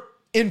Wigglesworth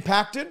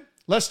impacted.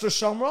 Lester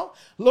Sumrall.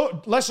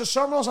 Lester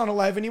Sumrall's not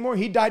alive anymore.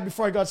 He died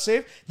before I got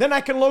saved. Then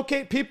I can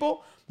locate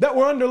people that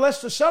were under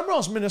Lester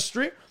Sumrall's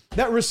ministry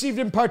that received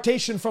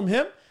impartation from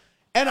him.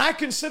 And I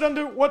can sit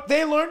under what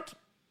they learned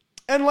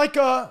and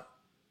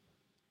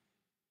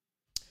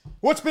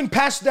what's been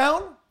passed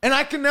down. And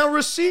I can now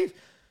receive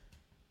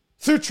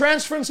through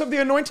transference of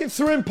the anointing,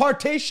 through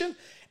impartation,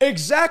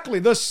 exactly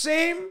that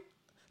same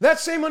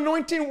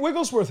anointing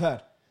Wigglesworth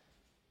had.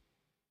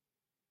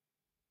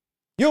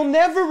 You'll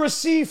never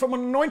receive from an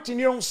anointing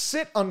you don't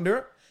sit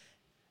under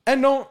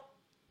and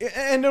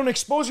don't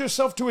expose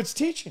yourself to its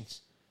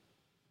teachings.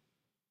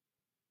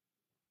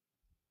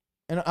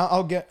 And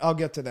I'll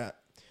get to that.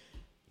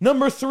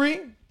 Number 3,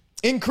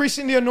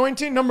 increasing the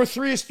anointing. Number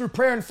 3 is through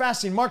prayer and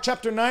fasting. Mark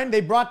chapter 9,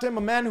 they brought to him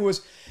a man who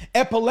was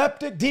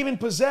epileptic,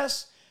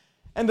 demon-possessed,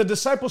 and the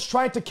disciples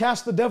tried to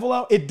cast the devil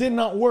out. It did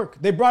not work.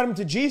 They brought him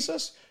to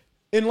Jesus.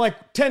 In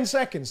like 10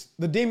 seconds,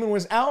 the demon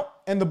was out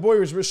and the boy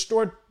was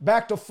restored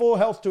back to full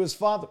health to his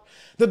father.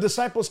 The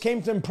disciples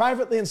came to him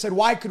privately and said,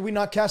 why could we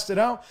not cast it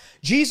out?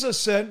 Jesus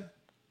said,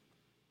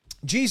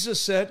 Jesus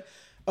said,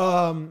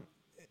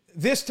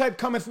 this type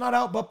cometh not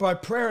out but by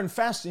prayer and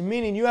fasting,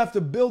 meaning you have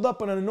to build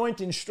up an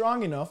anointing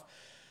strong enough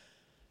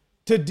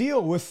to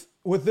deal with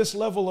this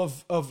level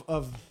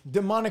of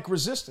demonic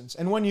resistance.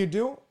 And when you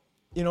do,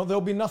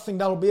 there'll be nothing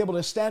that'll be able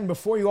to stand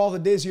before you all the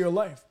days of your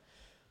life.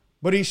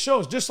 But he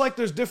shows, just like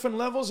there's different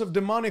levels of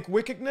demonic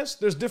wickedness,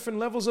 there's different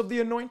levels of the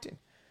anointing.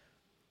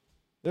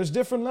 There's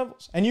different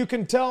levels. And you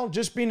can tell,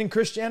 just being in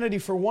Christianity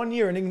for 1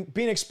 year and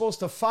being exposed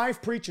to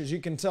 5 preachers, you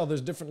can tell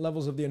there's different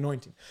levels of the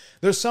anointing.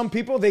 There's some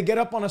people, they get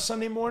up on a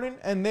Sunday morning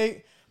and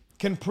they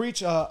can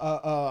preach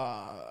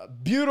a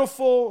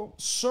beautiful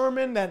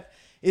sermon that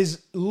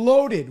is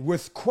loaded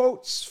with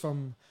quotes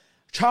from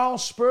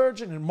Charles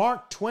Spurgeon and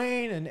Mark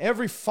Twain and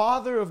every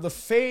father of the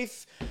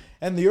faith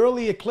and the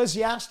early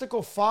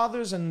ecclesiastical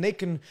fathers, and they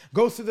can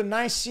go through the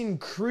Nicene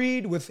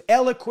Creed with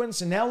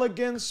eloquence and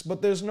elegance,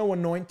 but there's no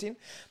anointing.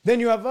 Then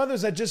you have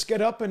others that just get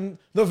up and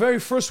the very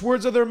first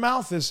words of their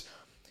mouth is,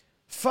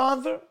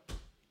 Father,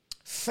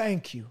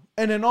 thank you.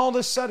 And then all of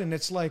a sudden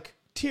it's like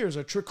tears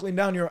are trickling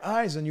down your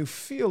eyes and you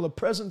feel the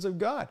presence of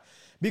God.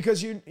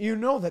 Because you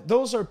know that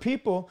those are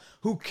people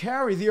who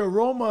carry the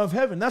aroma of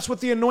heaven. That's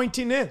what the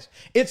anointing is.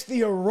 It's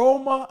the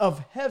aroma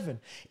of heaven.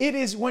 It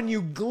is when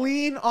you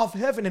glean off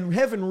heaven and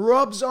heaven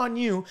rubs on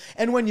you.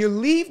 And when you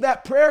leave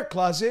that prayer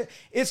closet,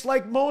 it's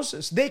like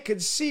Moses. They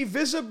could see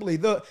visibly.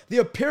 The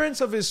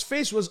appearance of his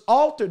face was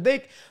altered.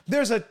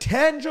 There's a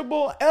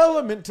tangible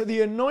element to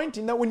the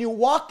anointing that when you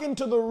walk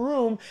into the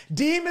room,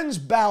 demons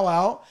bow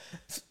out.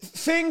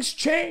 Things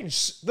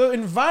change. The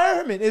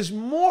environment is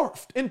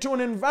morphed into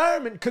an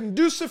environment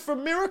conducive for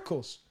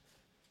miracles.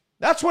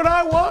 That's what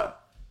I want.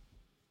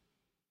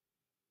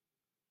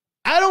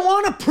 I don't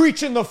want to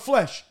preach in the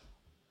flesh.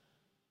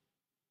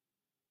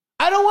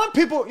 I don't want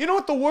people, you know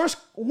what the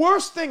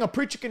worst thing a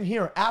preacher can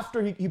hear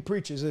after he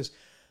preaches is,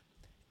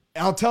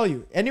 I'll tell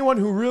you, anyone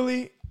who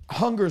really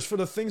hungers for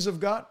the things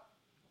of God,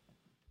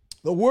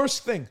 the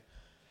worst thing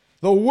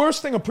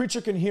a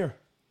preacher can hear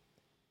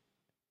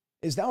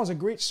is, that was a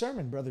great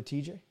sermon, Brother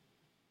TJ.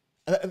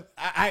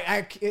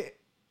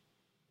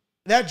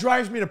 That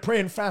drives me to pray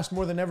and fast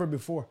more than ever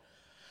before.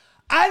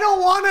 I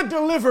don't want to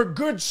deliver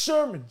good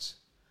sermons.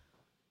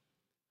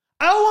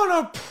 I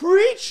want to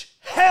preach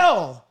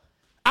hell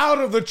out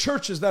of the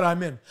churches that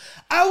I'm in.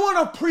 I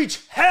want to preach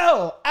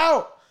hell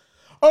out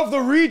of the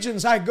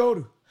regions I go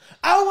to.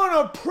 I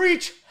want to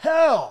preach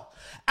hell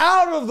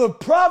out of the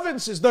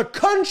provinces, the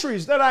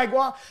countries that I go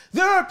out.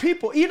 There are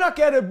people, Enoch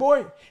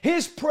Adeboye,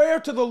 his prayer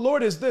to the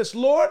Lord is this: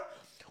 Lord,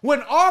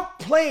 when our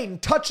plane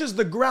touches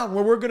the ground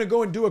where we're going to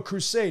go and do a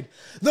crusade,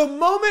 the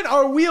moment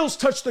our wheels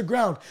touch the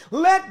ground,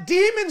 let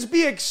demons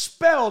be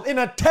expelled in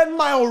a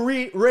 10-mile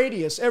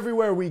radius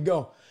everywhere we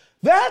go.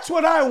 That's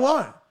what I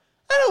want.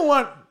 I don't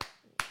want...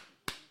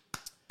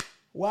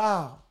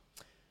 Wow.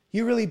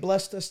 You really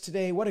blessed us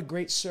today. What a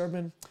great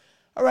sermon.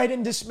 All right,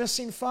 in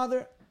dismissing,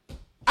 Father,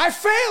 I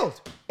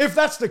failed, if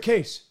that's the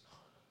case.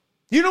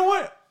 You know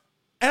what?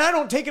 And I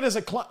don't take it as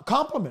a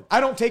compliment. I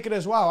don't take it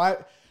as, wow,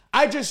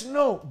 I just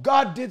know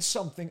God did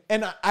something.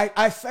 And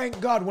I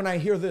thank God when I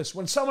hear this.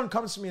 When someone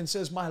comes to me and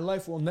says, my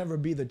life will never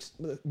be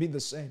the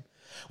same.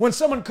 When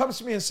someone comes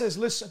to me and says,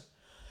 listen,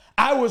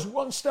 I was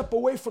one step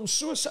away from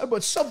suicide,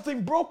 but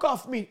something broke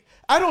off me.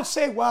 I don't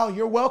say, wow,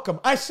 you're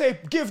welcome. I say,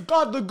 give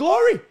God the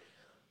glory.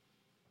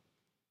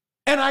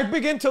 And I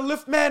begin to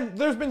lift. Man,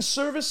 there's been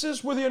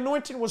services where the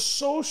anointing was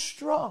so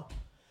strong.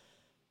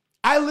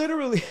 I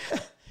literally,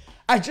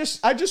 I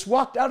just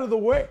walked out of the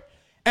way.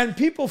 And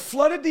people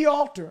flooded the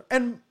altar,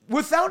 and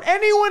without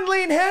anyone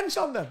laying hands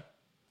on them.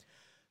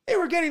 There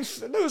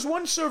was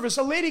one service,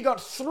 a lady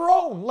got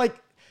thrown like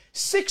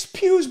 6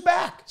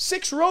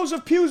 rows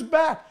of pews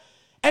back,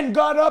 and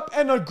got up,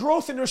 and a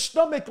growth in her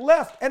stomach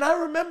left. And I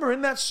remember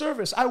in that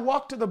service, I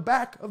walked to the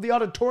back of the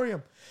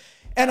auditorium,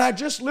 and I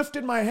just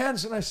lifted my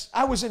hands, and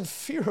I was in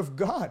fear of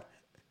God.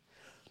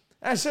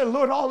 I said,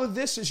 Lord, all of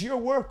this is your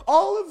work.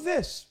 All of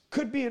this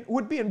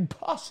would be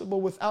impossible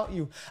without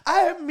you.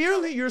 I am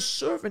merely your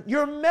servant,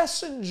 your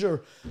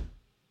messenger.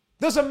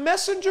 Does a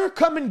messenger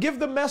come and give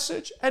the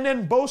message and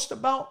then boast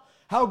about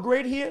how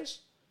great he is?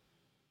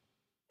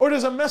 Or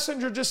does a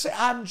messenger just say,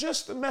 I'm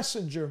just the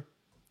messenger?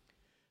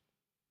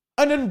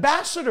 An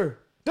ambassador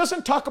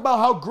doesn't talk about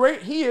how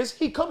great he is.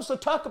 He comes to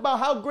talk about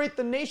how great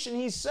the nation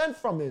he's sent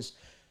from is.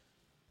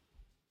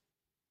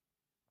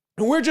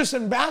 And we're just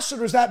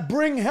ambassadors that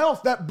bring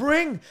health, that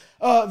bring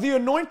the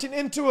anointing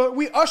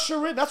we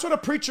usher in. That's what a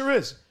preacher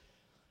is.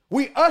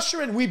 We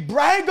usher in, we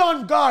brag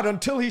on God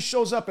until he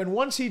shows up. And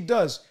once he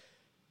does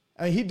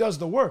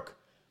the work.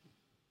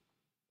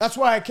 That's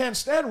why I can't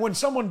stand when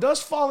someone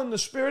does fall in the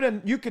spirit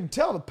and you can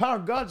tell the power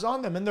of God's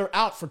on them and they're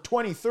out for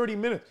 20, 30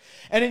 minutes.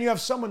 And then you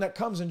have someone that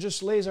comes and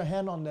just lays their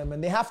hand on them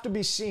and they have to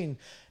be seen.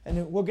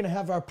 And we're going to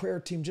have our prayer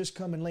team just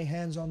come and lay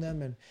hands on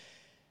them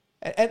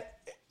and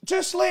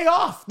just lay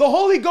off. The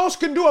Holy Ghost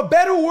can do a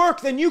better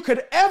work than you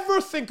could ever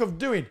think of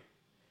doing.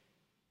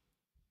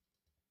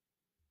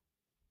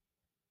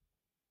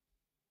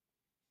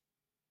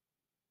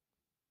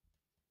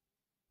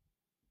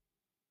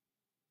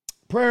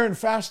 Prayer and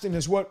fasting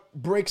is what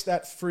breaks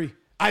that free.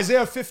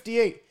 Isaiah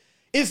 58.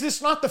 Is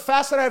this not the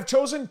fast that I have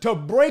chosen to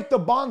break the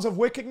bonds of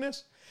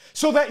wickedness,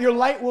 so that your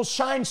light will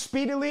shine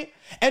speedily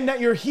and that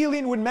your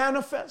healing would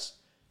manifest?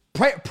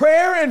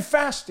 Prayer and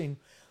fasting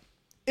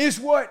is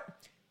what,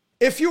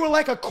 if you were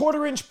like a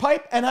 1/4-inch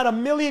pipe and had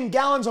 1,000,000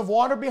 gallons of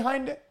water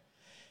behind it,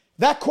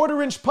 that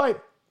 1/4-inch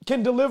pipe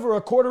can deliver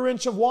a 1/4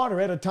 inch of water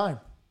at a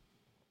time,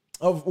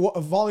 of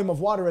volume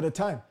of water at a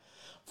time.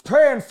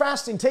 Prayer and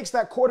fasting takes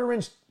that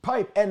 1/4-inch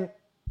pipe and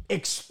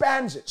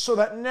expands it so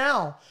that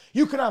now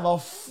you can have a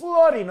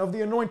flooding of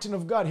the anointing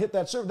of God hit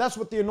that server. That's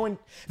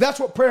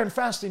what prayer and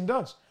fasting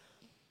does.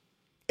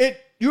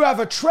 You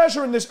have a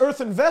treasure in this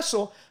earthen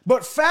vessel,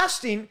 but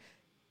fasting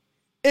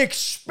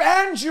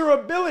expands your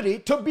ability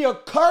to be a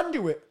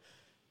conduit.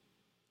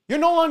 You're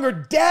no longer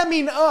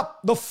damming up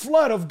the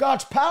flood of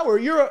God's power.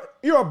 You're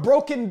a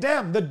broken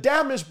dam. The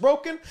dam is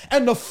broken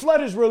and the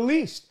flood is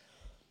released.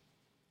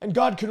 And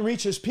God can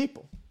reach his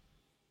people.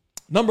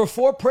 Number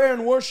 4, prayer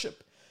and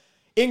worship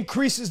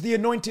increases the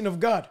anointing of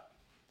God.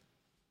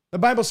 The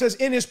Bible says,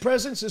 in his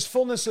presence is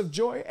fullness of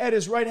joy. At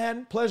his right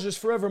hand, pleasures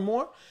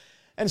forevermore.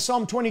 And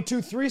Psalm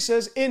 22:3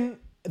 says,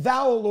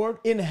 thou, O Lord,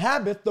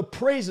 inhabit the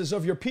praises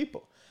of your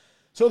people.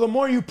 So the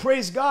more you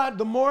praise God,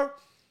 the more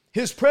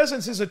his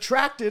presence is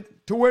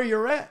attracted to where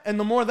you're at. And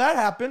the more that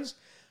happens,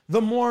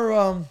 the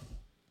more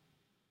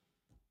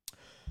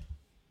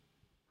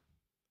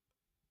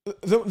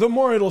the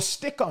more it'll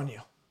stick on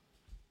you.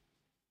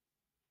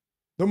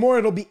 The more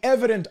it'll be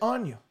evident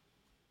on you.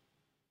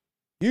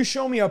 You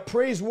show me a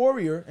praise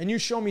warrior and you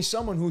show me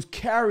someone who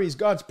carries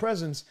God's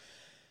presence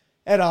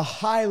at a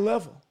high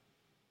level.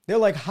 They're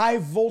like high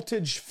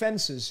voltage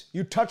fences.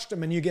 You touch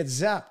them and you get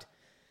zapped.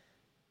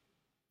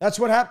 That's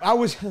what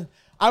happened.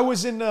 I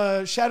was in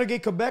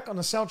Chateauguay, Quebec on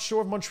the south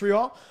shore of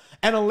Montreal,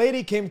 and a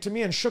lady came to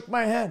me and shook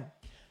my hand.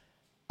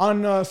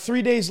 On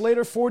 4 days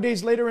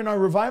later in our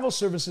revival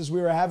services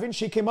we were having,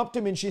 she came up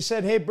to me and she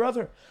said, hey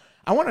brother,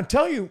 I want to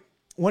tell you,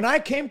 when I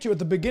came to you at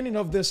the beginning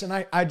of this and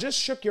I just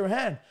shook your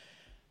hand,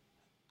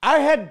 I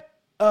had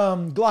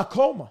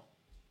glaucoma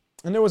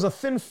and there was a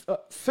thin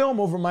film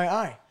over my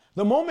eye.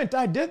 The moment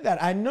I did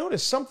that, I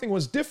noticed something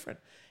was different.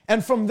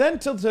 And from then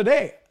till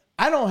today,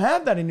 I don't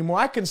have that anymore.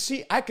 I can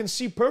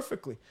see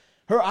perfectly.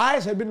 Her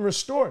eyes had been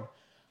restored.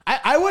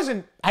 I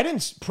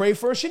didn't pray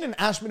for her. She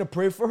didn't ask me to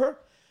pray for her.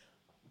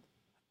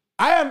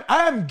 I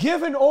am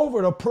given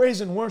over to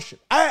praise and worship.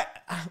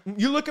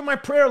 You look at my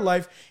prayer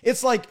life,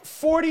 it's like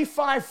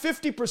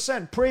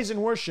 45-50% praise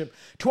and worship.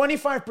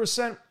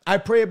 25% I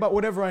pray about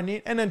whatever I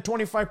need, and then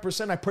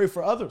 25% I pray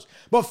for others.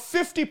 But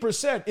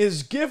 50%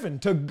 is given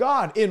to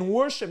God in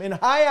worship, in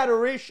high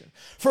adoration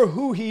for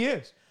who he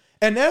is.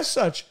 And as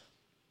such,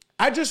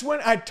 I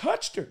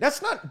touched her.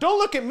 Don't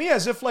look at me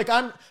as if like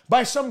I'm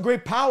by some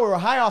great power or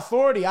high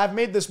authority, I've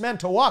made this man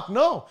to walk.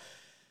 No.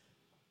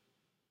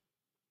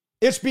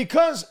 It's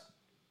because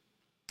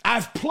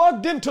I've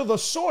plugged into the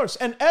source,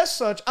 and as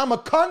such, I'm a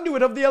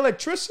conduit of the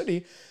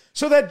electricity,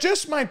 so that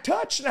just my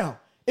touch now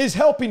is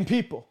helping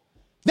people.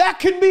 That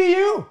can be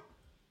you.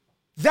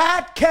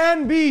 That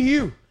can be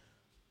you.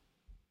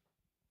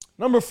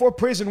 Number 4,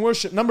 praise and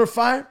worship. Number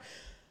 5,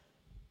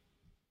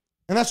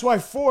 and that's why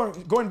 4,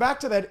 going back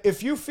to that,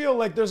 if you feel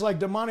like there's like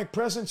demonic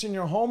presence in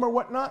your home or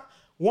whatnot,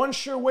 one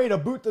sure way to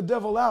boot the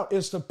devil out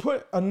is to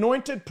put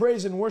anointed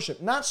praise and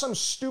worship. Not some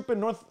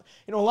stupid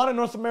a lot of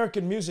North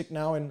American music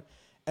now and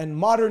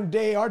modern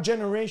day, our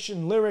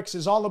generation lyrics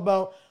is all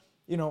about,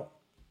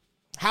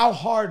 how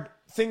hard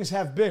things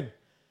have been.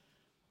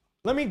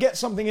 Let me get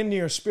something into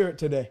your spirit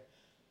today.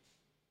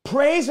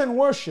 Praise and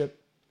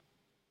worship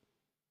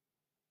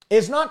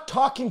is not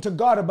talking to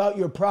God about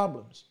your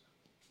problems.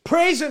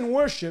 Praise and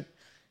worship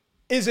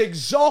is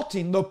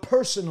exalting the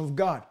person of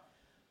God.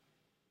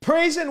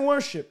 Praise and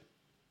worship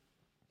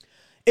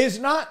is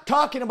not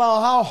talking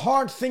about how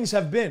hard things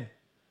have been.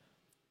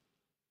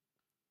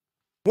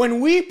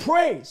 When we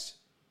praise,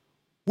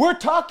 we're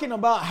talking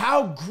about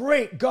how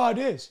great God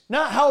is,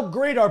 not how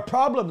great our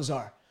problems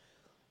are.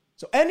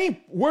 So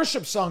any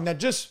worship song that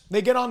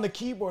they get on the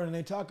keyboard and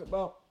they talk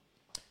about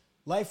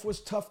life was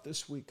tough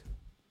this week.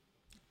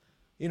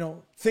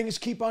 Things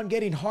keep on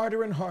getting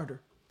harder and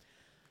harder.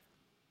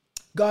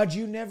 God,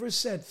 you never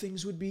said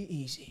things would be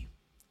easy.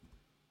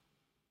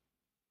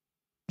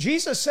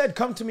 Jesus said,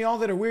 come to me all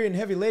that are weary and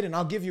heavy laden,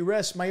 I'll give you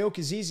rest. My yoke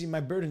is easy,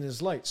 my burden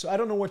is light. So I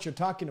don't know what you're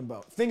talking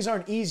about. Things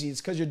aren't easy.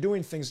 It's because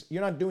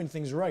you're not doing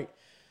things right.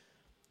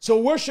 So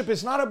worship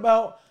is not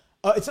about,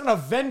 it's not a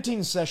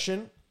venting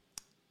session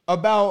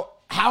about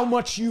how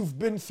much you've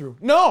been through.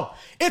 No,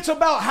 it's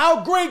about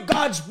how great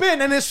God's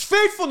been and his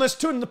faithfulness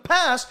to in the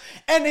past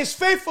and his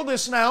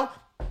faithfulness now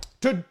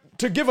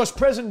to give us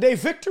present day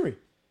victory.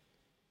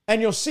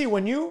 And you'll see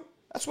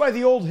that's why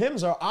the old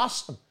hymns are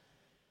awesome.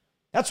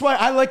 That's why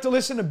I like to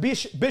listen to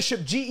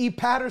Bishop G.E.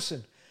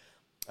 Patterson,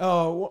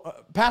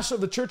 pastor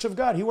of the Church of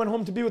God. He went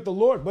home to be with the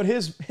Lord, but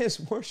his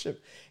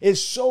worship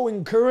is so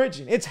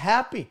encouraging. It's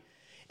happy.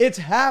 It's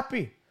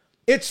happy.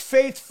 It's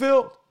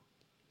faith-filled.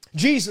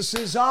 Jesus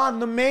is on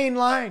the main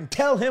line.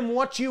 Tell him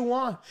what you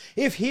want.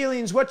 If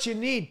healing's what you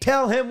need,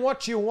 tell him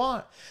what you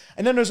want.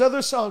 And then there's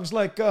other songs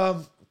like,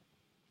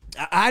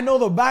 I know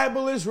the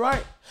Bible is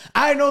right.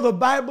 I know the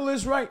Bible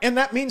is right. And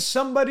that means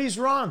somebody's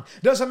wrong.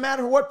 Doesn't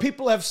matter what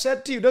people have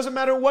said to you. Doesn't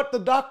matter what the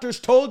doctors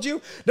told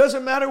you.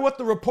 Doesn't matter what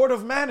the report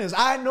of man is.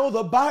 I know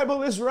the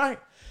Bible is right.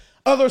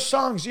 Other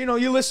songs,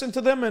 you listen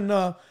to them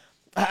and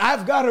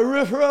I've got a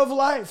river of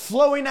life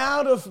flowing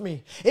out of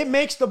me. It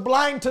makes the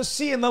blind to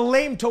see and the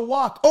lame to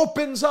walk,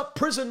 opens up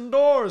prison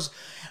doors,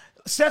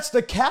 sets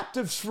the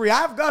captives free.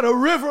 I've got a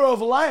river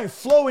of life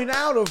flowing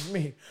out of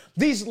me.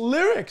 These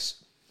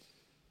lyrics,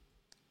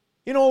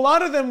 a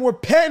lot of them were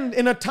penned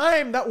in a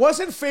time that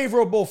wasn't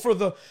favorable for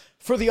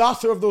the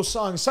author of those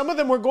songs. Some of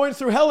them were going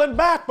through hell and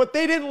back, but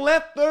they didn't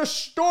let their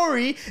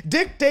story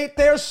dictate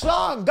their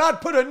song.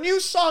 God put a new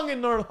song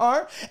in their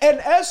heart, and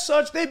as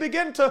such, they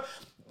began to,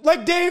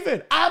 like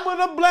David, I'm going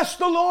to bless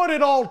the Lord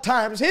at all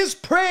times. His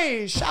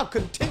praise shall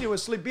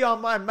continuously be on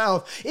my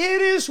mouth.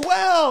 It is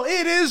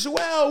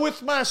well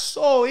with my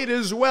soul. It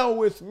is well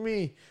with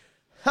me.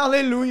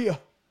 Hallelujah.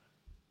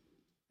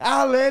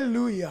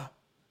 Hallelujah.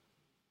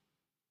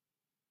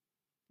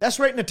 That's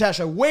right,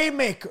 Natasha.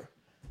 Waymaker.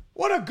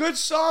 What a good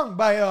song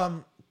by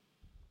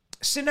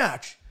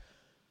Sinach.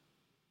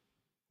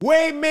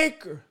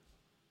 Waymaker.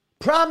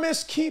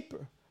 Promise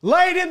keeper.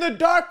 Light in the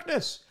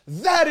darkness.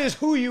 That is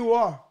who you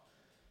are.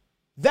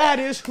 That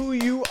is who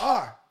you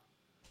are.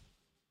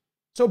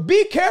 So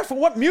be careful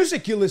what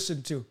music you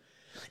listen to.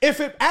 If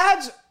it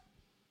adds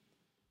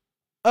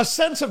a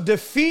sense of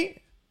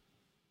defeat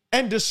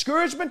and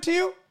discouragement to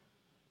you,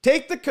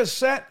 take the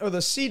cassette or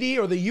the CD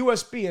or the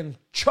USB and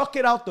chuck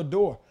it out the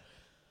door.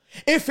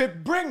 If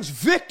it brings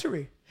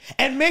victory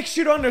and makes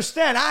you to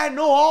understand, I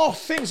know all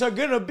things are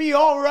going to be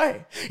all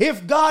right.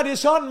 If God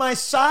is on my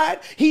side,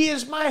 He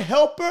is my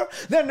helper,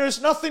 then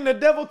there's nothing the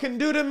devil can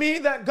do to me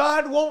that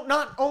God won't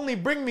not only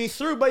bring me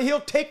through, but He'll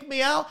take me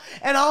out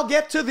and I'll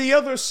get to the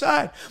other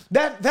side.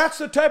 That's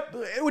the type,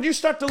 when you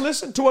start to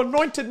listen to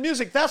anointed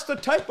music, that's the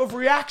type of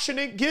reaction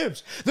it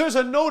gives. There's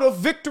a note of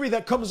victory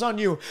that comes on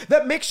you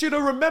that makes you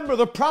to remember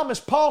the promise.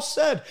 Paul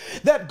said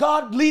that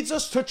God leads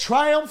us to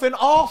triumph in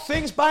all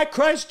things by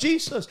Christ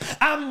Jesus.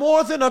 I'm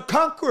more than a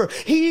conqueror.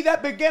 He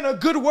that began a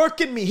good work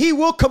in me, He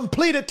will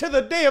complete it to the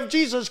day of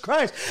Jesus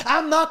Christ.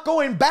 I'm not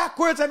going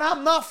backwards and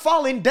I'm not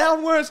falling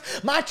downwards.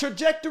 My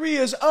trajectory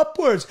is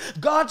upwards.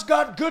 God's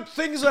got good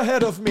things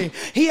ahead of me.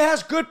 He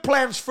has good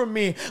plans for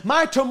me.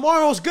 My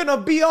tomorrow's gonna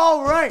be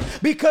all right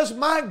because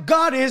my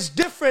God is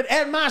different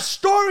and my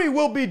story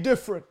will be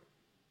different.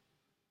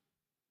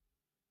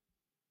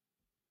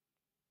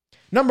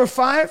 Number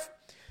 5,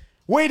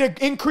 way to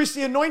increase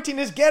the anointing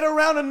is get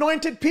around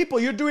anointed people.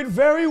 You're doing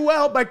very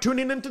well by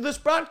tuning into this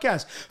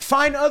broadcast.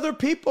 Find other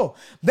people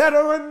that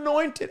are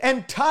anointed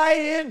and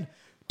tie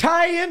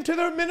into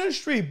their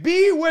ministry.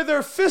 Be where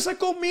their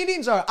physical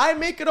meetings are. I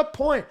make it a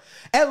point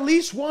at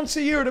least once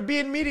a year to be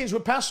in meetings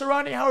with Pastor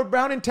Ronnie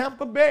Howard-Browne in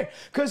Tampa Bay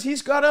because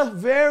he's got a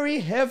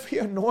very heavy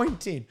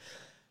anointing,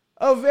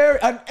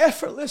 an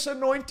effortless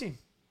anointing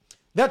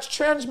that's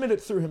transmitted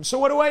through him. So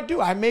what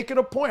do? I make it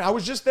a point. I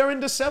was just there in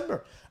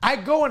December. I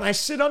go and I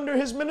sit under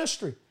his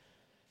ministry.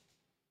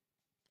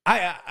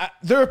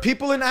 There are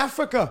people in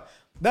Africa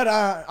that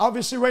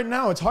obviously right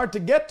now it's hard to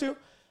get to.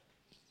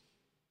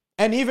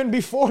 And even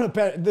before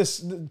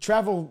the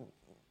travel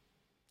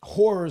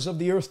horrors of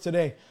the earth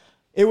today,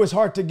 it was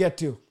hard to get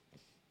to.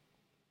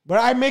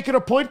 But I make it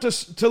a point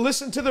to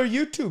listen to their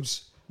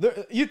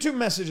YouTube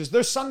messages,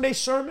 their Sunday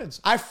sermons.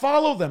 I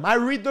follow them. I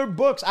read their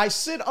books. I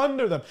sit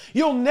under them.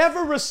 You'll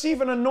never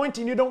receive an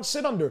anointing you don't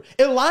sit under.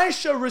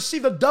 Elisha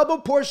received a double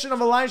portion of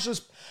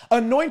Elijah's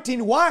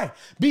anointing. Why?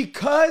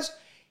 Because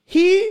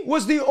he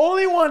was the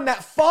only one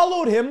that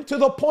followed him to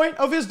the point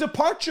of his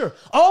departure.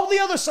 All the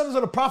other sons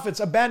of the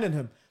prophets abandoned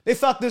him. They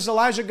thought this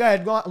Elijah guy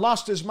had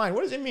lost his mind.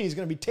 What does it mean he's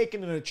going to be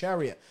taken in a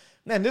chariot?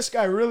 Man, this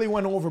guy really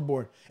went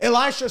overboard.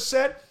 Elisha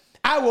said,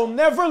 I will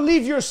never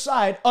leave your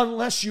side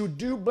unless you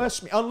do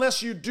bless me,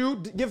 unless you do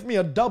give me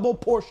a double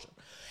portion.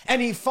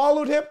 And he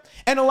followed him.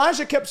 And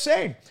Elijah kept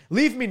saying,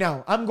 leave me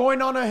now. I'm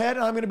going on ahead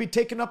and I'm going to be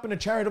taken up in the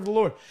chariot of the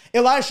Lord.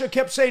 Elisha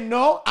kept saying,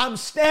 no, I'm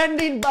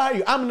standing by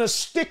you. I'm going to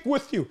stick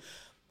with you.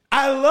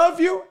 I love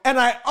you and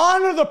I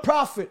honor the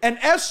prophet. And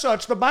as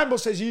such, the Bible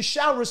says you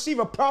shall receive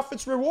a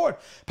prophet's reward.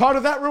 Part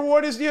of that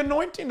reward is the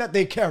anointing that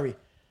they carry.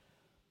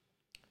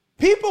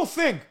 People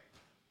think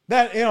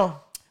that,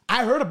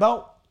 I heard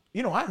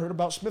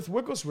about Smith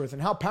Wigglesworth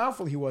and how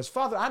powerful he was.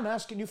 Father, I'm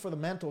asking you for the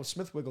mantle of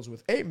Smith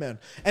Wigglesworth. Amen.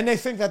 And they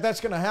think that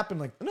that's going to happen.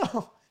 Like,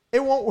 no,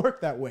 it won't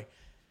work that way.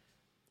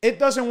 It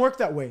doesn't work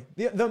that way.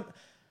 The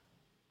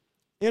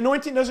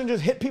anointing doesn't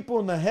just hit people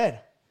in the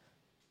head.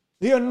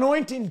 The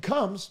anointing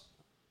comes,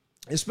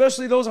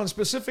 especially those on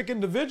specific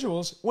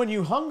individuals, when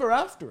you hunger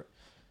after it.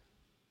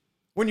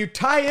 When you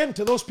tie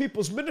into those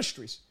people's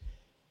ministries.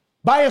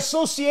 By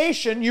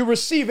association, you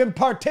receive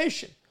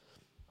impartation.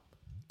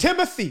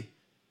 Timothy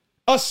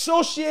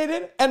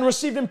associated and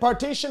received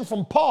impartation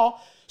from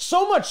Paul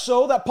So much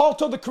so that Paul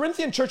told the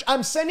Corinthian church,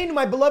 I'm sending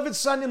my beloved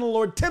son in the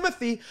Lord,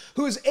 Timothy,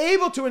 who is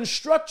able to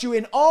instruct you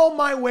in all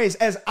my ways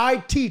as I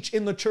teach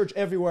in the church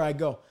everywhere I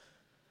go.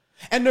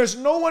 And there's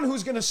no one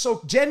who's going to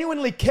so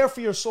genuinely care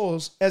for your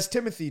souls as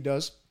Timothy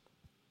does,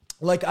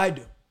 like I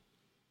do.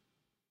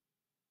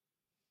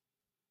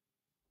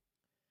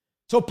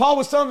 So Paul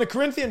was telling the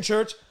Corinthian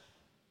church,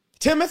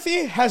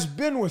 Timothy has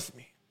been with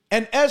me.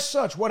 And as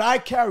such, what I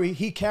carry,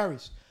 he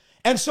carries.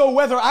 And so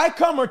whether I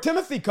come or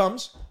Timothy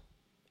comes,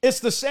 it's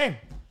the same.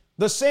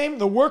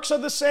 The works are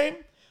the same.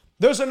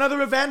 There's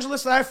another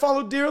evangelist that I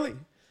follow dearly.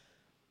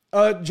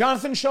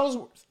 Jonathan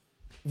Shuttlesworth.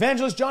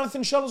 Evangelist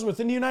Jonathan Shuttlesworth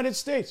in the United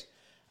States.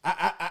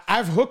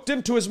 I've hooked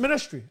into his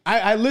ministry.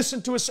 I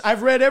listened to his,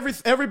 I've read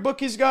every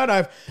book he's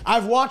got.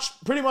 I've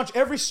watched pretty much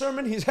every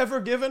sermon he's ever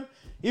given,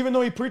 even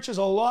though he preaches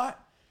a lot.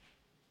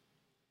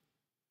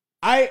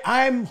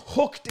 I'm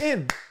hooked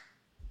in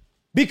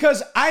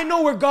because I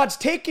know where God's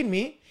taking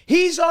me.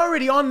 He's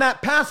already on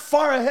that path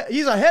far ahead.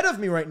 He's ahead of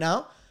me right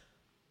now.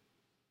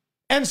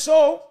 And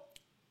so,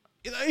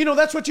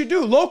 that's what you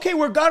do. Locate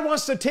where God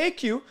wants to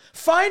take you.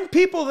 Find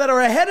people that are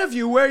ahead of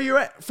you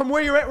from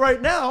where you're at right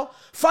now.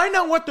 Find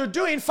out what they're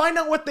doing. Find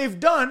out what they've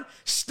done.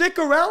 Stick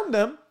around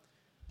them.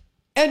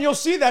 And you'll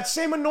see that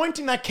same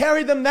anointing that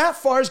carried them that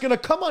far is going to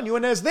come on you.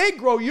 And as they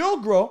grow, you'll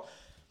grow.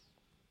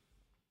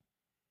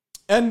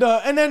 And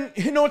then,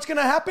 what's going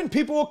to happen?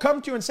 People will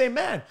come to you and say,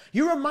 man,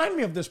 you remind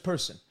me of this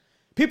person.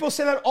 People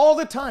say that all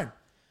the time.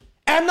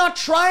 I'm not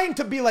trying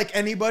to be like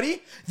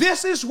anybody.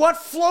 This is what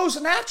flows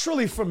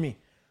naturally from me.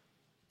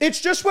 It's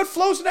just what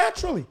flows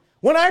naturally.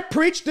 When I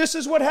preach, this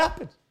is what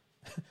happens.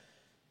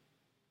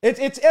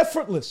 It's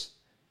effortless.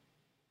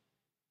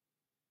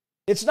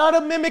 It's not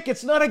a mimic.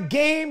 It's not a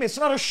game. It's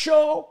not a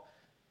show.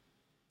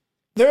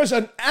 There's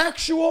an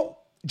actual...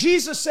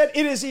 Jesus said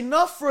it is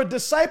enough for a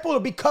disciple to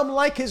become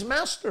like his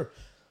master.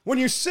 When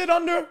you sit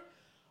under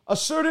a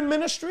certain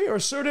ministry or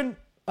a certain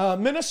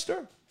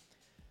minister,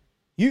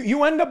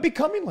 you end up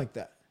becoming like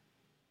that.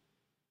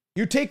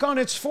 You take on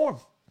its form.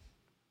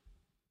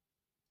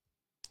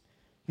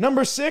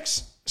 Number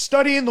 6,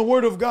 studying the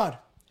Word of God.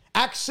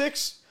 Acts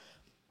 6,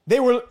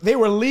 they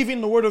were leaving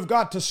the Word of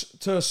God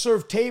to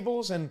serve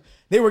tables, and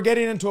they were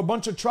getting into a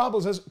bunch of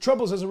troubles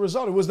as a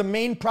result. It was the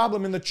main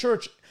problem in the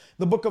church,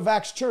 the book of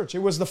Acts church. It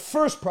was the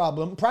first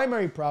problem,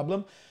 primary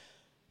problem,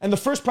 and the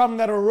first problem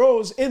that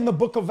arose in the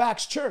book of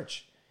Acts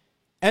church.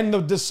 And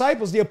the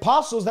disciples, the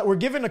apostles that were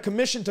given a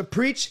commission to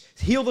preach,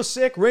 heal the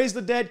sick, raise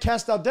the dead,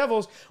 cast out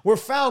devils, were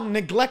found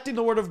neglecting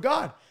the Word of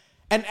God.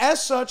 And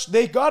as such,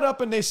 they got up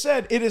and they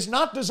said, it is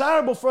not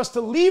desirable for us to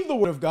leave the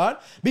Word of God,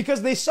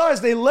 because they saw as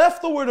they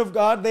left the Word of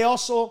God, they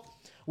also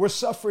were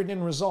suffering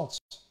in results.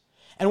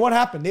 And what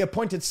happened? They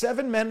appointed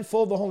 7 men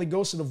full of the Holy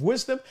Ghost and of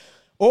wisdom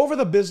over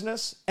the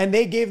business, and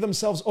they gave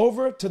themselves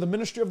over to the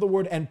ministry of the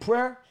Word and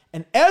prayer.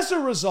 And as a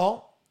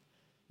result,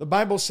 the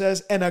Bible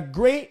says, and a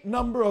great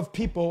number of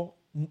people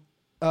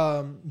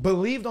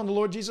believed on the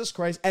Lord Jesus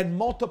Christ and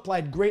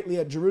multiplied greatly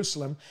at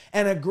Jerusalem,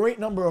 and a great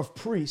number of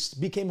priests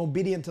became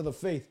obedient to the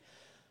faith.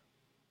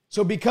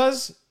 So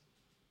because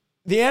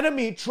the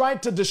enemy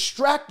tried to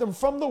distract them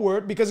from the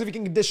Word, because if he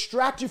can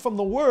distract you from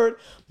the Word,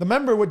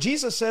 remember what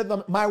Jesus said,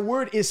 my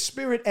Word is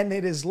spirit and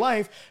it is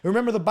life.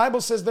 Remember the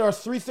Bible says there are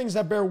 3 things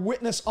that bear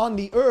witness on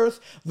the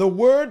earth: the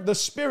Word, the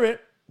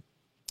Spirit,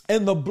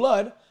 and the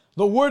blood.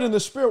 The Word and the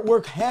Spirit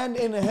work hand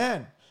in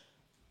hand.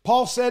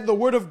 Paul said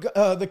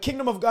the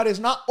kingdom of God is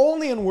not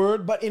only in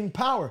word, but in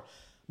power.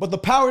 But the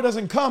power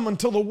doesn't come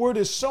until the Word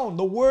is sown.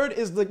 The Word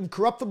is the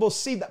incorruptible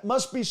seed that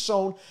must be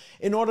sown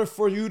in order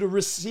for you to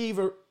receive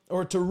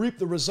or to reap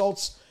the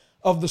results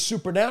of the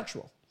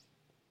supernatural.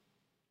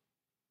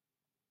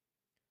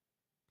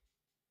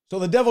 So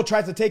the devil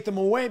tried to take them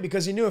away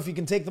because he knew if he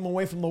can take them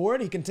away from the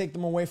Word, he can take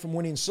them away from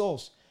winning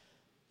souls.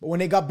 But when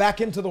they got back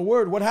into the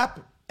Word, what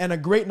happened? And a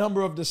great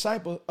number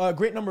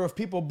of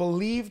people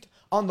believed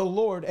on the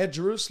Lord at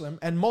Jerusalem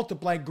and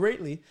multiplied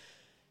greatly,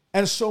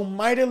 and so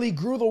mightily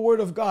grew the Word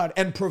of God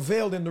and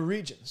prevailed in the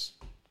regions.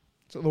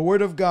 So the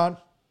Word of God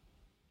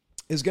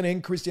is going to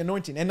increase the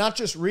anointing. And not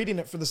just reading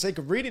it for the sake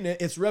of reading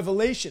it, it's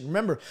revelation.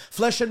 Remember,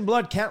 flesh and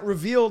blood can't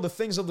reveal the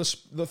things of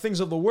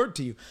the Word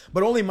to you,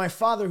 but only my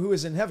Father who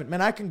is in heaven.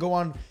 Man, I can go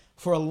on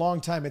for a long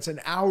time. It's 1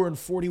 hour and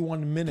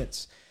 41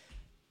 minutes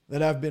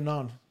that I've been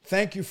on.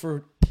 Thank you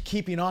for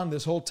keeping on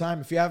this whole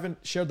time. If you haven't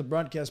shared the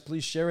broadcast,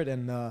 please share it,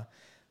 and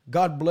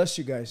God bless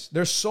you guys.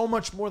 There's so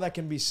much more that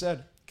can be said.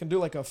 I can do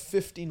like a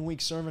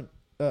 15-week sermon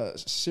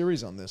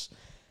series on this.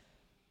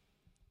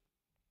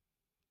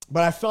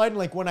 But I find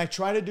like when I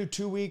try to do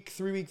 2-week,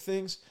 3-week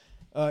things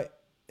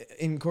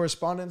in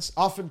correspondence,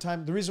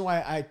 oftentimes the reason why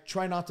I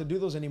try not to do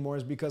those anymore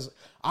is because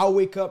I'll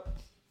wake up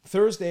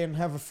Thursday and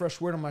have a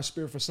fresh word on my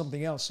spirit for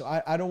something else. So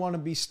I don't want to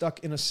be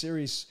stuck in a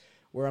series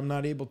where I'm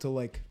not able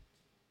to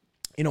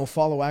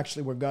follow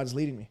actually where God's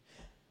leading me.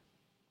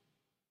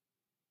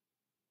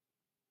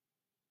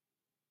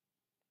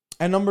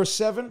 And number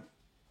 7,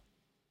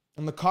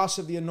 and the cost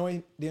of the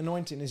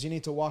anointing is you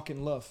need to walk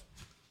in love.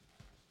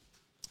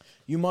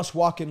 You must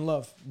walk in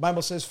love. The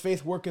Bible says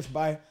faith worketh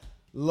by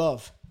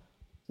love.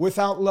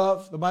 Without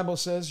love, the Bible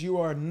says, you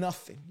are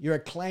nothing. You're a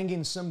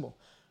clanging cymbal.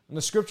 And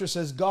the scripture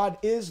says, God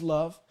is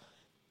love.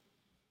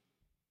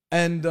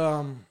 And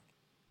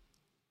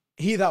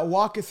he that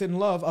walketh in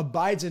love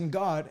abides in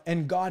God,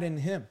 and God in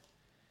him.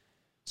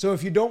 So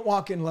if you don't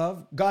walk in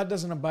love, God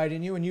doesn't abide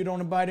in you, and you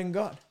don't abide in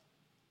God.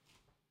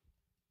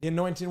 The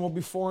anointing will be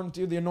foreign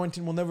to you. The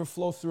anointing will never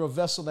flow through a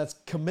vessel that's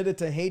committed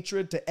to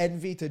hatred, to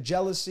envy, to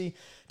jealousy,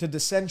 to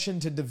dissension,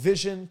 to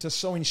division, to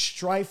sowing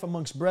strife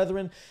amongst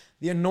brethren.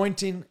 The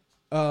anointing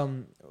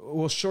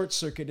will short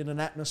circuit in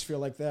an atmosphere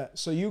like that.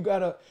 So you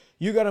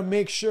gotta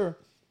make sure.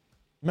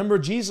 Remember,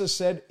 Jesus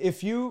said,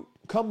 if you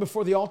come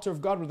before the altar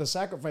of God with a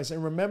sacrifice,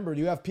 and remember,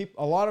 you have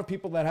a lot of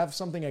people that have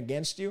something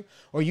against you,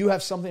 or you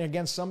have something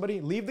against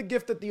somebody, leave the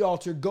gift at the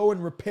altar, go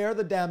and repair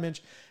the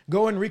damage,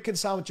 go and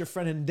reconcile with your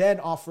friend, and then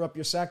offer up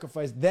your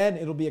sacrifice. Then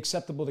it'll be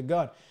acceptable to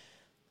God.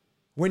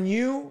 When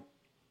you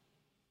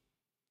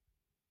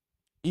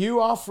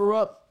offer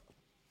up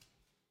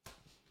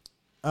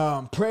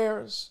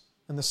prayers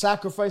and the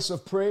sacrifice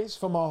of praise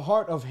from a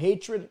heart of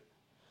hatred,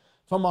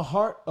 from a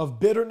heart of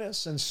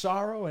bitterness and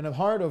sorrow, and a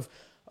heart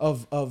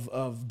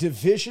of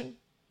division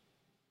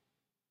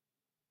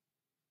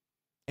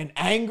and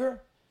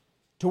anger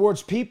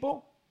towards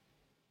people,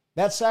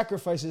 that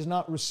sacrifice is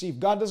not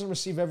received. God doesn't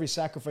receive every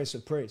sacrifice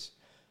of praise.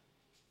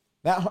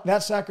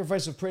 That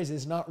sacrifice of praise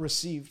is not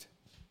received.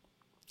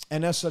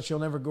 And as such, you'll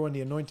never grow in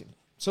the anointing.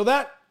 So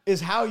that is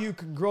how you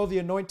can grow the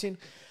anointing.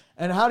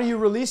 And how do you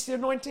release the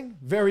anointing?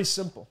 Very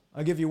simple.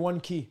 I'll give you one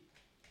key.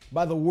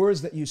 By the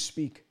words that you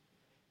speak.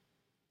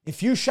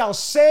 If you shall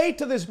say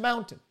to this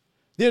mountain,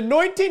 the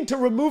anointing to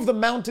remove the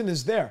mountain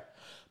is there,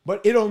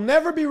 but it'll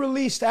never be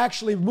released to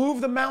actually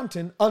move the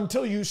mountain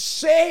until you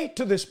say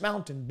to this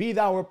mountain, be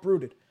thou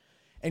uprooted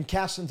and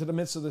cast into the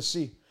midst of the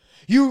sea.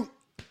 You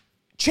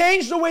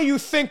change the way you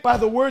think by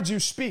the words you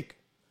speak.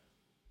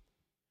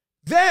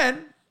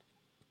 Then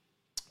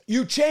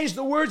you change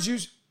the words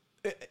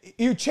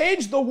you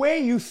change the way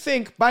you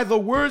think by the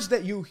words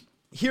that you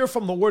hear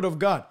from the Word of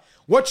God,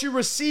 what you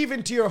receive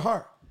into your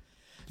heart.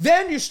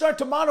 Then you start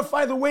to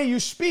modify the way you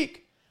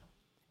speak.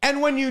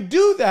 And when you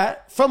do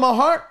that from a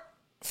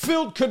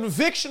heart-filled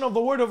conviction of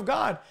the Word of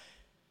God,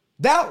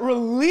 that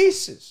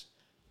releases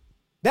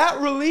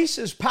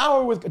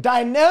power with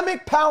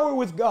dynamic power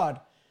with God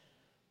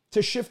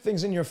to shift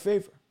things in your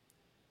favor.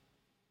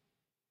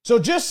 So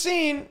just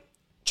seeing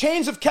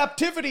chains of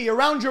captivity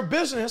around your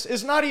business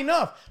is not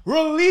enough.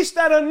 Release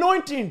that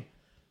anointing.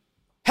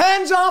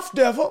 Hands off,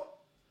 devil.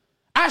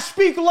 I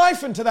speak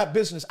life into that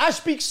business. I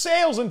speak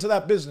sales into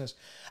that business.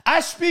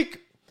 I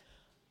speak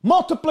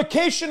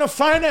multiplication of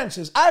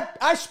finances.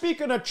 I speak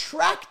an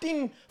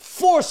attracting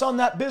force on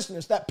that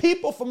business that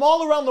people from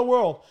all around the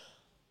world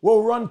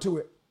will run to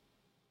it.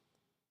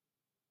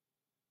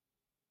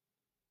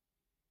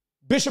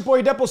 Bishop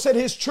Oyedepo said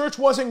his church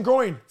wasn't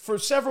growing for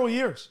several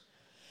years.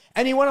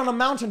 And he went on a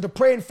mountain to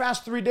pray and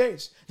fast 3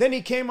 days. Then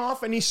he came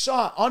off and he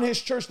saw on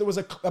his church there was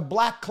a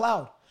black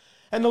cloud.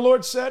 And the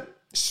Lord said,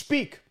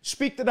 speak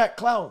to that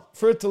cloud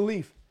for it to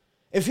leave.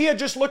 If he had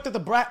just looked at the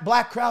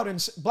black cloud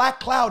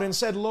and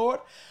said, Lord,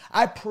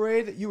 I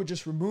pray that you would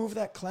just remove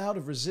that cloud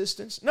of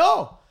resistance.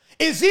 No.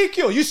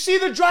 Ezekiel, you see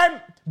the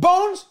dry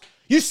bones?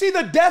 You see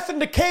the death and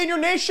decay in your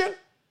nation?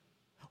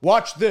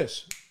 Watch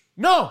this.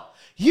 No.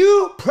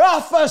 You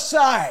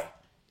prophesy.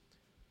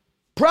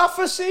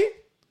 Prophecy,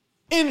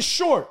 in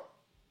short,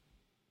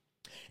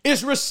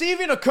 is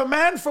receiving a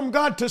command from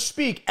God to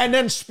speak and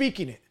then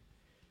speaking it.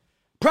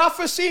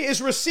 Prophecy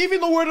is receiving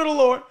the word of the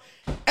Lord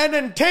and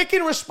then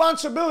taking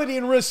responsibility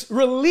and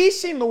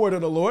releasing the word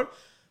of the Lord.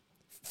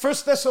 1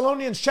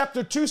 Thessalonians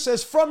chapter 2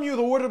 says, from you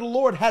the word of the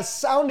Lord has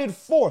sounded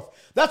forth.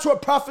 That's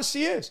what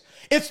prophecy is.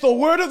 It's the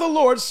word of the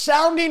Lord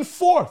sounding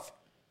forth.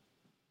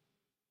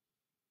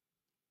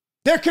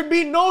 There can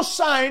be no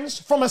signs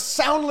from a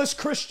soundless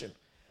Christian.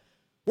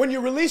 When you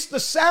release the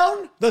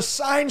sound, the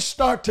signs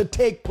start to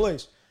take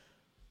place.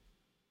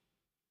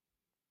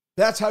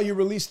 That's how you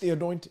release the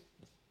anointing.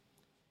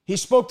 He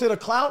spoke to the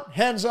cloud,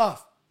 hands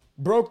off.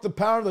 Broke the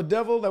power of the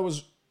devil that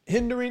was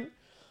hindering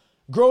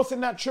growth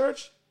in that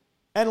church.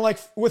 And like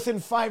within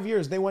 5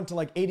 years, they went to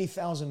like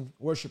 80,000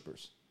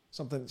 worshipers.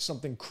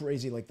 Something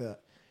crazy like that.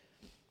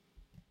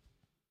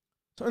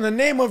 So in the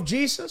name of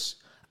Jesus,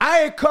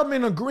 I come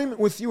in agreement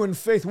with you in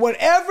faith.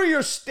 Whatever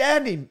you're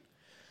standing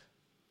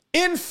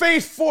in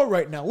faith for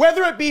right now,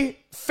 whether it be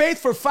faith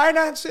for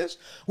finances,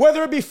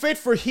 whether it be faith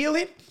for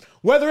healing,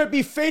 whether it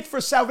be faith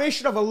for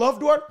salvation of a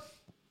loved one,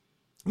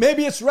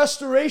 maybe it's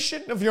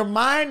restoration of your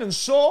mind and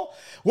soul,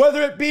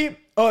 whether it be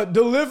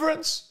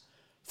deliverance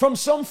from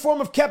some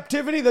form of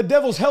captivity the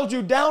devil's held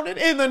you down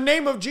in the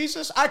name of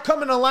Jesus, I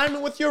come in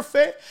alignment with your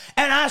faith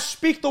and I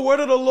speak the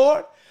word of the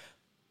Lord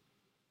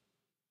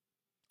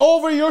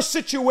over your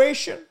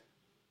situation.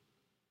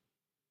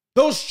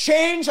 Those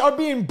chains are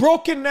being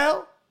broken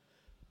now.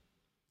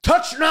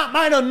 Touch not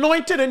mine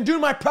anointed and do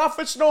my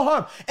prophets no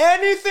harm.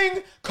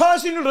 Anything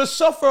causing you to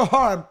suffer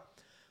harm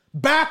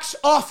backs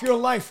off your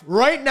life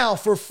right now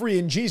for free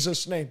in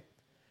Jesus' name.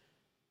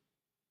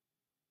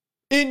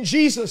 In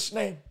Jesus'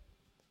 name.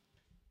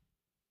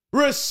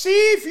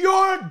 Receive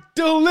your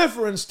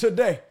deliverance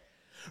today.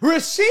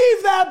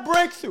 Receive that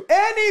breakthrough.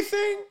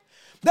 Anything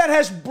that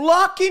has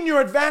blocking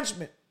your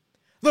advancement,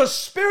 the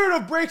spirit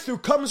of breakthrough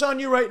comes on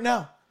you right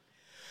now.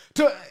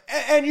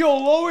 And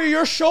you'll lower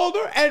your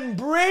shoulder and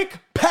break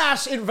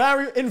past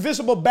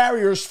invisible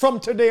barriers from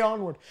today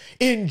onward.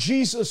 In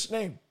Jesus'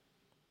 name.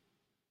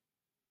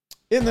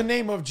 In the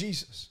name of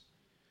Jesus.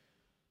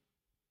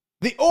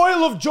 The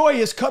oil of joy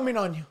is coming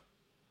on you.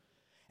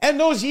 And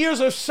those years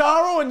of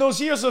sorrow and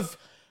those years of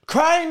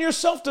crying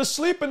yourself to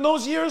sleep and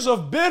those years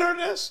of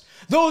bitterness,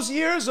 those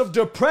years of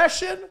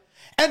depression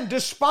and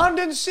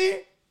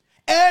despondency,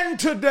 and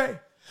today,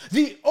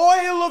 the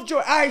oil of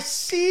joy. I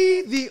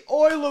see the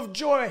oil of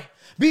joy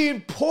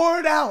being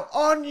poured out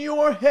on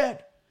your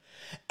head.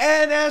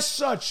 And as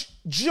such,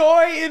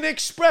 joy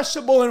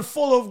inexpressible and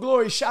full of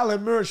glory shall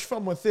emerge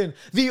from within.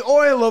 The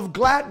oil of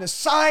gladness,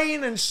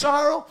 sighing and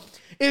sorrow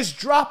is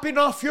dropping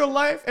off your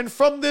life. And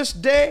from this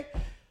day,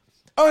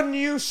 a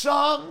new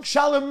song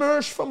shall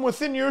emerge from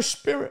within your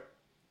spirit.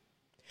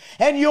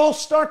 And you'll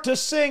start to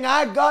sing,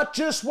 I got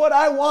just what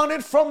I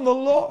wanted from the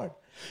Lord.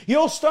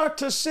 You'll start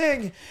to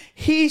sing,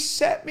 He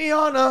took me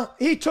out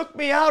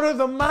of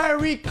the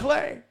miry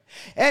clay,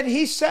 and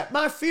He set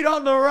my feet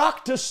on the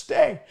rock to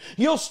stay.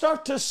 You'll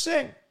start to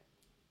sing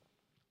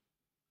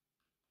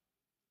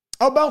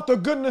about the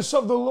goodness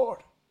of the Lord.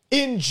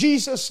 In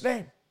Jesus'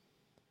 name.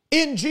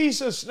 In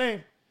Jesus'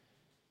 name.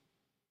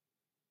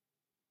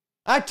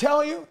 I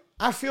tell you,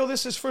 I feel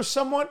this is for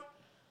someone.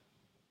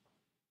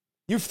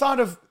 You've thought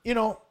of,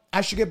 I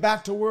should get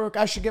back to work.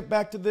 I should get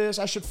back to this.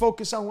 I should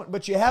focus on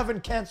but you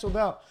haven't canceled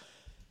out.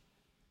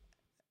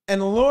 And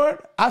the Lord,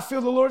 I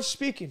feel the Lord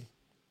speaking.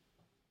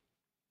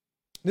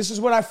 This is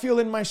what I feel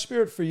in my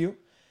spirit for you.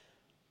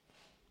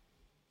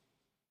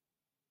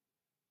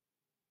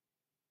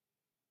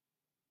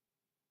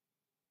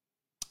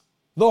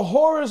 The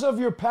horrors of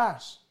your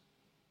past,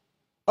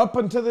 up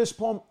until this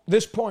point,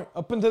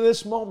 up until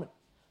this moment,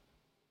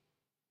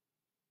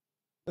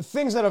 the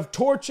things that have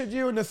tortured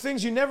you and the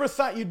things you never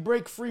thought you'd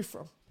break free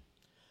from.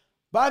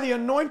 By the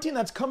anointing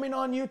that's coming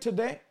on you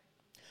today,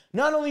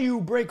 not only you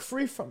break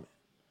free from it,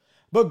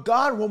 but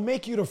God will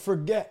make you to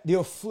forget the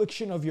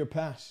affliction of your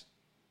past.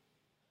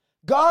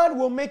 God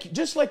will make you,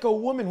 just like a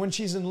woman when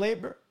she's in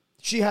labor,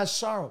 she has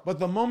sorrow. But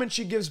the moment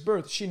she gives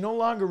birth, she no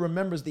longer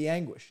remembers the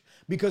anguish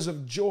because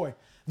of joy.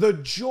 The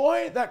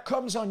joy that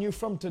comes on you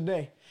from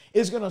today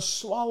is going to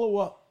swallow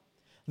up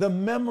the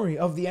memory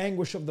of the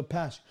anguish of the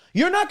past.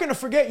 You're not going to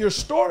forget your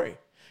story.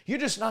 You're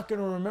just not going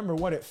to remember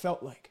what it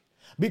felt like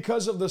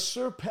because of the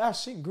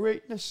surpassing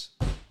greatness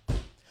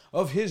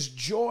of His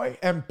joy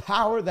and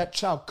power that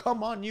shall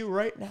come on you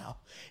right now.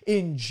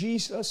 In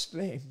Jesus'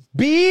 name.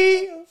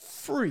 Be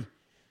free.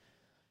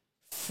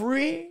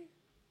 Free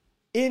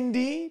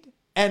indeed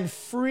and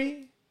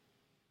free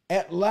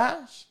at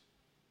last.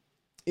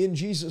 In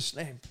Jesus'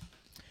 name.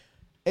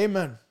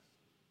 Amen.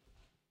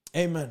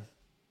 Amen.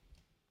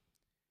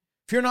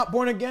 If you're not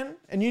born again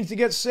and you need to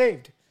get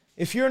saved,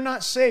 if you're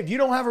not saved, you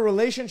don't have a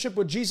relationship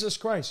with Jesus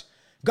Christ.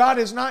 God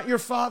is not your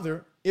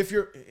father.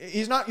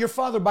 He's not your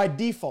father by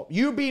default.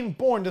 You being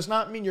born does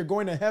not mean you're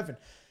going to heaven.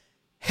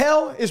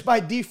 Hell is by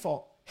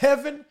default.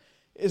 Heaven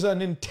is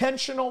an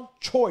intentional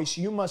choice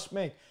you must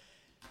make.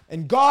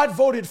 And God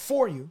voted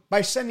for you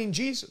by sending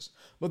Jesus.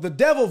 But the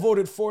devil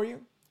voted for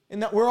you in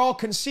that we're all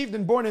conceived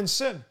and born in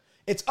sin.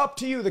 It's up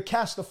to you to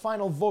cast the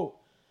final vote.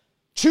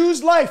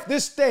 Choose life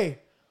this day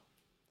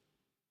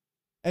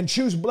and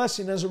choose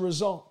blessing as a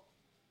result.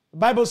 The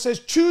Bible says,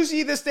 choose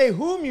ye this day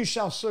whom you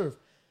shall serve.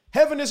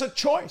 Heaven is a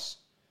choice.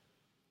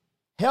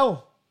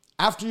 Hell,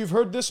 after you've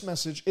heard this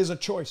message, is a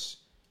choice.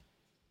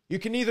 You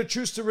can either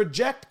choose to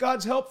reject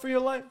God's help for your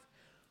life,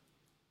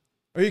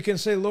 or you can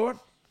say, Lord,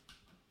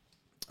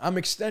 I'm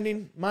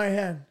extending my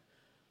hand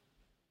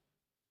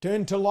to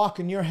interlock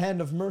in your hand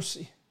of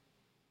mercy,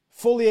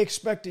 fully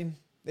expecting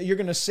that you're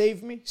going to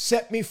save me,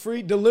 set me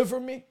free,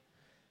 deliver me,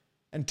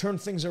 and turn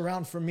things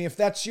around for me. If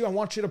that's you, I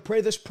want you to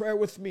pray this prayer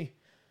with me.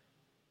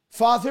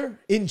 Father,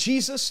 in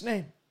Jesus'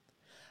 name,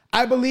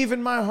 I believe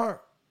in my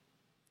heart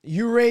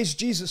you raised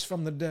Jesus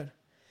from the dead.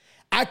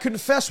 I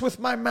confess with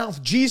my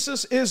mouth,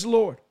 Jesus is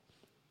Lord.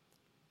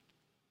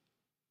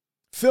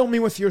 Fill me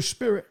with your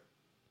Spirit.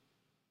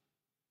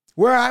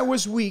 Where I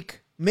was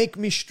weak, make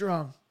me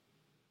strong.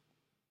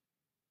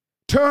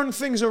 Turn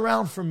things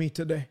around for me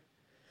today.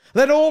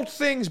 Let old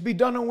things be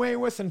done away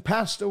with and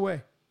passed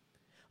away.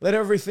 Let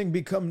everything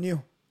become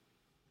new.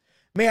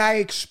 May I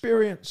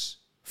experience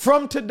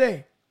from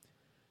today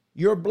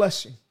your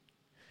blessing,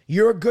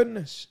 your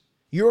goodness,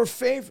 your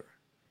favor,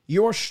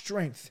 your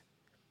strength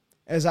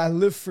as I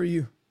live for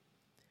you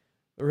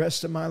the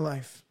rest of my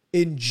life.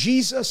 In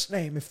Jesus'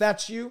 name, if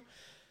that's you,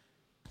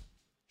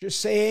 just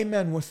say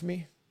amen with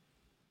me.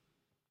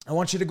 I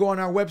want you to go on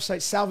our website,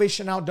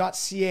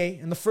 salvationnow.ca,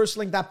 and the first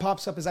link that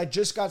pops up is I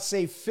just got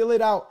saved. Fill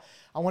it out.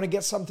 I want to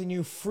get something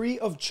new free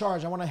of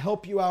charge. I want to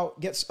help you out.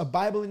 Get a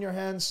Bible in your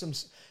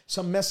hands,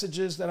 some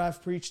messages that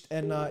I've preached,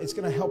 and it's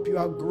going to help you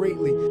out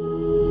greatly.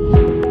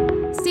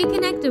 Stay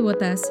connected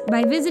with us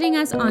by visiting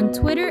us on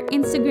Twitter,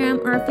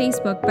 Instagram, or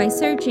Facebook by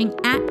searching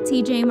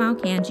 @TJ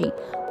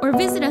or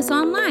visit us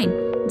online,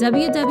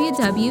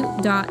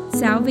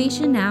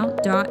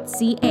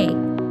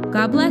 www.salvationnow.ca.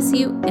 God bless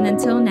you, and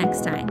until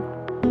next time.